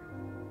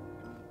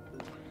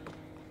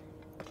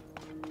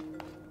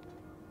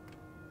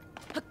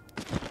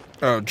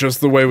 Oh, just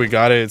the way we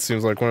got it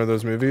seems like one of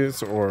those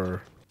movies,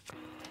 or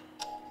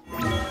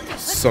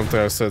something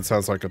I said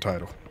sounds like a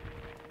title.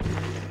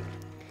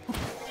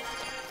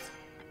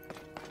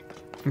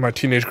 My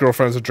teenage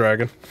girlfriend's a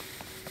dragon.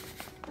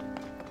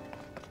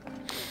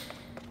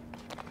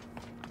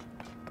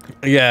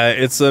 Yeah,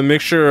 it's a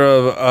mixture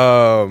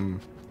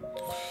of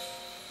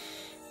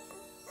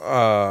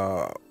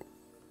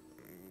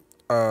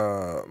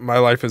My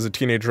Life as a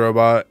Teenage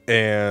Robot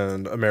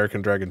and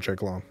American Dragon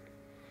Chick Long.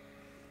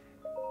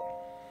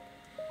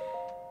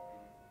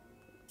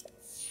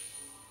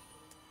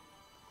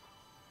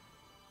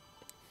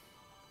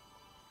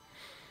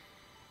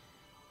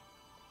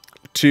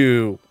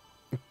 Two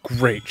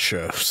great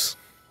shows.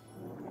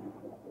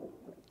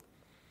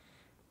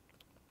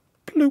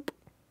 Bloop.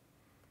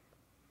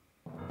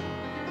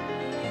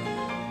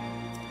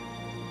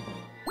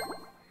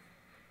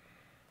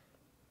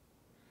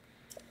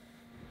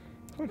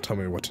 Don't tell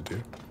me what to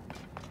do.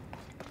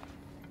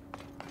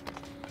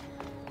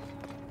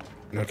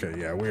 Okay,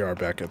 yeah, we are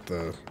back at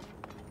the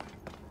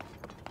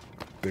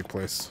big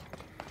place.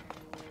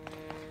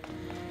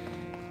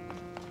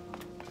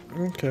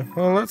 Okay,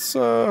 well, let's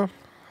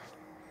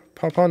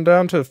pop on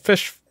down to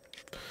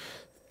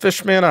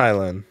Fishman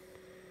Island.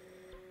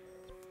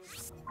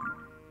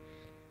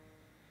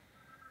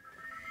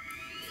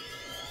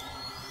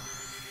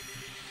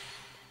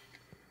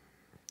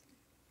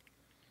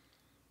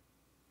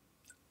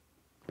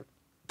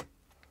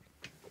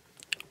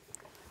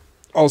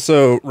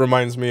 Also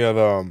reminds me of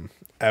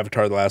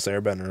Avatar: The Last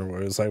Airbender,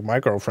 where it's like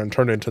my girlfriend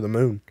turned into the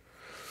moon.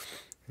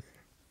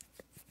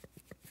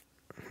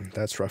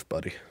 That's rough,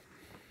 buddy.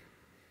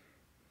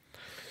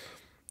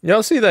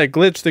 Y'all see that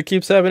glitch that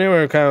keeps happening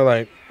where kind of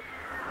like...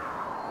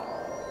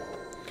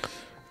 I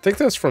think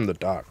that's from the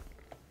dock.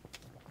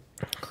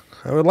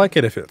 I would like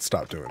it if it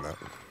stopped doing that.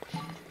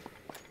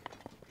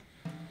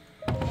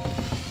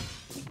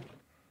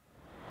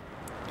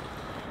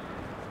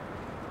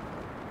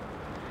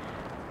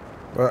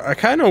 But I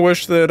kind of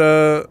wish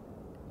that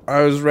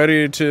I was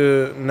ready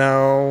to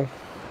now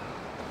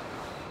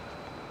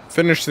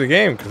finish the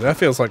game, because that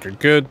feels like a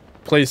good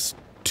place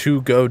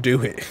to go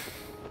do it.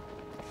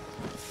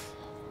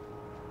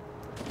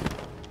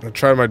 I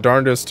tried my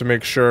darndest to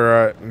make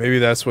sure maybe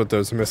that's what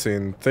those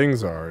missing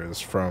things are, is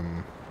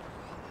from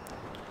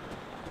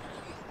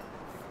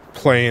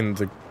playing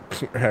the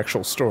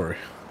actual story.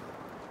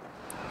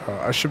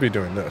 I should be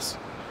doing this,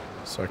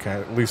 so I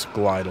can at least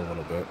glide a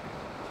little bit.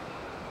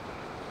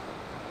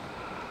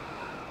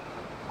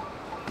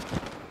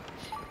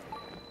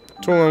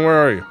 Tulin, where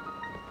are you?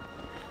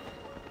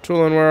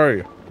 Tulin, where are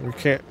you?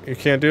 You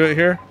can't do it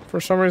here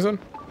for some reason?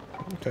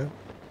 Okay.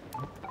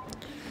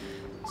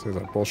 Seems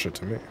like bullshit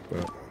to me,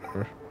 but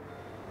whatever.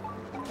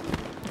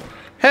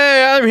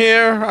 Hey, I'm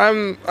here.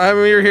 I'm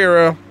your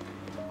hero.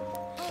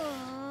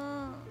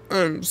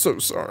 I'm so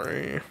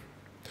sorry.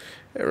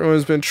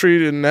 Everyone's been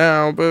treated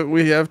now, but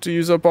we have to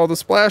use up all the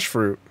splash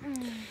fruit.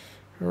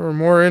 There were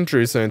more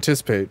injuries than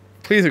anticipated.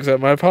 Please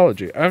accept my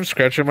apology. I'm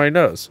scratching my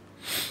nose.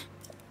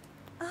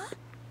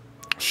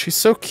 She's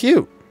so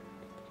cute.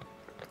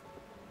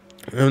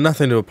 I have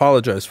nothing to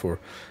apologize for.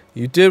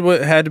 You did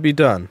what had to be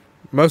done.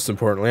 Most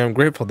importantly, I'm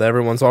grateful that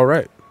everyone's all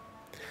right.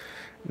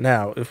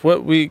 Now, if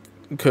we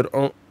could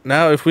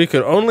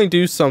only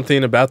do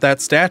something about that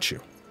statue.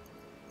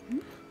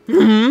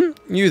 You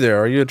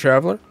there? Are you a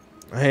traveler?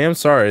 I am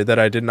sorry that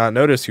I did not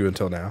notice you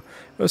until now.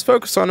 I was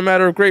focused on a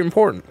matter of great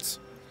importance.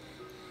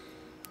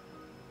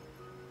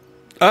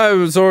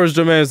 Zora's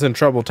domain is in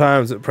troubled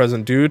times at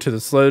present due to the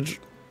sludge.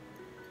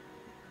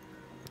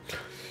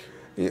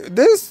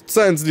 This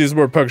sentence needs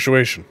more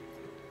punctuation.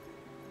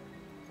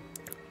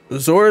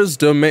 Zora's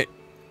domain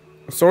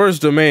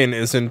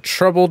is in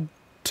troubled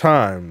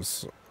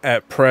times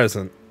at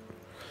present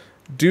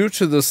due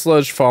to the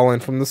sludge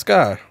falling from the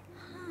sky.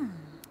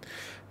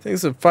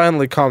 Things have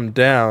finally calmed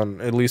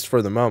down, at least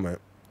for the moment.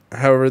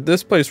 However,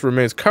 this place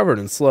remains covered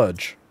in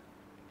sludge.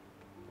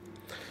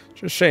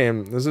 It's a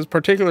shame, as this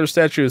particular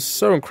statue is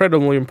so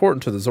incredibly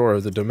important to the Zora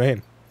of the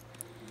domain.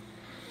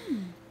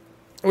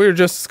 We were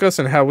just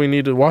discussing how we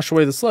need to wash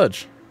away the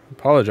sludge. I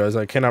apologize,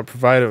 I cannot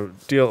provide a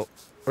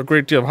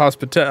great deal of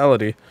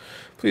hospitality.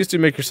 Please do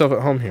make yourself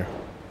at home here.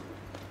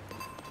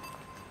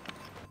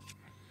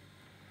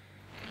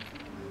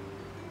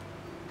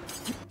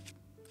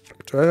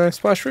 Do I have any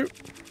splash fruit?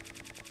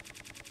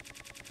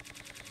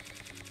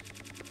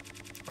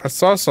 I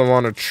saw some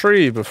on a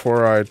tree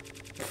before I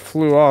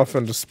flew off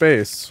into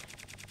space.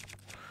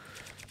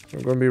 I'm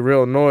going to be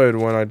real annoyed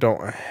when I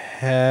don't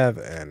have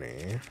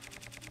any.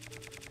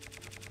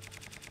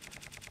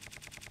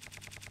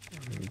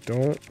 I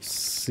don't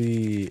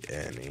see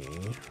any.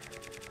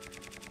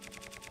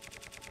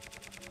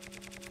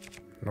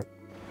 Nope.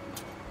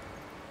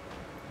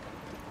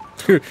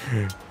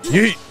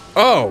 Yeet!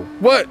 Oh,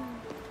 what?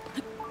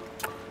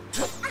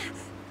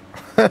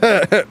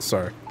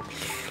 Sorry.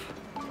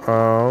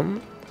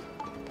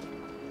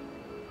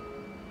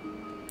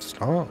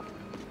 Stop.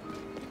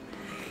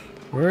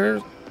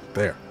 Where's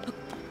there?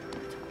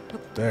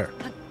 There.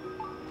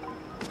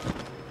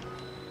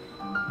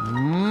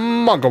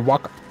 Manga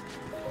waka.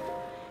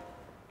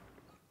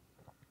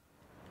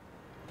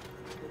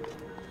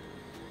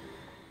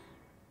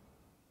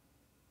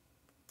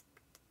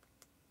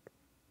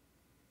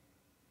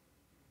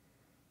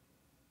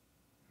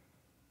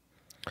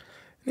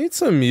 Need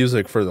some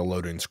music for the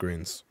loading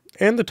screens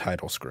and the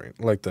title screen,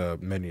 like the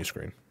menu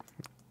screen,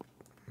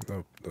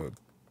 the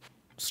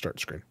start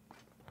screen.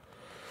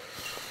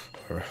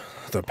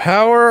 The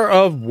power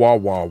of wah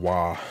wah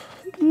wah,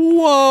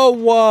 wah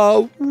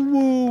wah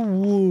woo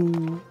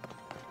woo.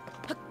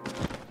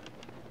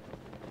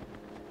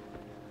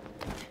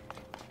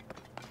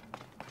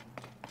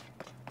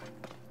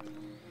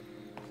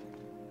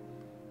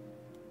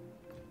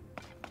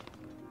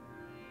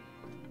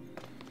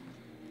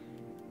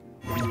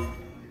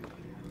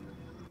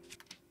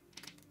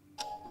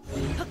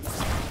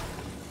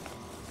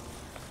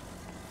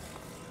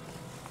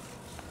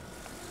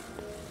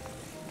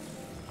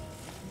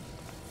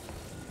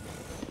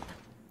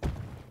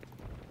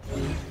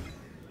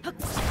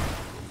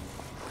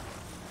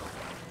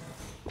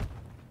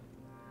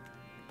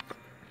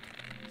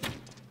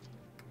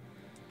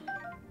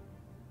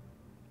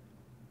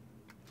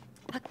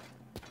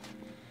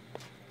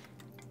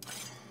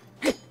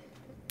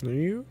 Are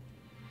you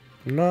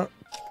not?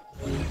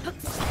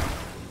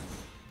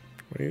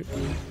 Wait.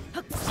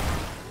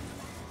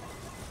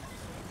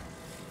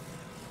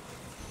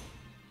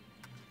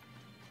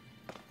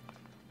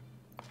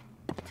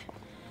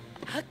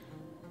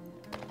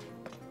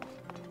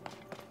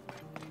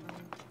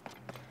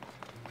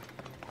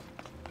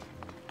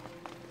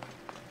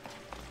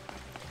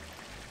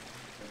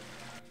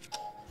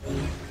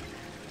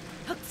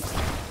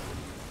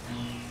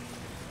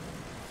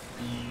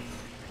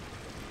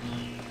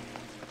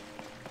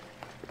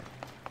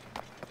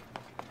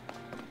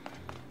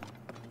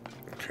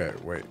 Okay,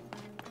 wait.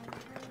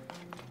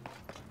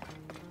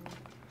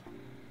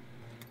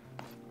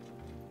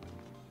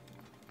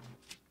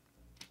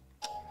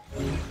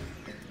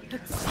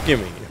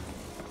 Gimme. I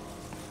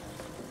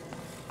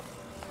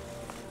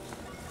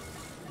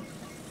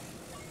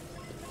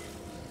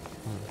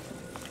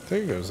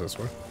think it goes this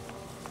way.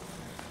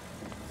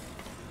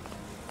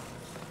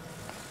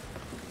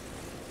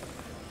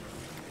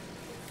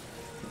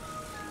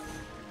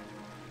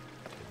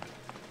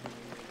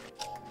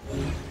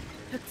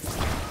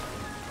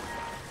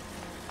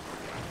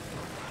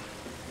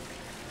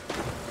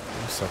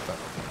 Set that.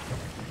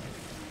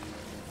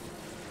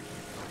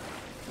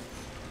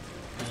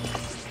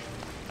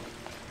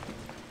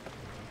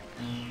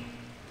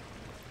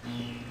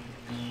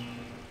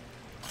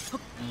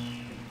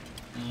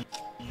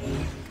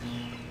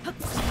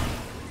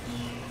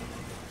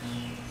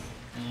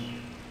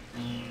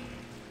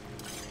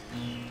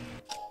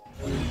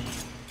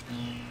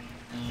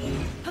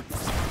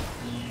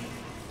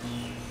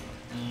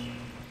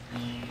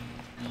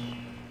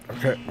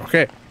 Okay,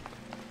 okay.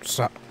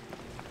 Stop.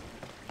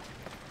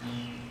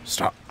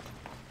 Stop.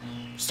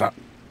 Stop.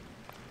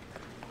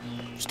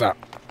 Stop.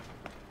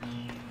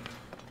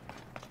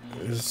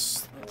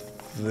 Is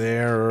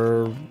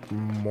there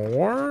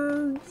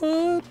more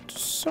wood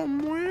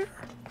somewhere?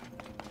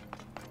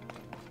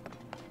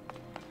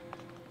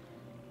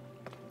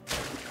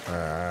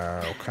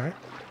 Okay.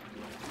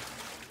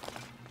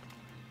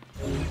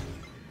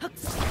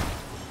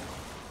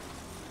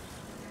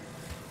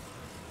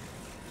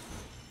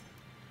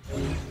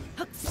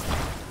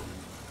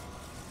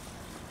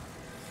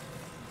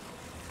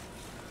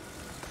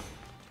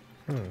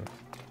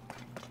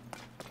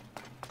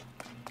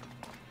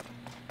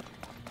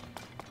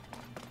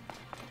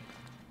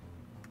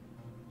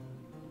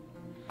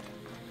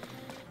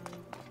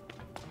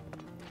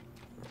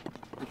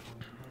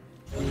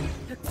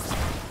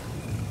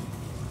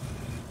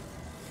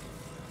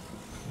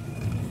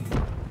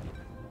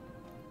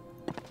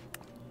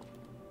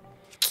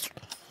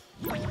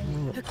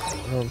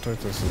 I don't think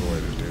this is the way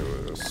to do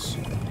this.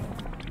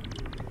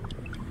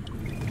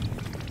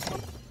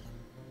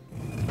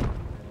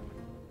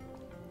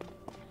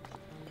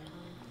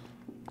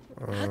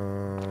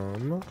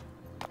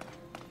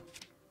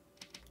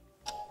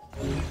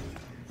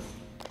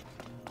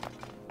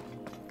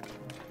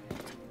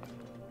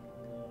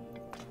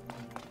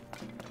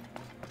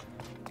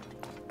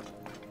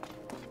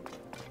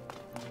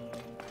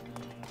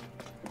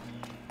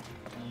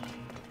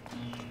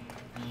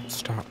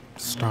 Stop,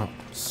 stop,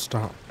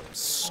 stop.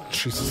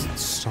 Jesus,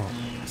 stop,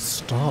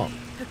 stop,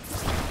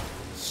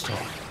 stop.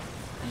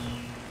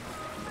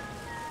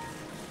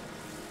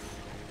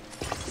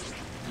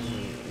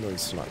 No,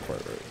 it's not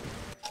quite right.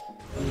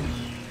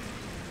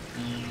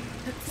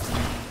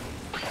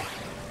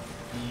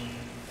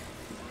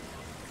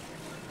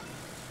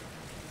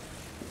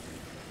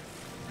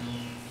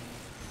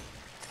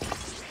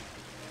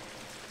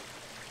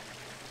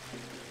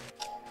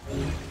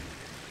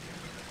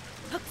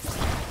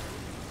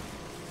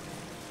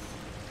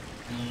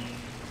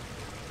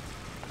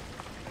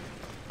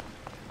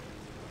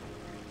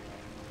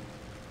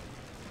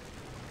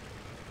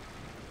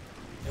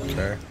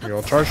 Okay, you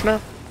all charged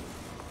now?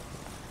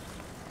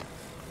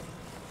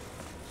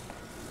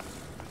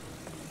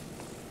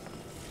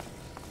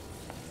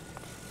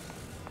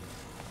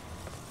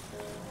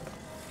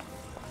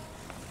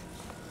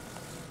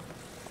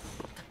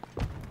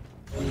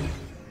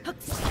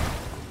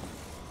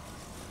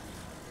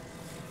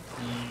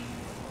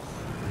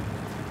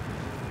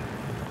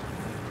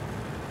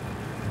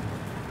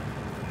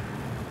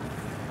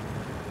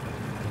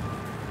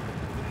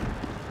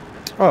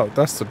 Oh,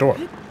 that's the door.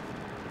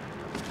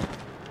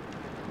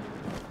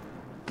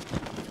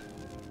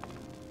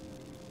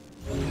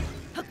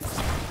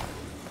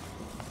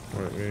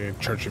 Wait, we need to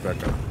charge you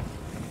back up.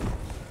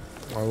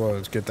 Oh, well,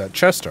 let's get that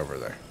chest over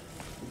there.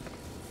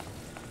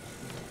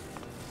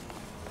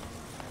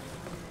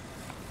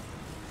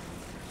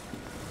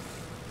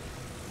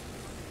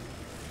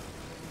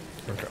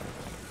 Okay.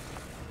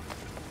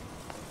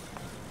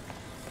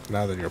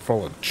 Now that you're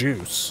full of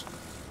juice.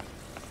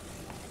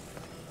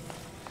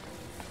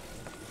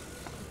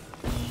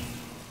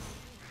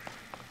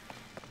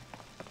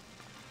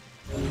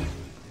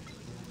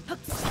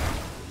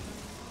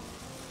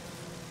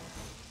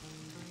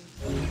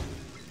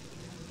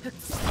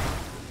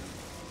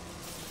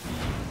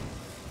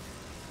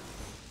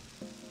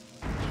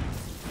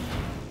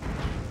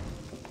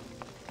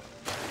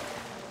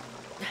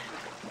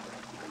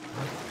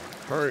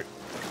 Hurry,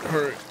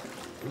 hurry,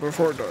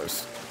 before it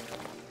dies.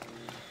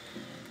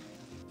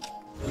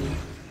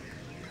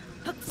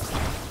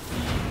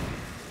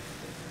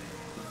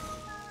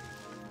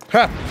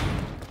 Ha!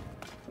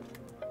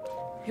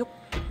 Yep.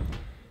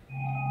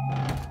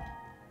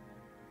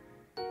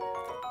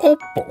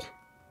 Opal.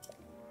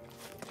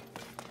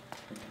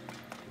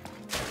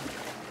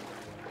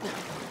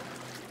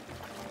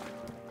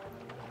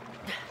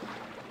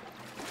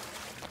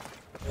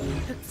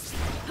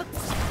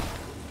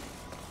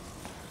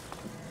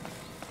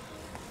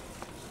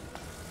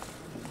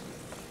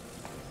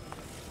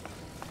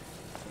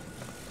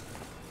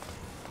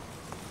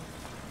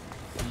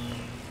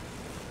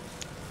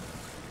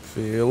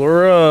 Fill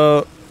her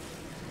up.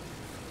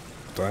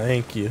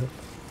 Thank you.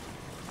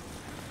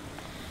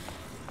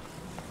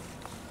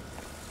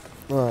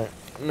 Alright,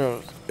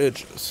 nose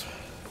itches.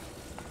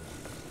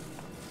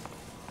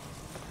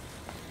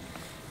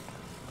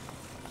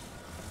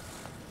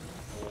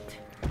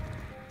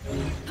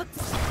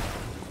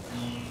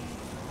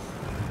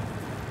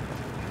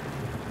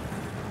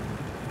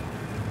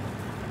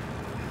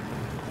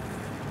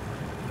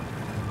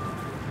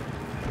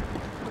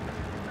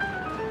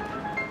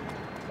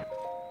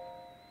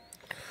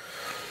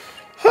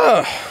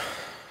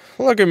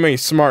 Look at me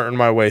smarting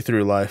my way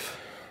through life.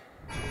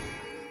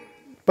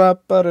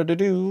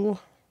 Ba-ba-da-da-doo.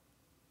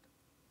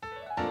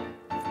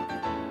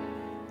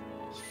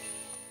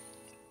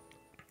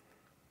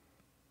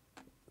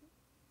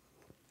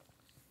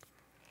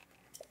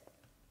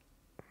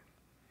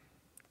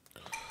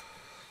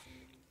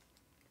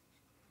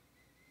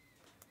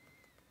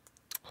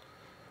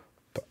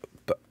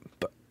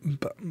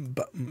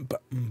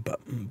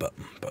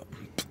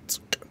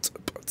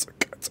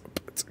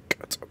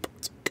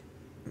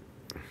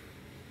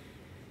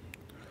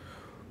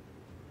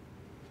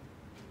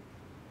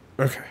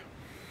 Okay.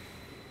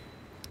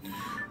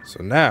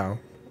 So now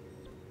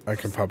I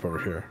can pop over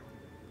here.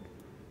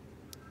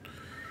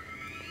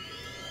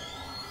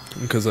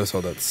 Because I saw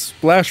that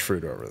splash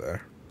fruit over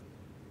there.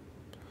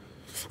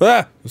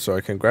 Ah! So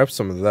I can grab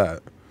some of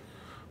that.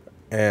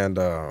 And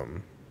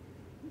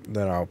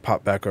then I'll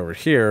pop back over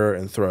here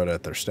and throw it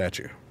at their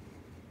statue.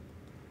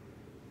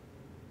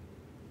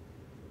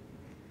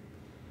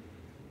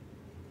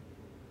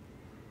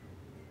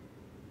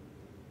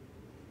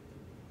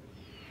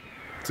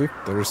 See?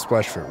 There's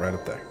splash fruit right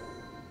up there.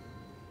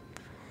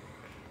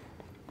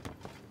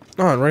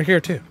 Oh, and right here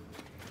too.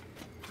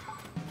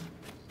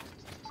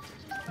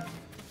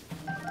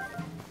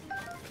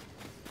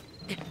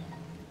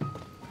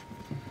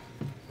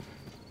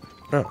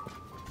 Oh.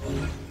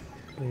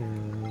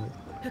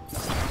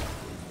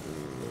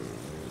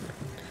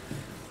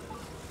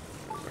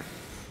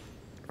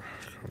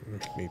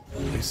 me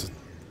waste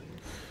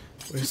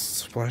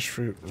splash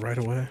fruit right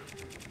away.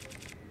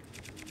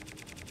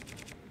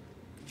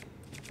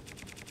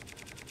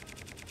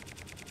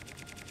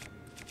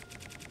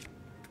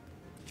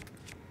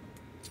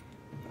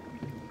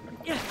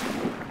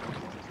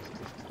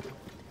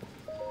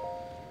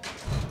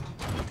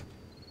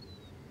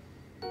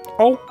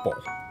 Oh, boy.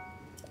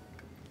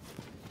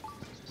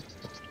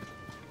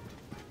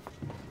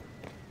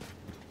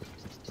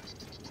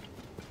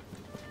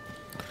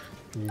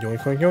 Yoink,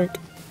 yoink, yoink.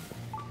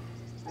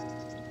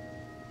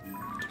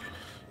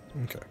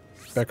 Okay,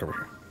 back over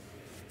here.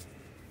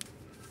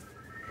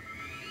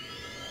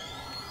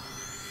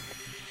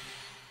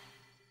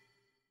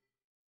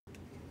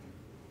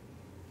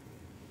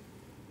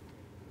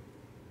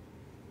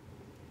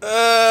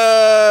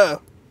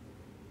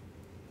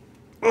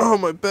 Oh,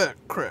 my back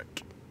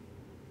cracked.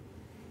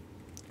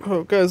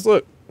 Oh, guys,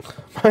 look.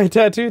 My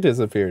tattoo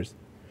disappears.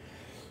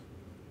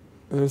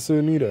 It's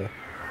so neat. I've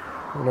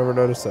never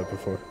noticed that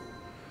before.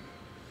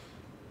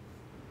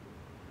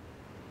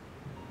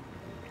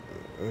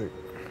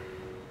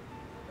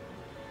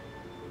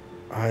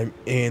 I'm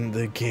in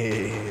the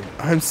game.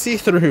 I'm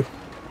see-through.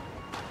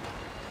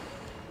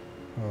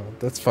 Oh,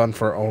 that's fun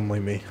for only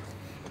me.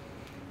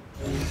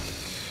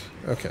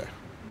 Okay.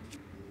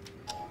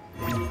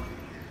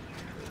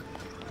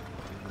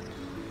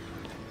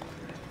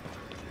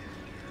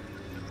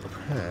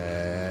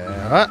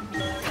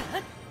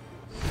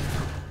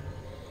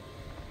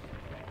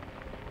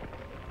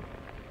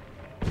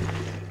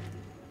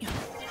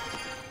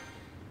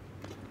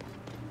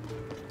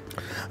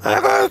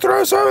 I'm gonna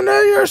throw something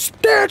at your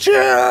statue!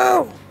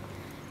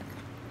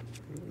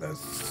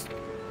 That's...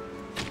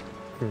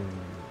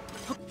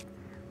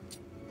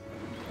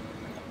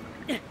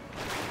 I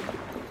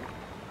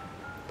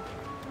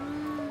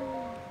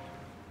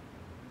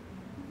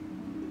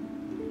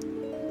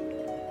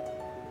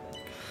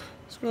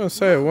was gonna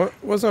say, what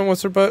wasn't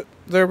what's her butt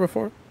there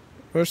before?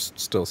 There's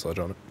still sludge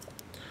on it.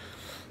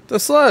 The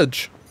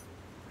sludge!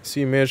 See,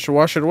 you managed to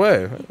wash it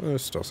away.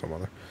 There's still some on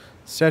there.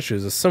 The statue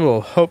is a symbol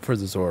of hope for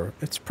the Zora.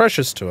 It's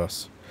precious to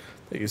us.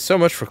 Thank you so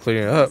much for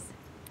cleaning it up.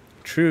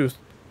 Truth,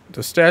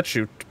 the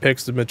statue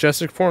depicts the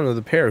majestic form of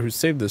the pair who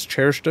saved this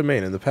cherished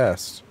domain in the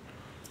past.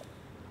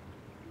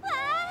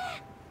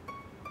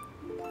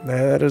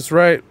 That is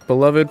right,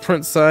 beloved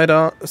Prince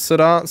Sidon of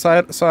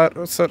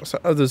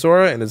the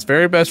Zora and his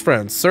very best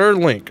friend, Sir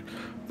Link,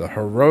 the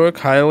heroic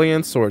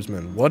Hylian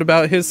swordsman. What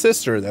about his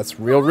sister? That's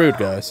real rude,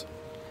 guys.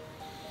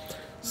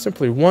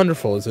 Simply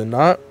wonderful, is it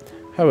not?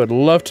 I would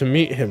love to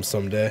meet him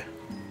someday.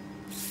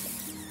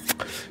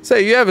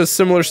 Say, you have a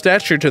similar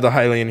stature to the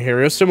Hylian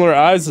hero, similar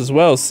eyes as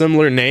well,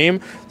 similar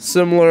name,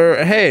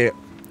 similar... Hey,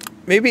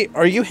 maybe,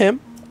 are you him?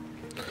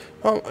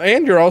 Oh,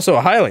 and you're also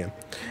a Hylian.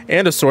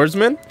 And a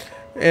swordsman?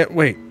 And,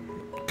 wait,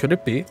 could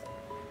it be?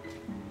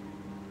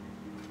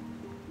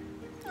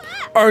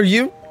 Are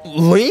you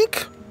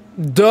Link?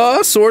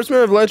 Duh,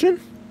 swordsman of legend?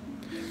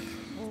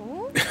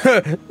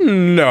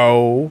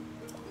 No.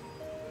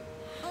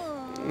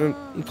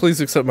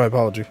 Please accept my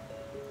apology.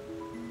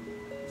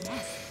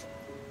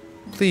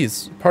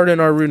 Please, pardon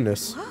our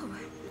rudeness.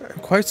 I'm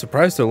quite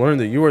surprised to learn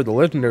that you are the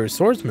legendary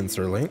swordsman,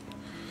 Sir Link.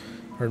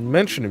 I've heard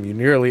mention of you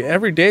nearly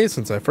every day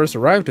since I first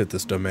arrived at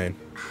this domain.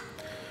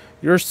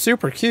 You're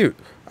super cute.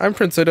 I'm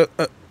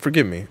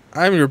forgive me.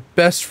 I'm your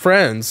best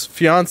friend's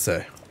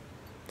fiance.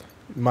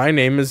 My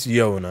name is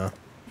Yona.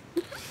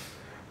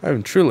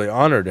 I'm truly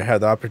honored to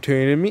have the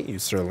opportunity to meet you,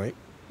 Sir Link.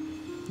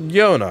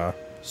 Yona,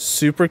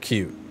 super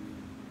cute.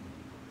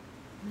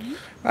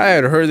 I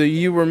had heard that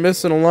you were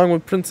missing along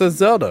with Princess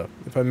Zelda.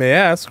 If I may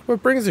ask,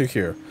 what brings you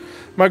here?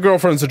 My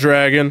girlfriend's a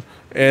dragon,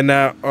 and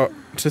now,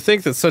 to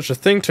think that such a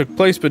thing took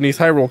place beneath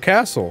Hyrule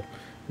Castle.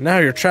 Now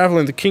you're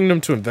traveling the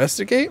kingdom to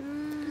investigate?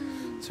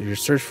 So your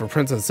search for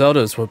Princess Zelda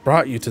is what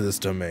brought you to this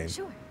domain?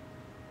 Sure.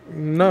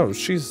 No,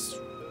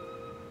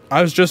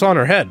 I was just on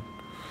her head. In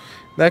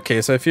that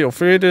case, I feel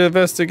free to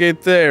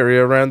investigate the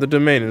area around the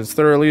domain as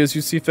thoroughly as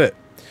you see fit.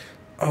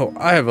 Oh,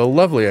 I have a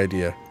lovely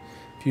idea.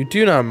 If you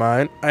do not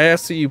mind, I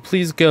ask that you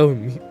please go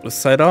and meet with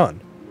Sidon.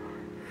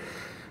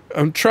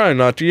 I'm trying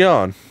not to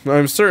yawn.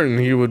 I'm certain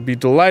he would be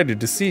delighted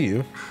to see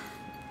you.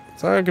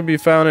 Sidon can be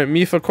found at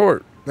Mifa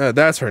Court.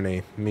 That's her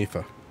name,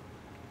 Mifa.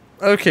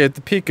 Okay, at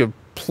the peak of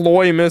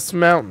Ploymus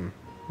Mountain.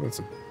 That's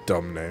a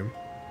dumb name.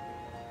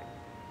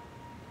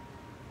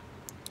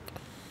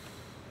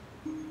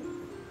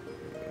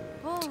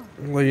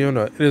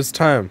 Leona, it is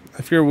time.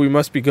 I fear we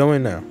must be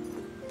going now.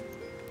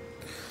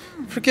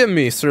 Forgive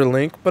me, Sir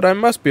Link, but I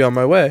must be on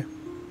my way.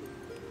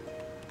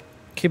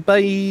 Okay,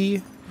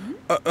 bye.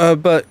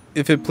 But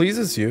if it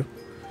pleases you,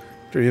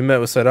 after you met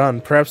with Sidon,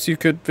 perhaps you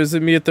could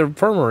visit me at the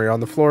infirmary on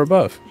the floor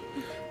above.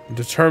 I'm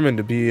determined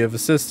to be of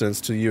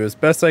assistance to you as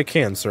best I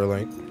can, Sir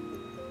Link.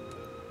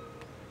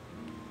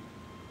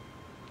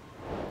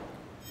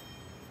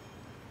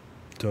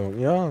 Don't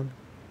yawn.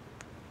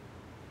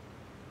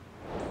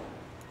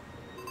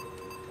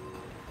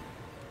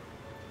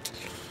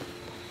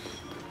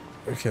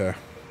 Okay.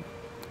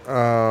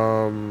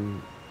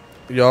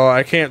 Y'all,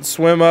 I can't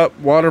swim up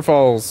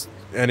waterfalls.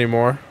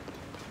 anymore.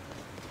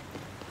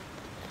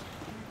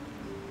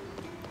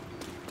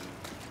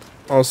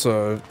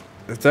 Also,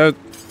 if that...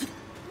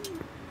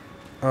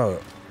 Oh,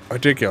 I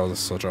did get all this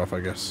sludge off, I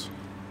guess.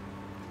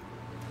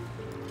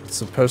 It's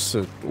supposed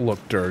to look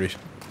dirty.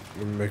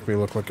 Make me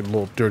look like a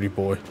little dirty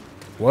boy.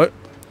 What?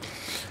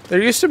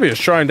 There used to be a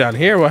shrine down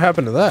here. What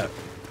happened to that?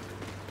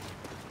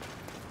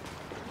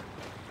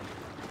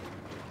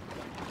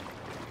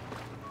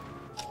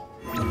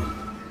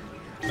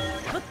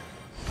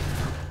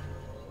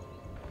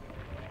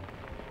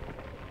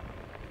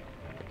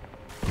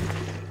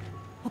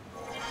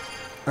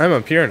 I'm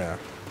up here now.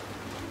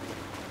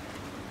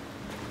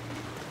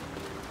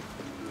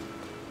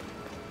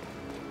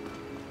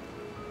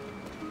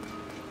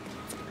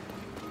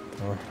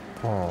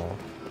 Oh.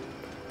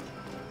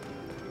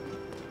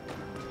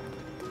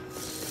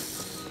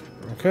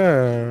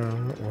 Okay.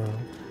 Well.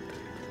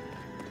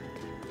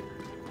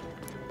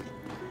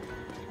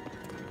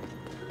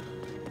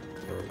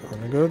 We're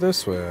gonna go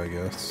this way, I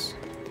guess.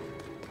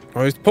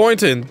 Oh, he's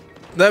pointing.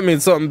 That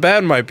means something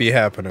bad might be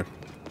happening.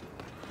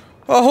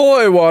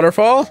 Ahoy,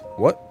 waterfall!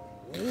 What?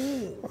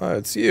 Oh,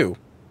 it's you.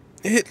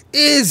 It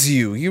is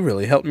you! You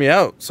really helped me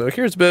out. So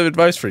here's a bit of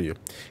advice for you.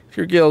 If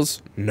your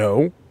gills...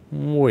 No.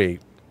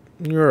 Wait.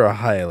 You're a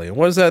Hylian.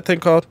 What is that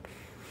thing called?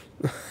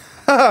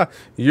 Haha!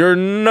 Your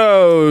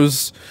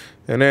nose!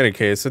 In any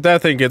case, if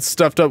that thing gets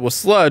stuffed up with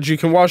sludge, you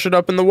can wash it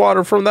up in the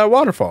water from that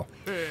waterfall.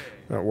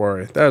 Don't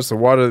worry. That is the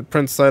water that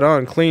Prince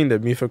Sidon cleaned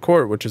at Mifa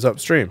Court, which is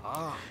upstream.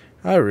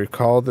 I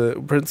recall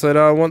that Prince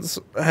Sidon once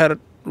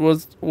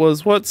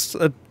was once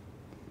a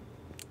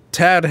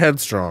tad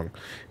headstrong,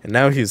 and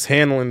now he's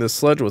handling this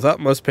sludge with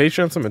utmost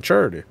patience and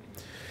maturity.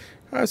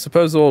 I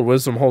suppose the old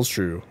wisdom holds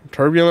true.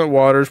 Turbulent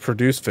waters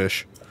produce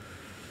fish.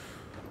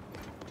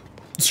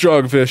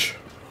 Strogfish.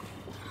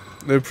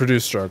 They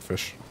produce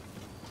strogfish.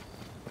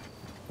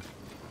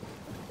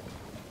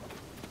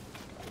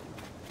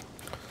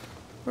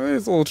 Look at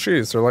these little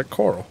trees. They're like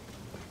coral.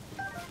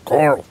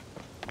 Coral.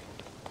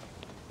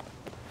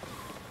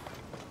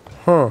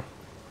 Huh.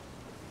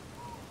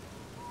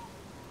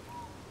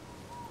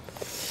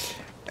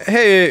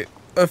 Hey,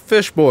 a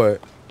fish boy.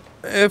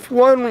 If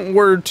one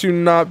were to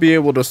not be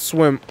able to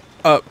swim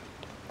up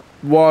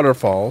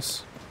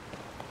waterfalls,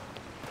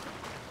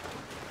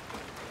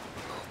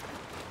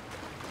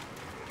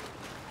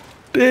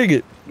 dang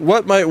it,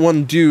 what might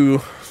one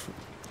do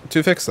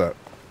to fix that?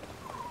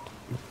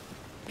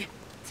 Give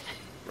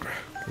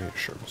me your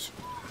shirts.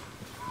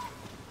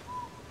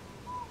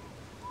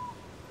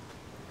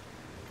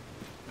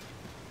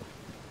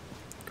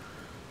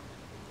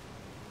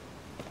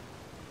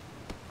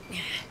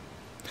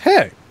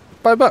 Hey,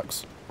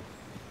 $5.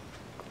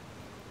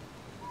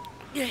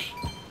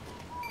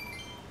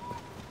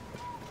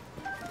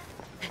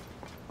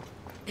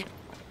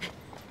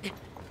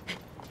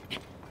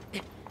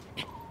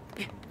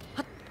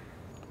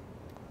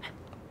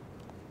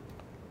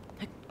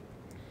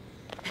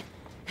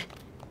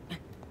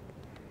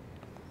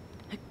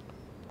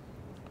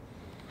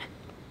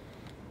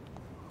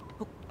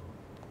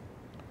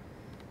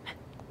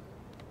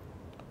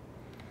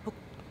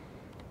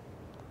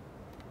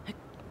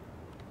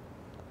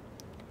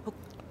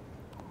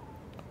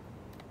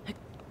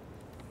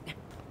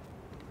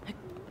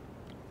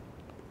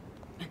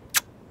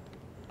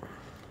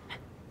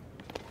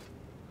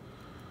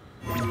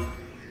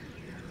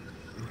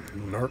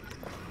 Narp.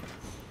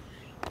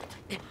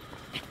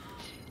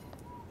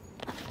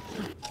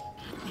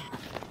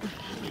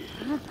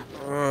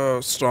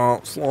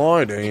 Stop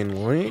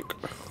sliding, Link.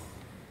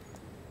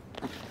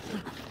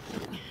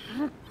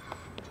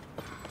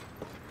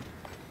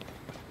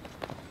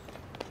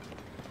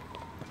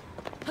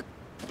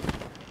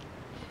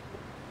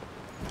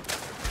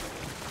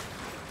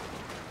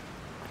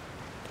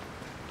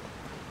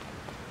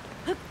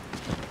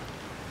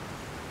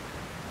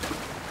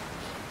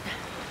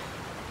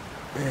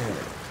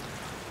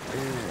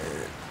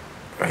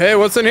 Hey,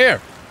 what's in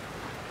here?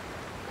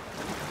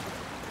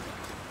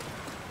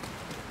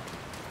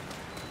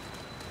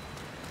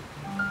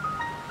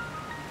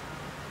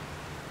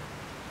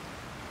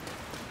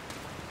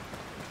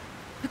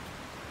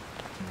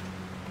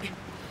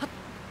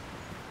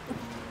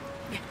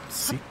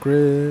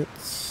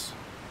 Secrets.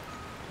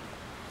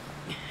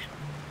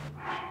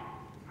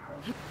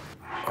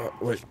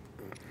 Wait.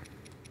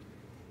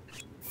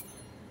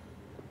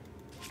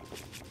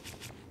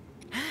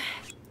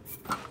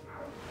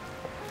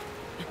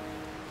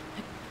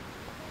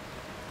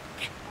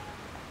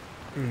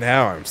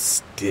 Now I'm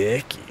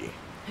sticky.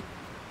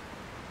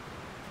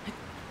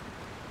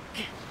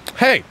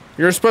 Hey,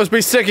 you're supposed to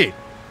be sticky.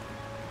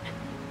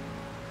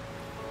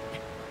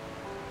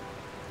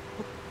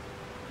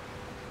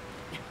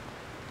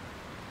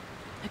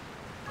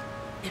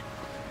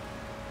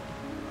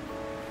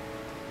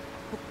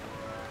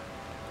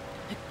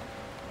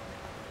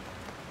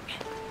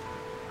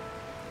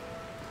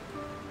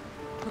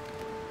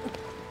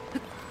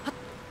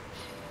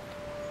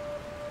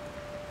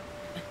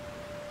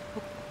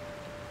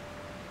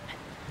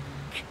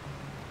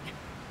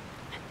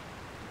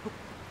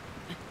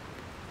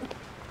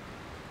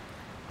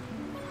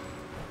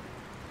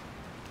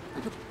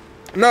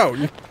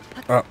 No.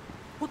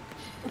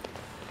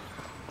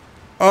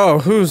 Oh,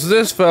 who's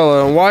this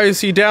fella and why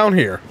is he down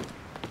here?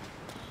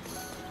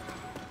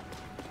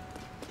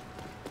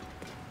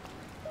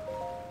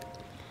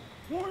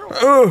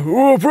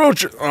 Who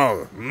approach it?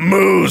 Oh,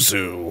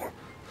 Muzu.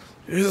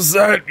 Is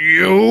that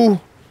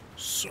you?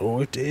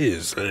 So it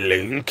is,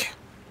 Link.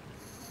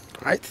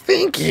 I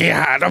think he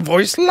had a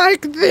voice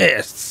like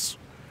this.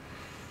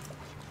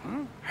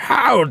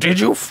 How did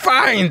you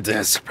find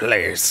this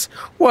place?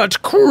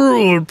 What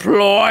cruel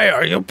ploy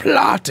are you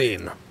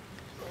plotting?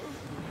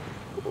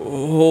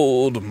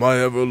 Hold, my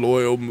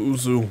ever-loyal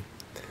Muzu.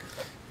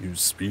 You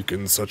speak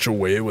in such a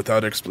way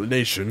without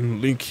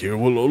explanation, Link here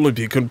will only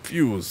be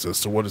confused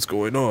as to what is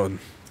going on.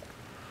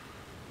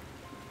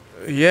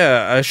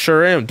 Yeah, I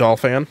sure am,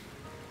 Dolphin.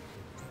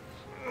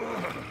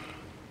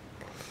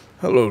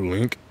 Hello,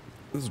 Link.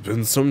 It's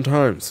been some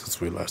time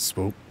since we last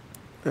spoke,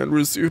 and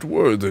received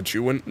word that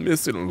you went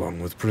missing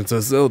along with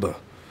Princess Zelda.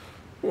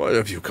 Why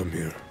have you come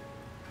here?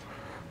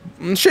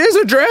 She's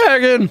a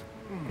dragon!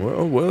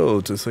 Well,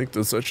 well, to think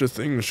that such a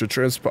thing should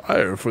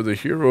transpire for the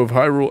hero of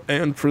Hyrule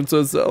and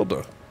Princess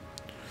Zelda.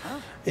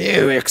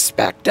 You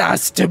expect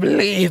us to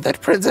believe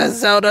that Princess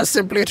Zelda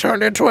simply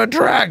turned into a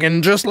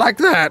dragon just like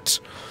that?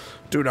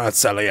 Do not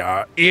sully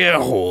our ear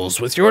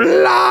holes with your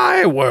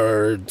lie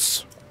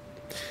words.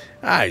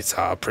 I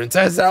saw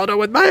Princess Zelda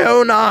with my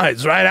own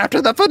eyes right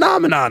after the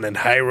phenomenon in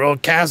Hyrule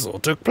Castle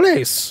took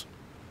place.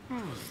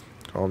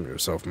 Calm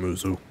yourself,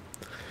 Muzu.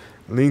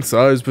 Link's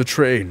eyes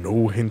betray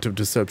no hint of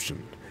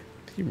deception.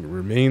 He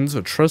remains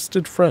a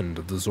trusted friend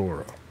of the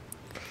Zora.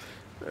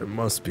 There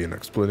must be an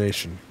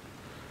explanation.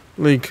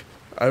 Link,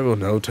 I will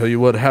now tell you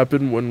what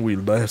happened when we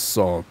last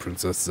saw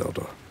Princess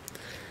Zelda,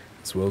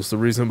 as well as the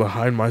reason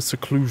behind my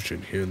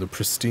seclusion here in the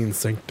pristine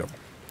sanctum.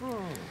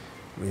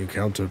 We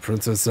encountered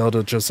Princess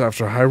Zelda just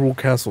after Hyrule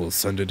Castle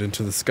ascended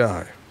into the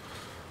sky.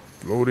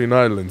 Floating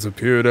islands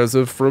appeared as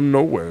if from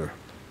nowhere.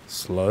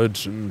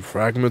 Sludge and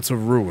fragments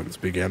of ruins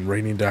began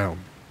raining down.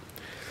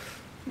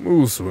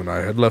 Muzu and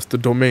I had left the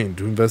domain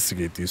to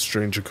investigate these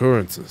strange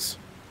occurrences.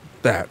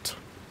 That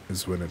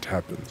is when it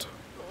happened.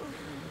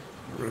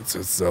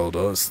 Princess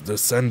Zelda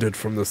descended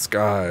from the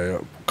sky,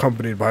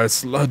 accompanied by a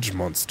sludge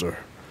monster.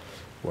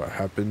 What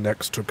happened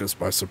next took us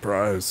by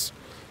surprise.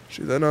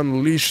 She then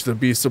unleashed the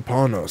beast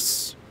upon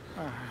us.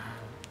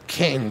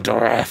 King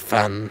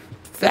Dorephan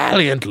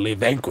valiantly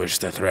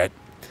vanquished the threat.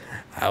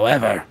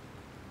 However,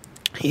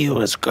 he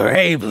was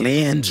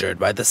gravely injured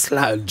by the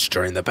sludge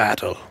during the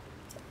battle.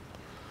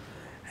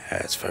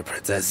 As for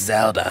Princess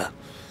Zelda,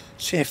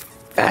 she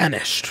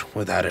vanished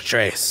without a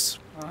trace.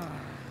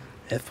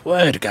 If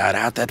word got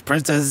out that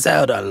Princess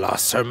Zelda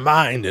lost her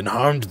mind and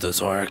harmed the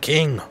Zora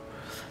King,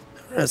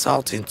 the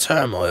resulting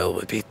turmoil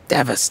would be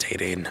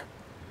devastating.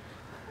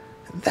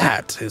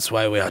 That is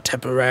why we are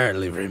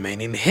temporarily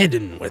remaining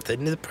hidden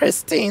within the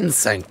pristine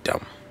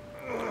sanctum.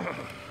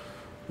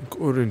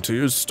 According to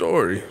your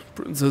story,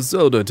 Princess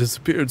Zelda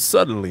disappeared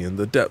suddenly in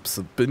the depths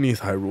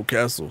beneath Hyrule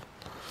Castle.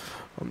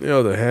 On the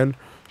other hand,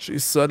 she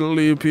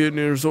suddenly appeared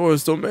near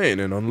Zora's domain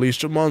and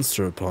unleashed a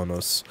monster upon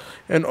us.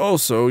 And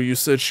also, you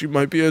said she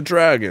might be a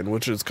dragon,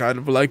 which is kind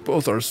of like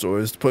both our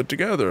stories put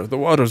together. The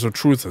waters of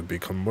truth have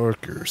become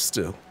murkier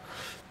still.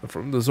 But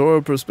from the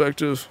Zora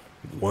perspective,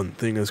 one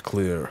thing is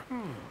clear.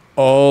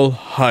 All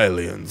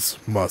Hylians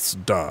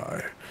must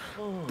die.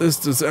 This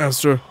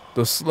disaster,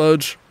 the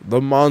sludge,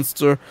 the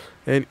monster,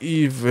 and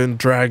even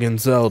Dragon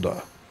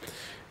Zelda.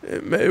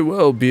 It may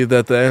well be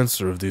that the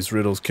answer of these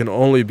riddles can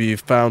only be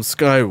found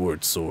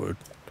skyward, Sword.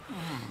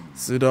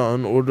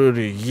 Zidane ordered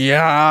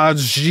Yajiato,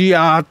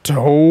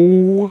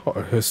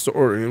 a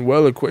historian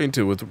well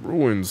acquainted with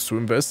ruins, to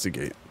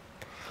investigate.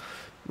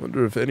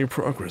 Wonder if any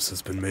progress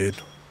has been made.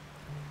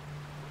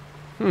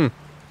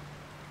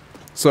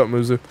 What's up,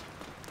 Muzu?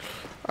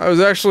 I was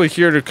actually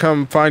here to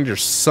come find your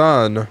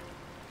son.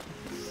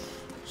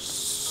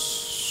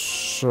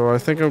 So I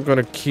think I'm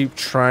gonna keep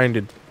trying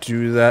to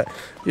do that.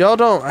 Y'all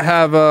don't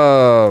have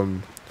a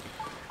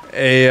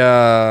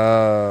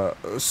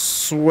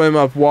swim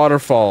up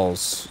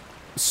waterfalls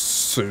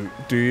suit,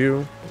 do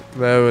you?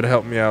 That would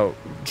help me out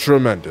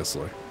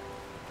tremendously.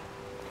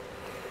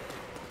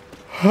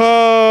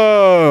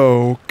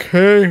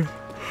 Okay.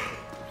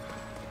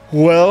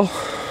 Well,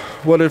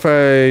 what if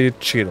I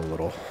cheat a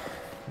little?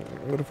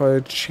 What if I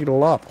cheat a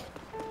lot?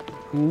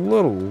 A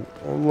little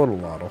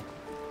lot.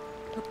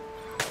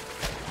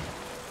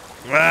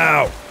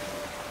 Wow.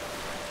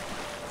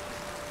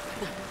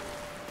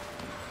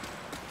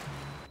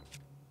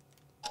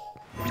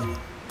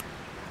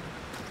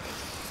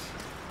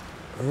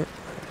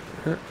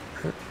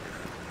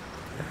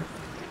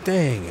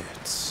 Dang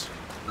it.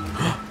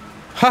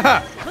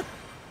 Haha.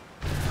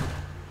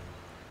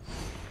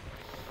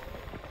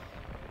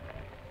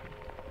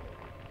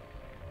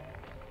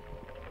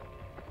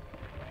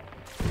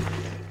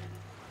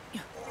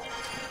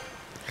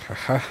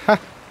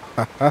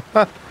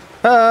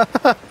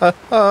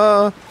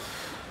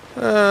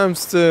 I'm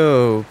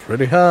still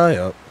pretty high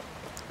up.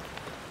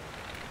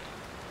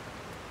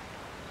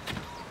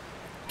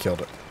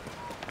 Killed it.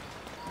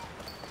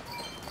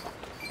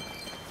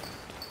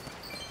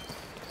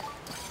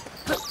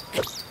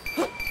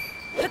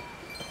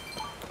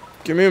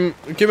 Give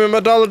me my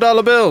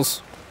dollar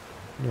bills.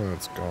 Oh,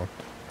 it's gone.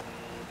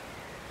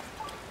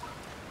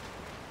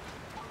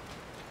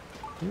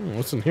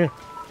 What's in here?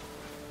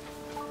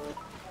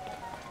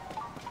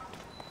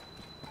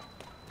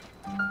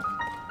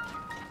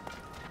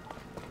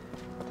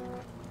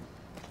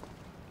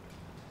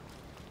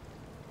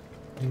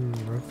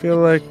 I feel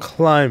like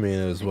climbing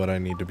is what I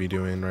need to be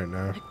doing right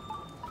now.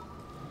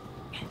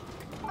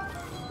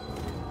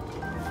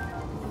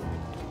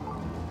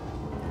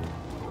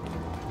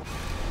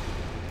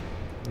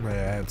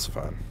 Yeah, it's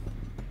fun.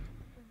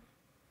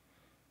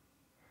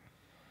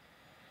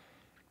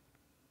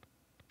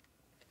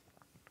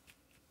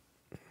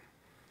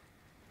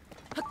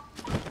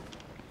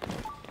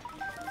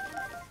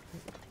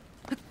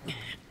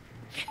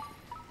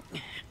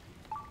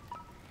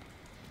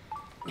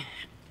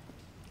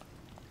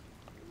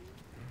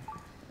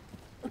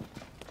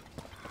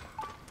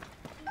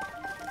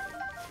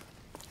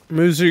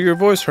 Muzu, your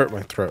voice hurt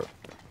my throat.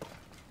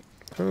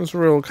 That was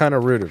real kind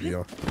of rude of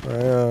you.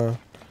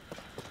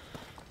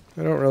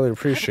 I don't really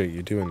appreciate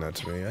you doing that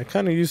to me. I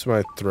kind of use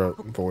my throat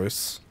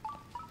voice.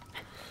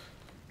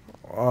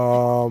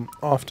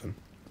 Often.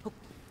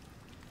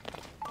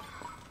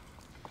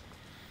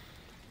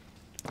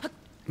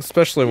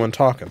 Especially when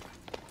talking.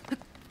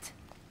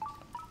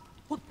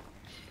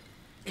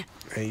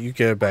 Hey, you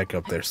get back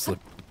up there, Slip.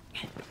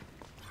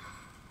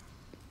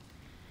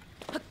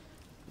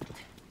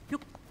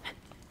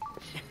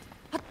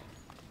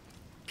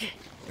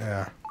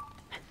 Yeah.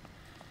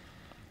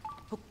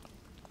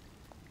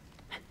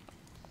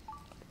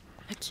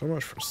 So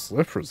much for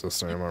slip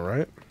resisting, am I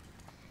right?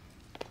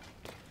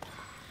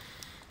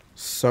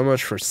 So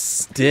much for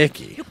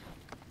sticky.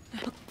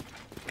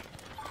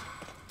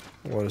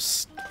 What a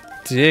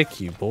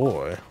sticky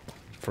boy.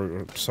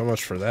 For so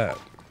much for that.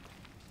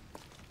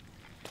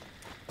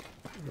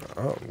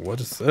 Oh,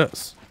 what is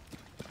this?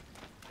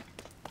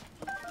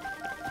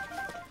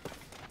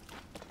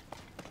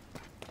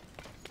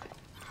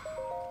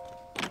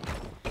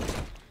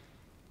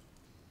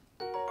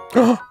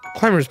 Oh,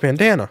 climber's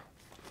bandana.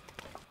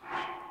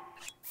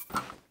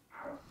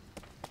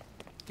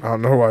 I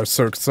don't know why I was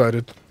so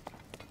excited.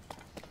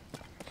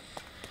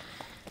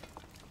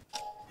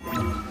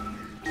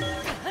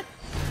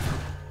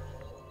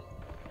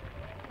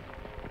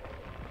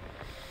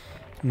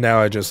 Now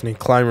I just need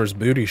climber's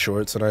booty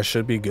shorts and I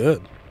should be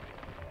good.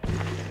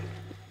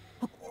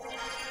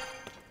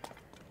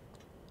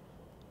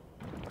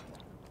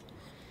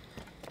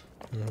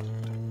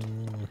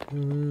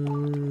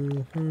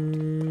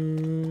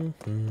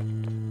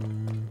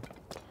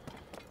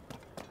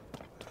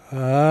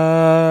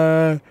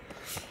 I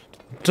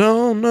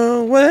don't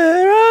know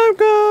where I'm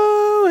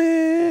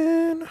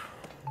going.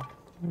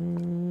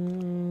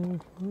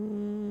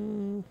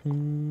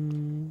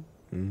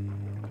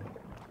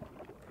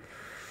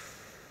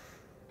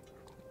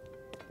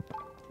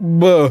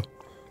 Buh.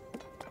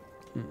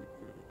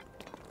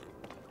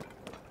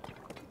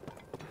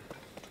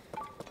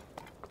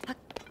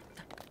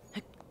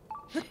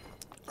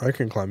 I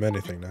can climb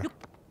anything now.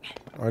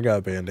 I got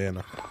a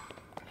bandana.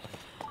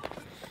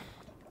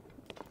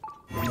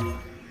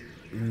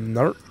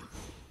 Nope.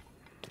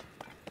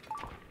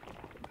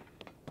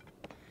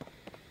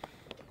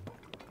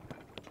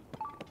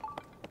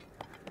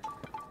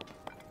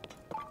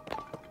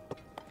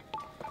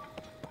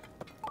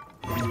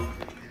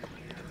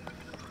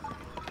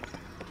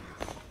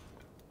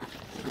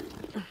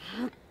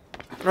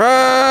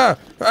 Ah!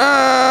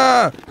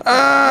 Ah!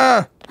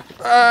 Ah!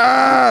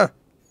 Ah!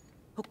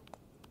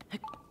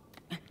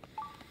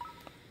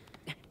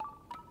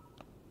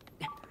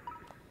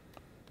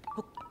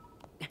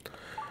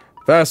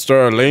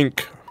 Faster,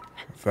 Link.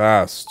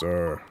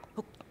 Faster.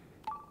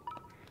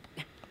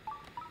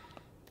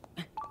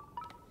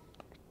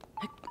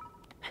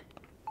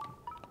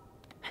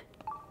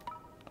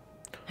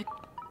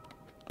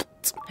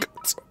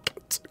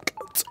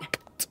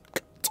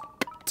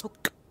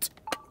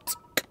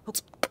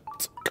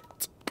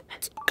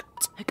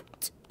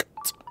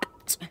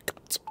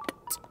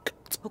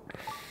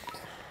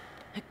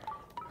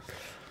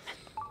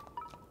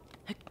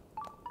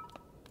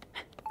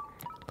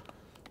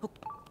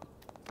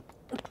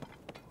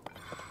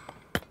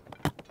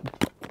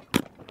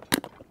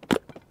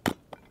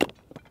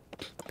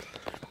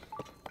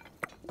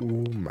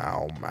 Ooh,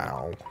 mow,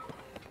 mow.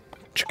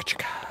 Chicka,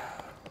 chicka.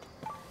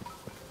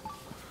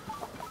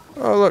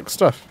 Oh, look,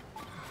 stuff.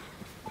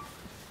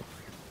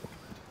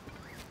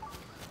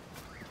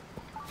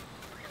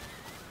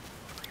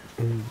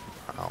 Ooh,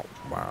 mow,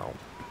 mow.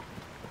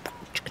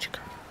 Chicka, chicka.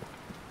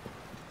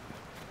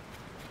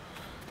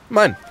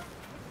 Mine.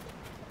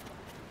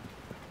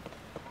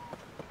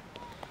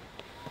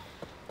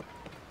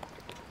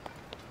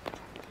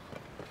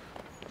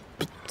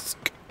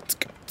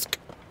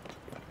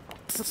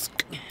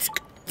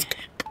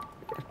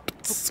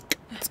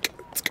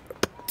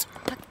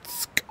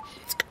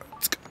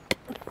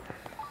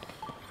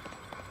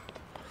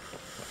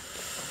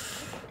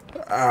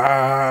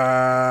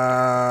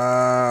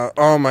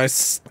 Oh, my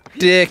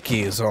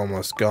sticky is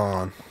almost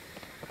gone.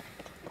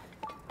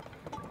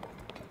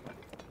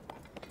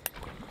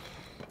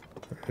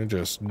 I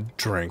just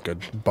drank a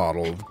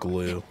bottle of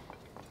glue.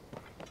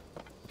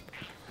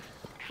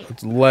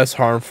 It's less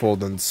harmful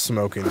than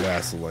smoking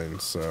gasoline,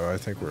 so I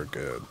think we're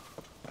good.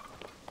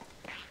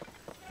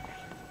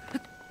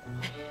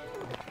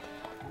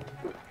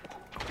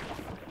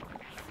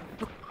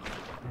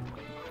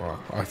 Well,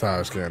 I thought I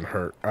was getting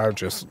hurt. I'm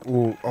just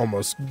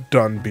almost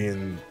done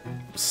being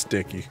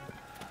sticky.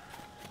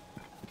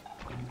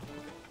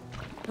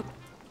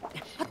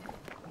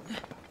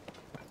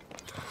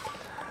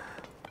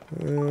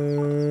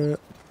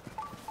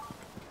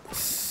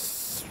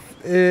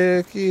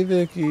 Icky,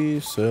 Vicky,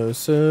 so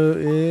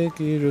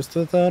icky. Just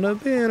the thought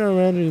of being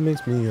around you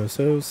makes me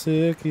so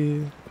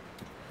sicky.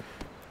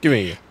 Give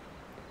me.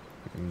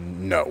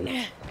 No.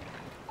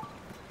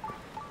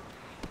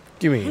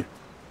 Give me.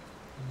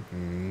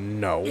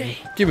 No.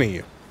 Give me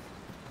you.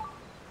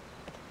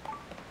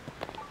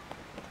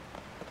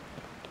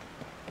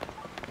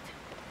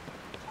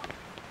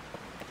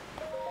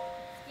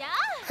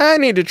 I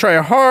need to try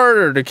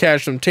harder to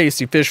catch some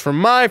tasty fish for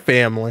my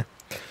family.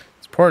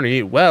 It's important to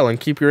eat well and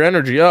keep your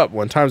energy up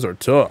when times are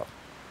tough.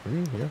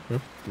 Yeah,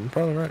 you're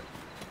probably right.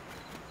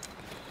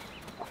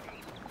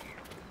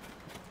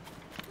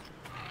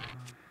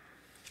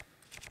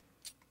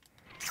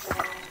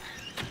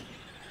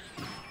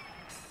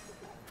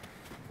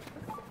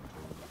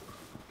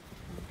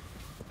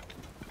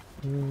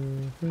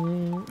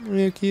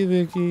 Icky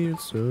Vicky,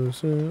 it's so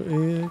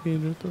icky.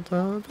 Just the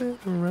thought of it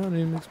around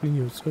it makes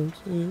me so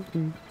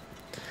icky.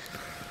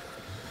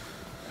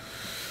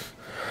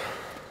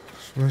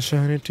 My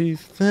shiny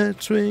teeth that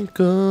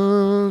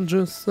twinkle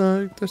just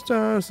like the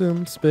stars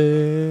in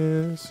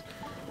space.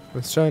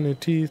 My shiny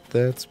teeth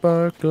that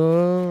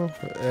sparkle,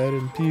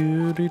 adding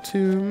beauty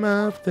to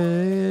my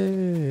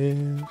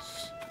face.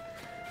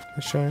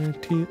 My shiny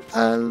teeth,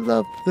 I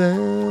love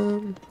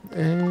them,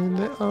 and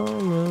they all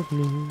love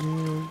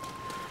me.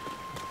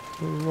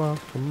 They walk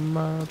a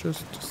mile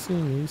just to see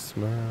me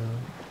smile.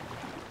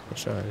 My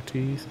shiny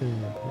teeth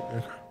and...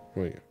 Okay,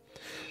 wait.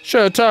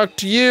 Should have talked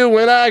to you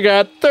when I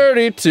got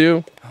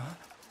 32.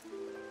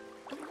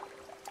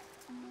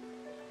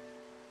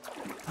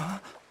 Huh?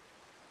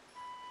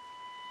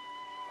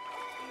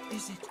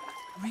 Is it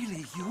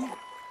really you?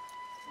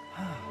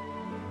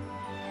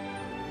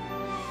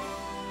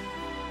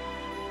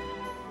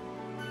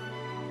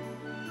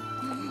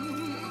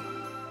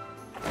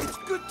 It's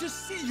good to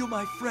see you,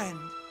 my friend.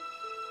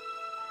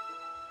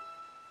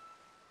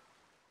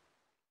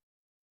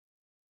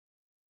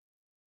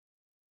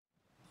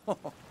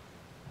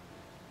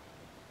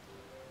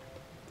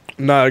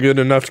 Not good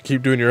enough to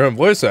keep doing your own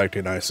voice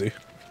acting, I see.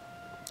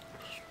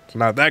 It's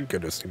not that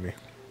good to see me.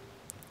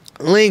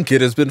 Link, it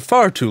has been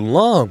far too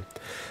long.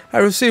 I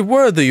received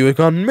word that you had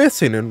gone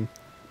missing and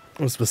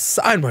was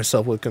beside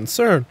myself with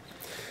concern.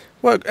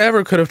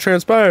 Whatever could have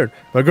transpired?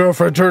 My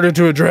girlfriend turned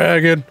into a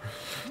dragon.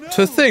 No.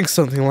 To think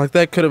something like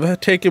that could have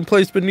taken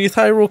place beneath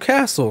Hyrule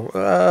Castle.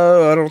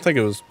 I don't think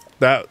it was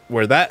I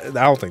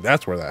don't think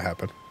that's where that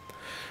happened.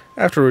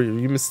 After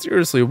you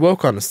mysteriously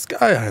awoke on a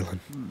sky island.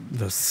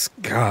 The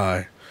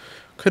sky.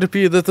 Could it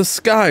be that the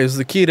sky is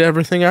the key to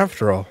everything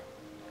after all?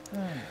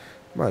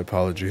 My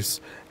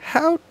apologies.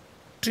 How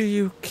do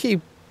you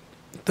keep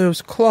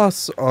those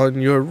cloths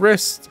on your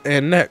wrists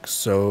and neck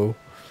so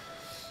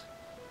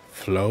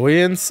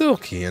flowy and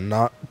silky and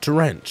not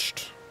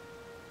drenched?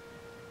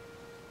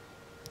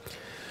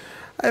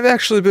 I've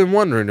actually been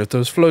wondering if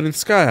those floating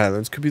sky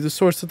islands could be the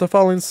source of the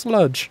falling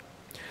sludge.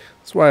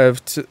 That's why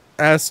I've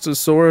asked a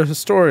Sora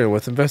historian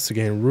with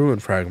investigating ruin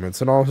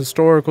fragments and all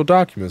historical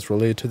documents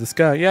related to the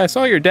sky. Yeah, I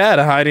saw your dad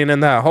hiding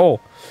in that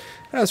hole.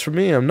 As for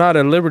me, I'm not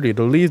at liberty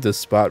to leave this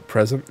spot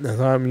present,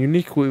 as I'm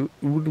uniquely,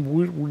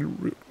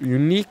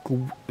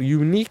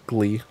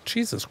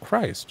 Jesus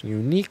Christ,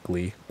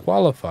 uniquely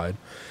qualified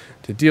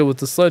to deal with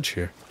the sludge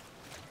here.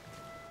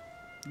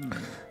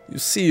 You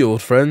see,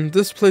 old friend,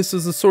 this place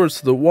is the source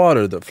of the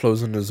water that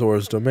flows into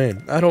Zora's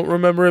domain. I don't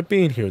remember it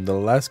being here in the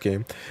last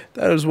game.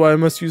 That is why I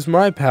must use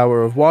my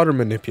power of water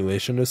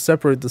manipulation to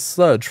separate the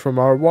sludge from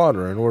our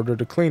water in order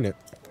to clean it.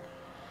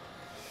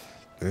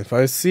 If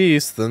I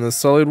cease, then the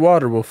sullied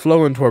water will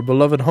flow into our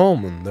beloved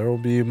home, and there will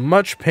be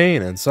much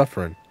pain and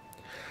suffering.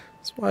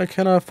 That's why I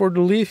cannot afford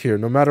to leave here,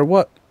 no matter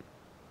what.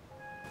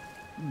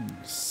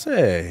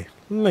 Say,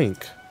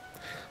 Link,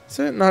 does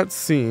it not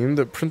seem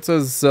that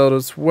Princess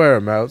Zelda's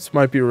whereabouts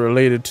might be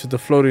related to the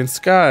floating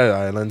sky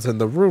islands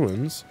and the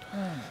ruins?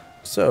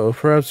 So,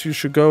 perhaps you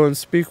should go and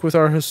speak with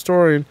our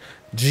historian,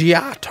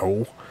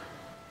 Giotto.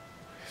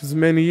 His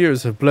many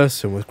years have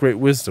blessed him with great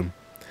wisdom.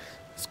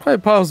 It's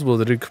quite possible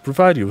that it could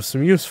provide you with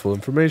some useful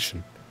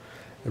information.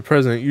 At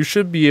present, you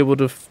should be able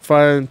to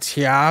find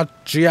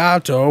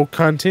Giotto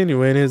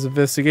continuing his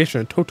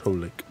investigation at Toto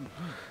Lake.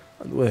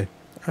 By the way,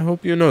 I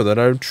hope you know that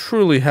I'm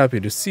truly happy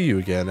to see you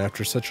again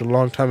after such a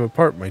long time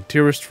apart, my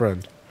dearest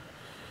friend.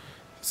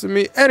 Visit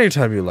me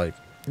anytime you like.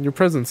 Your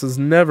presence is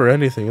never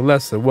anything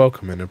less than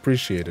welcome and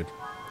appreciated.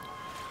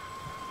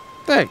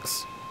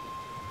 Thanks.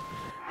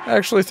 I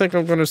actually think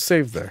I'm going to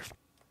save there.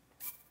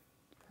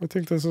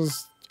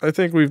 I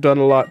think we've done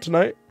a lot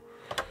tonight.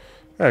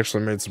 I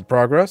actually made some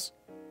progress.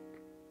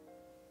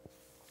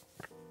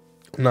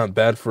 Not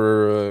bad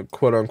for a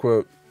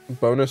quote-unquote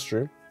bonus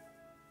stream.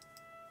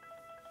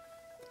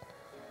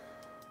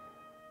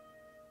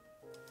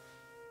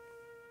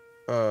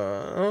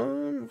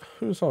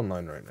 Who's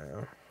online right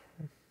now?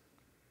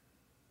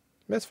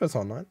 Misfit's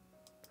online.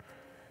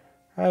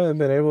 I haven't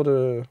been able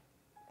to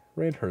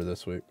raid her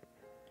this week,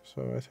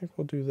 so I think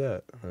we'll do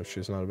that. If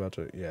she's not about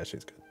to, yeah,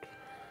 she's good.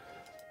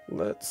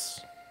 Let's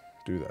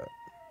do that.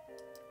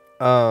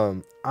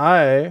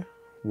 I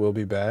will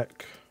be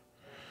back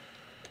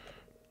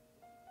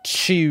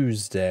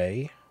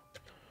Tuesday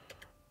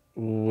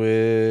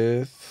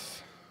with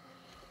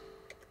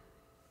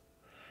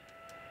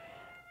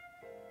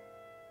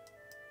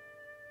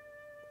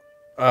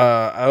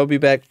I'll be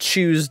back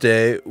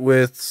Tuesday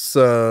with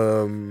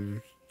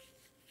some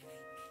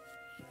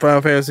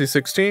Final Fantasy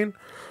 16.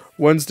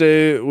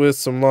 Wednesday with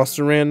some Lost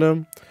and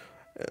Random.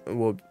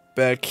 We'll be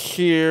back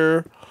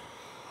here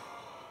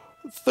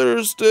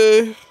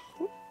Thursday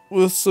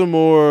with some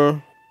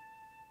more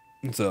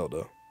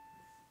Zelda.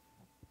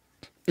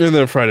 And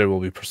then Friday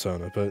will be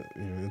Persona, but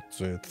you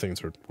know,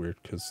 things are weird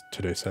because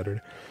today's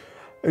Saturday.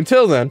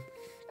 Until then,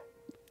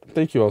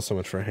 thank you all so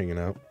much for hanging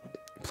out.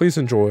 Please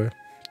enjoy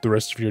the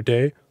rest of your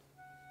day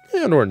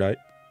and or night.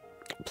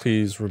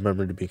 Please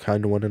remember to be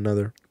kind to one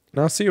another.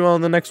 And I'll see you all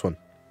in the next one.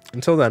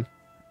 Until then,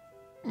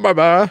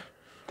 bye-bye.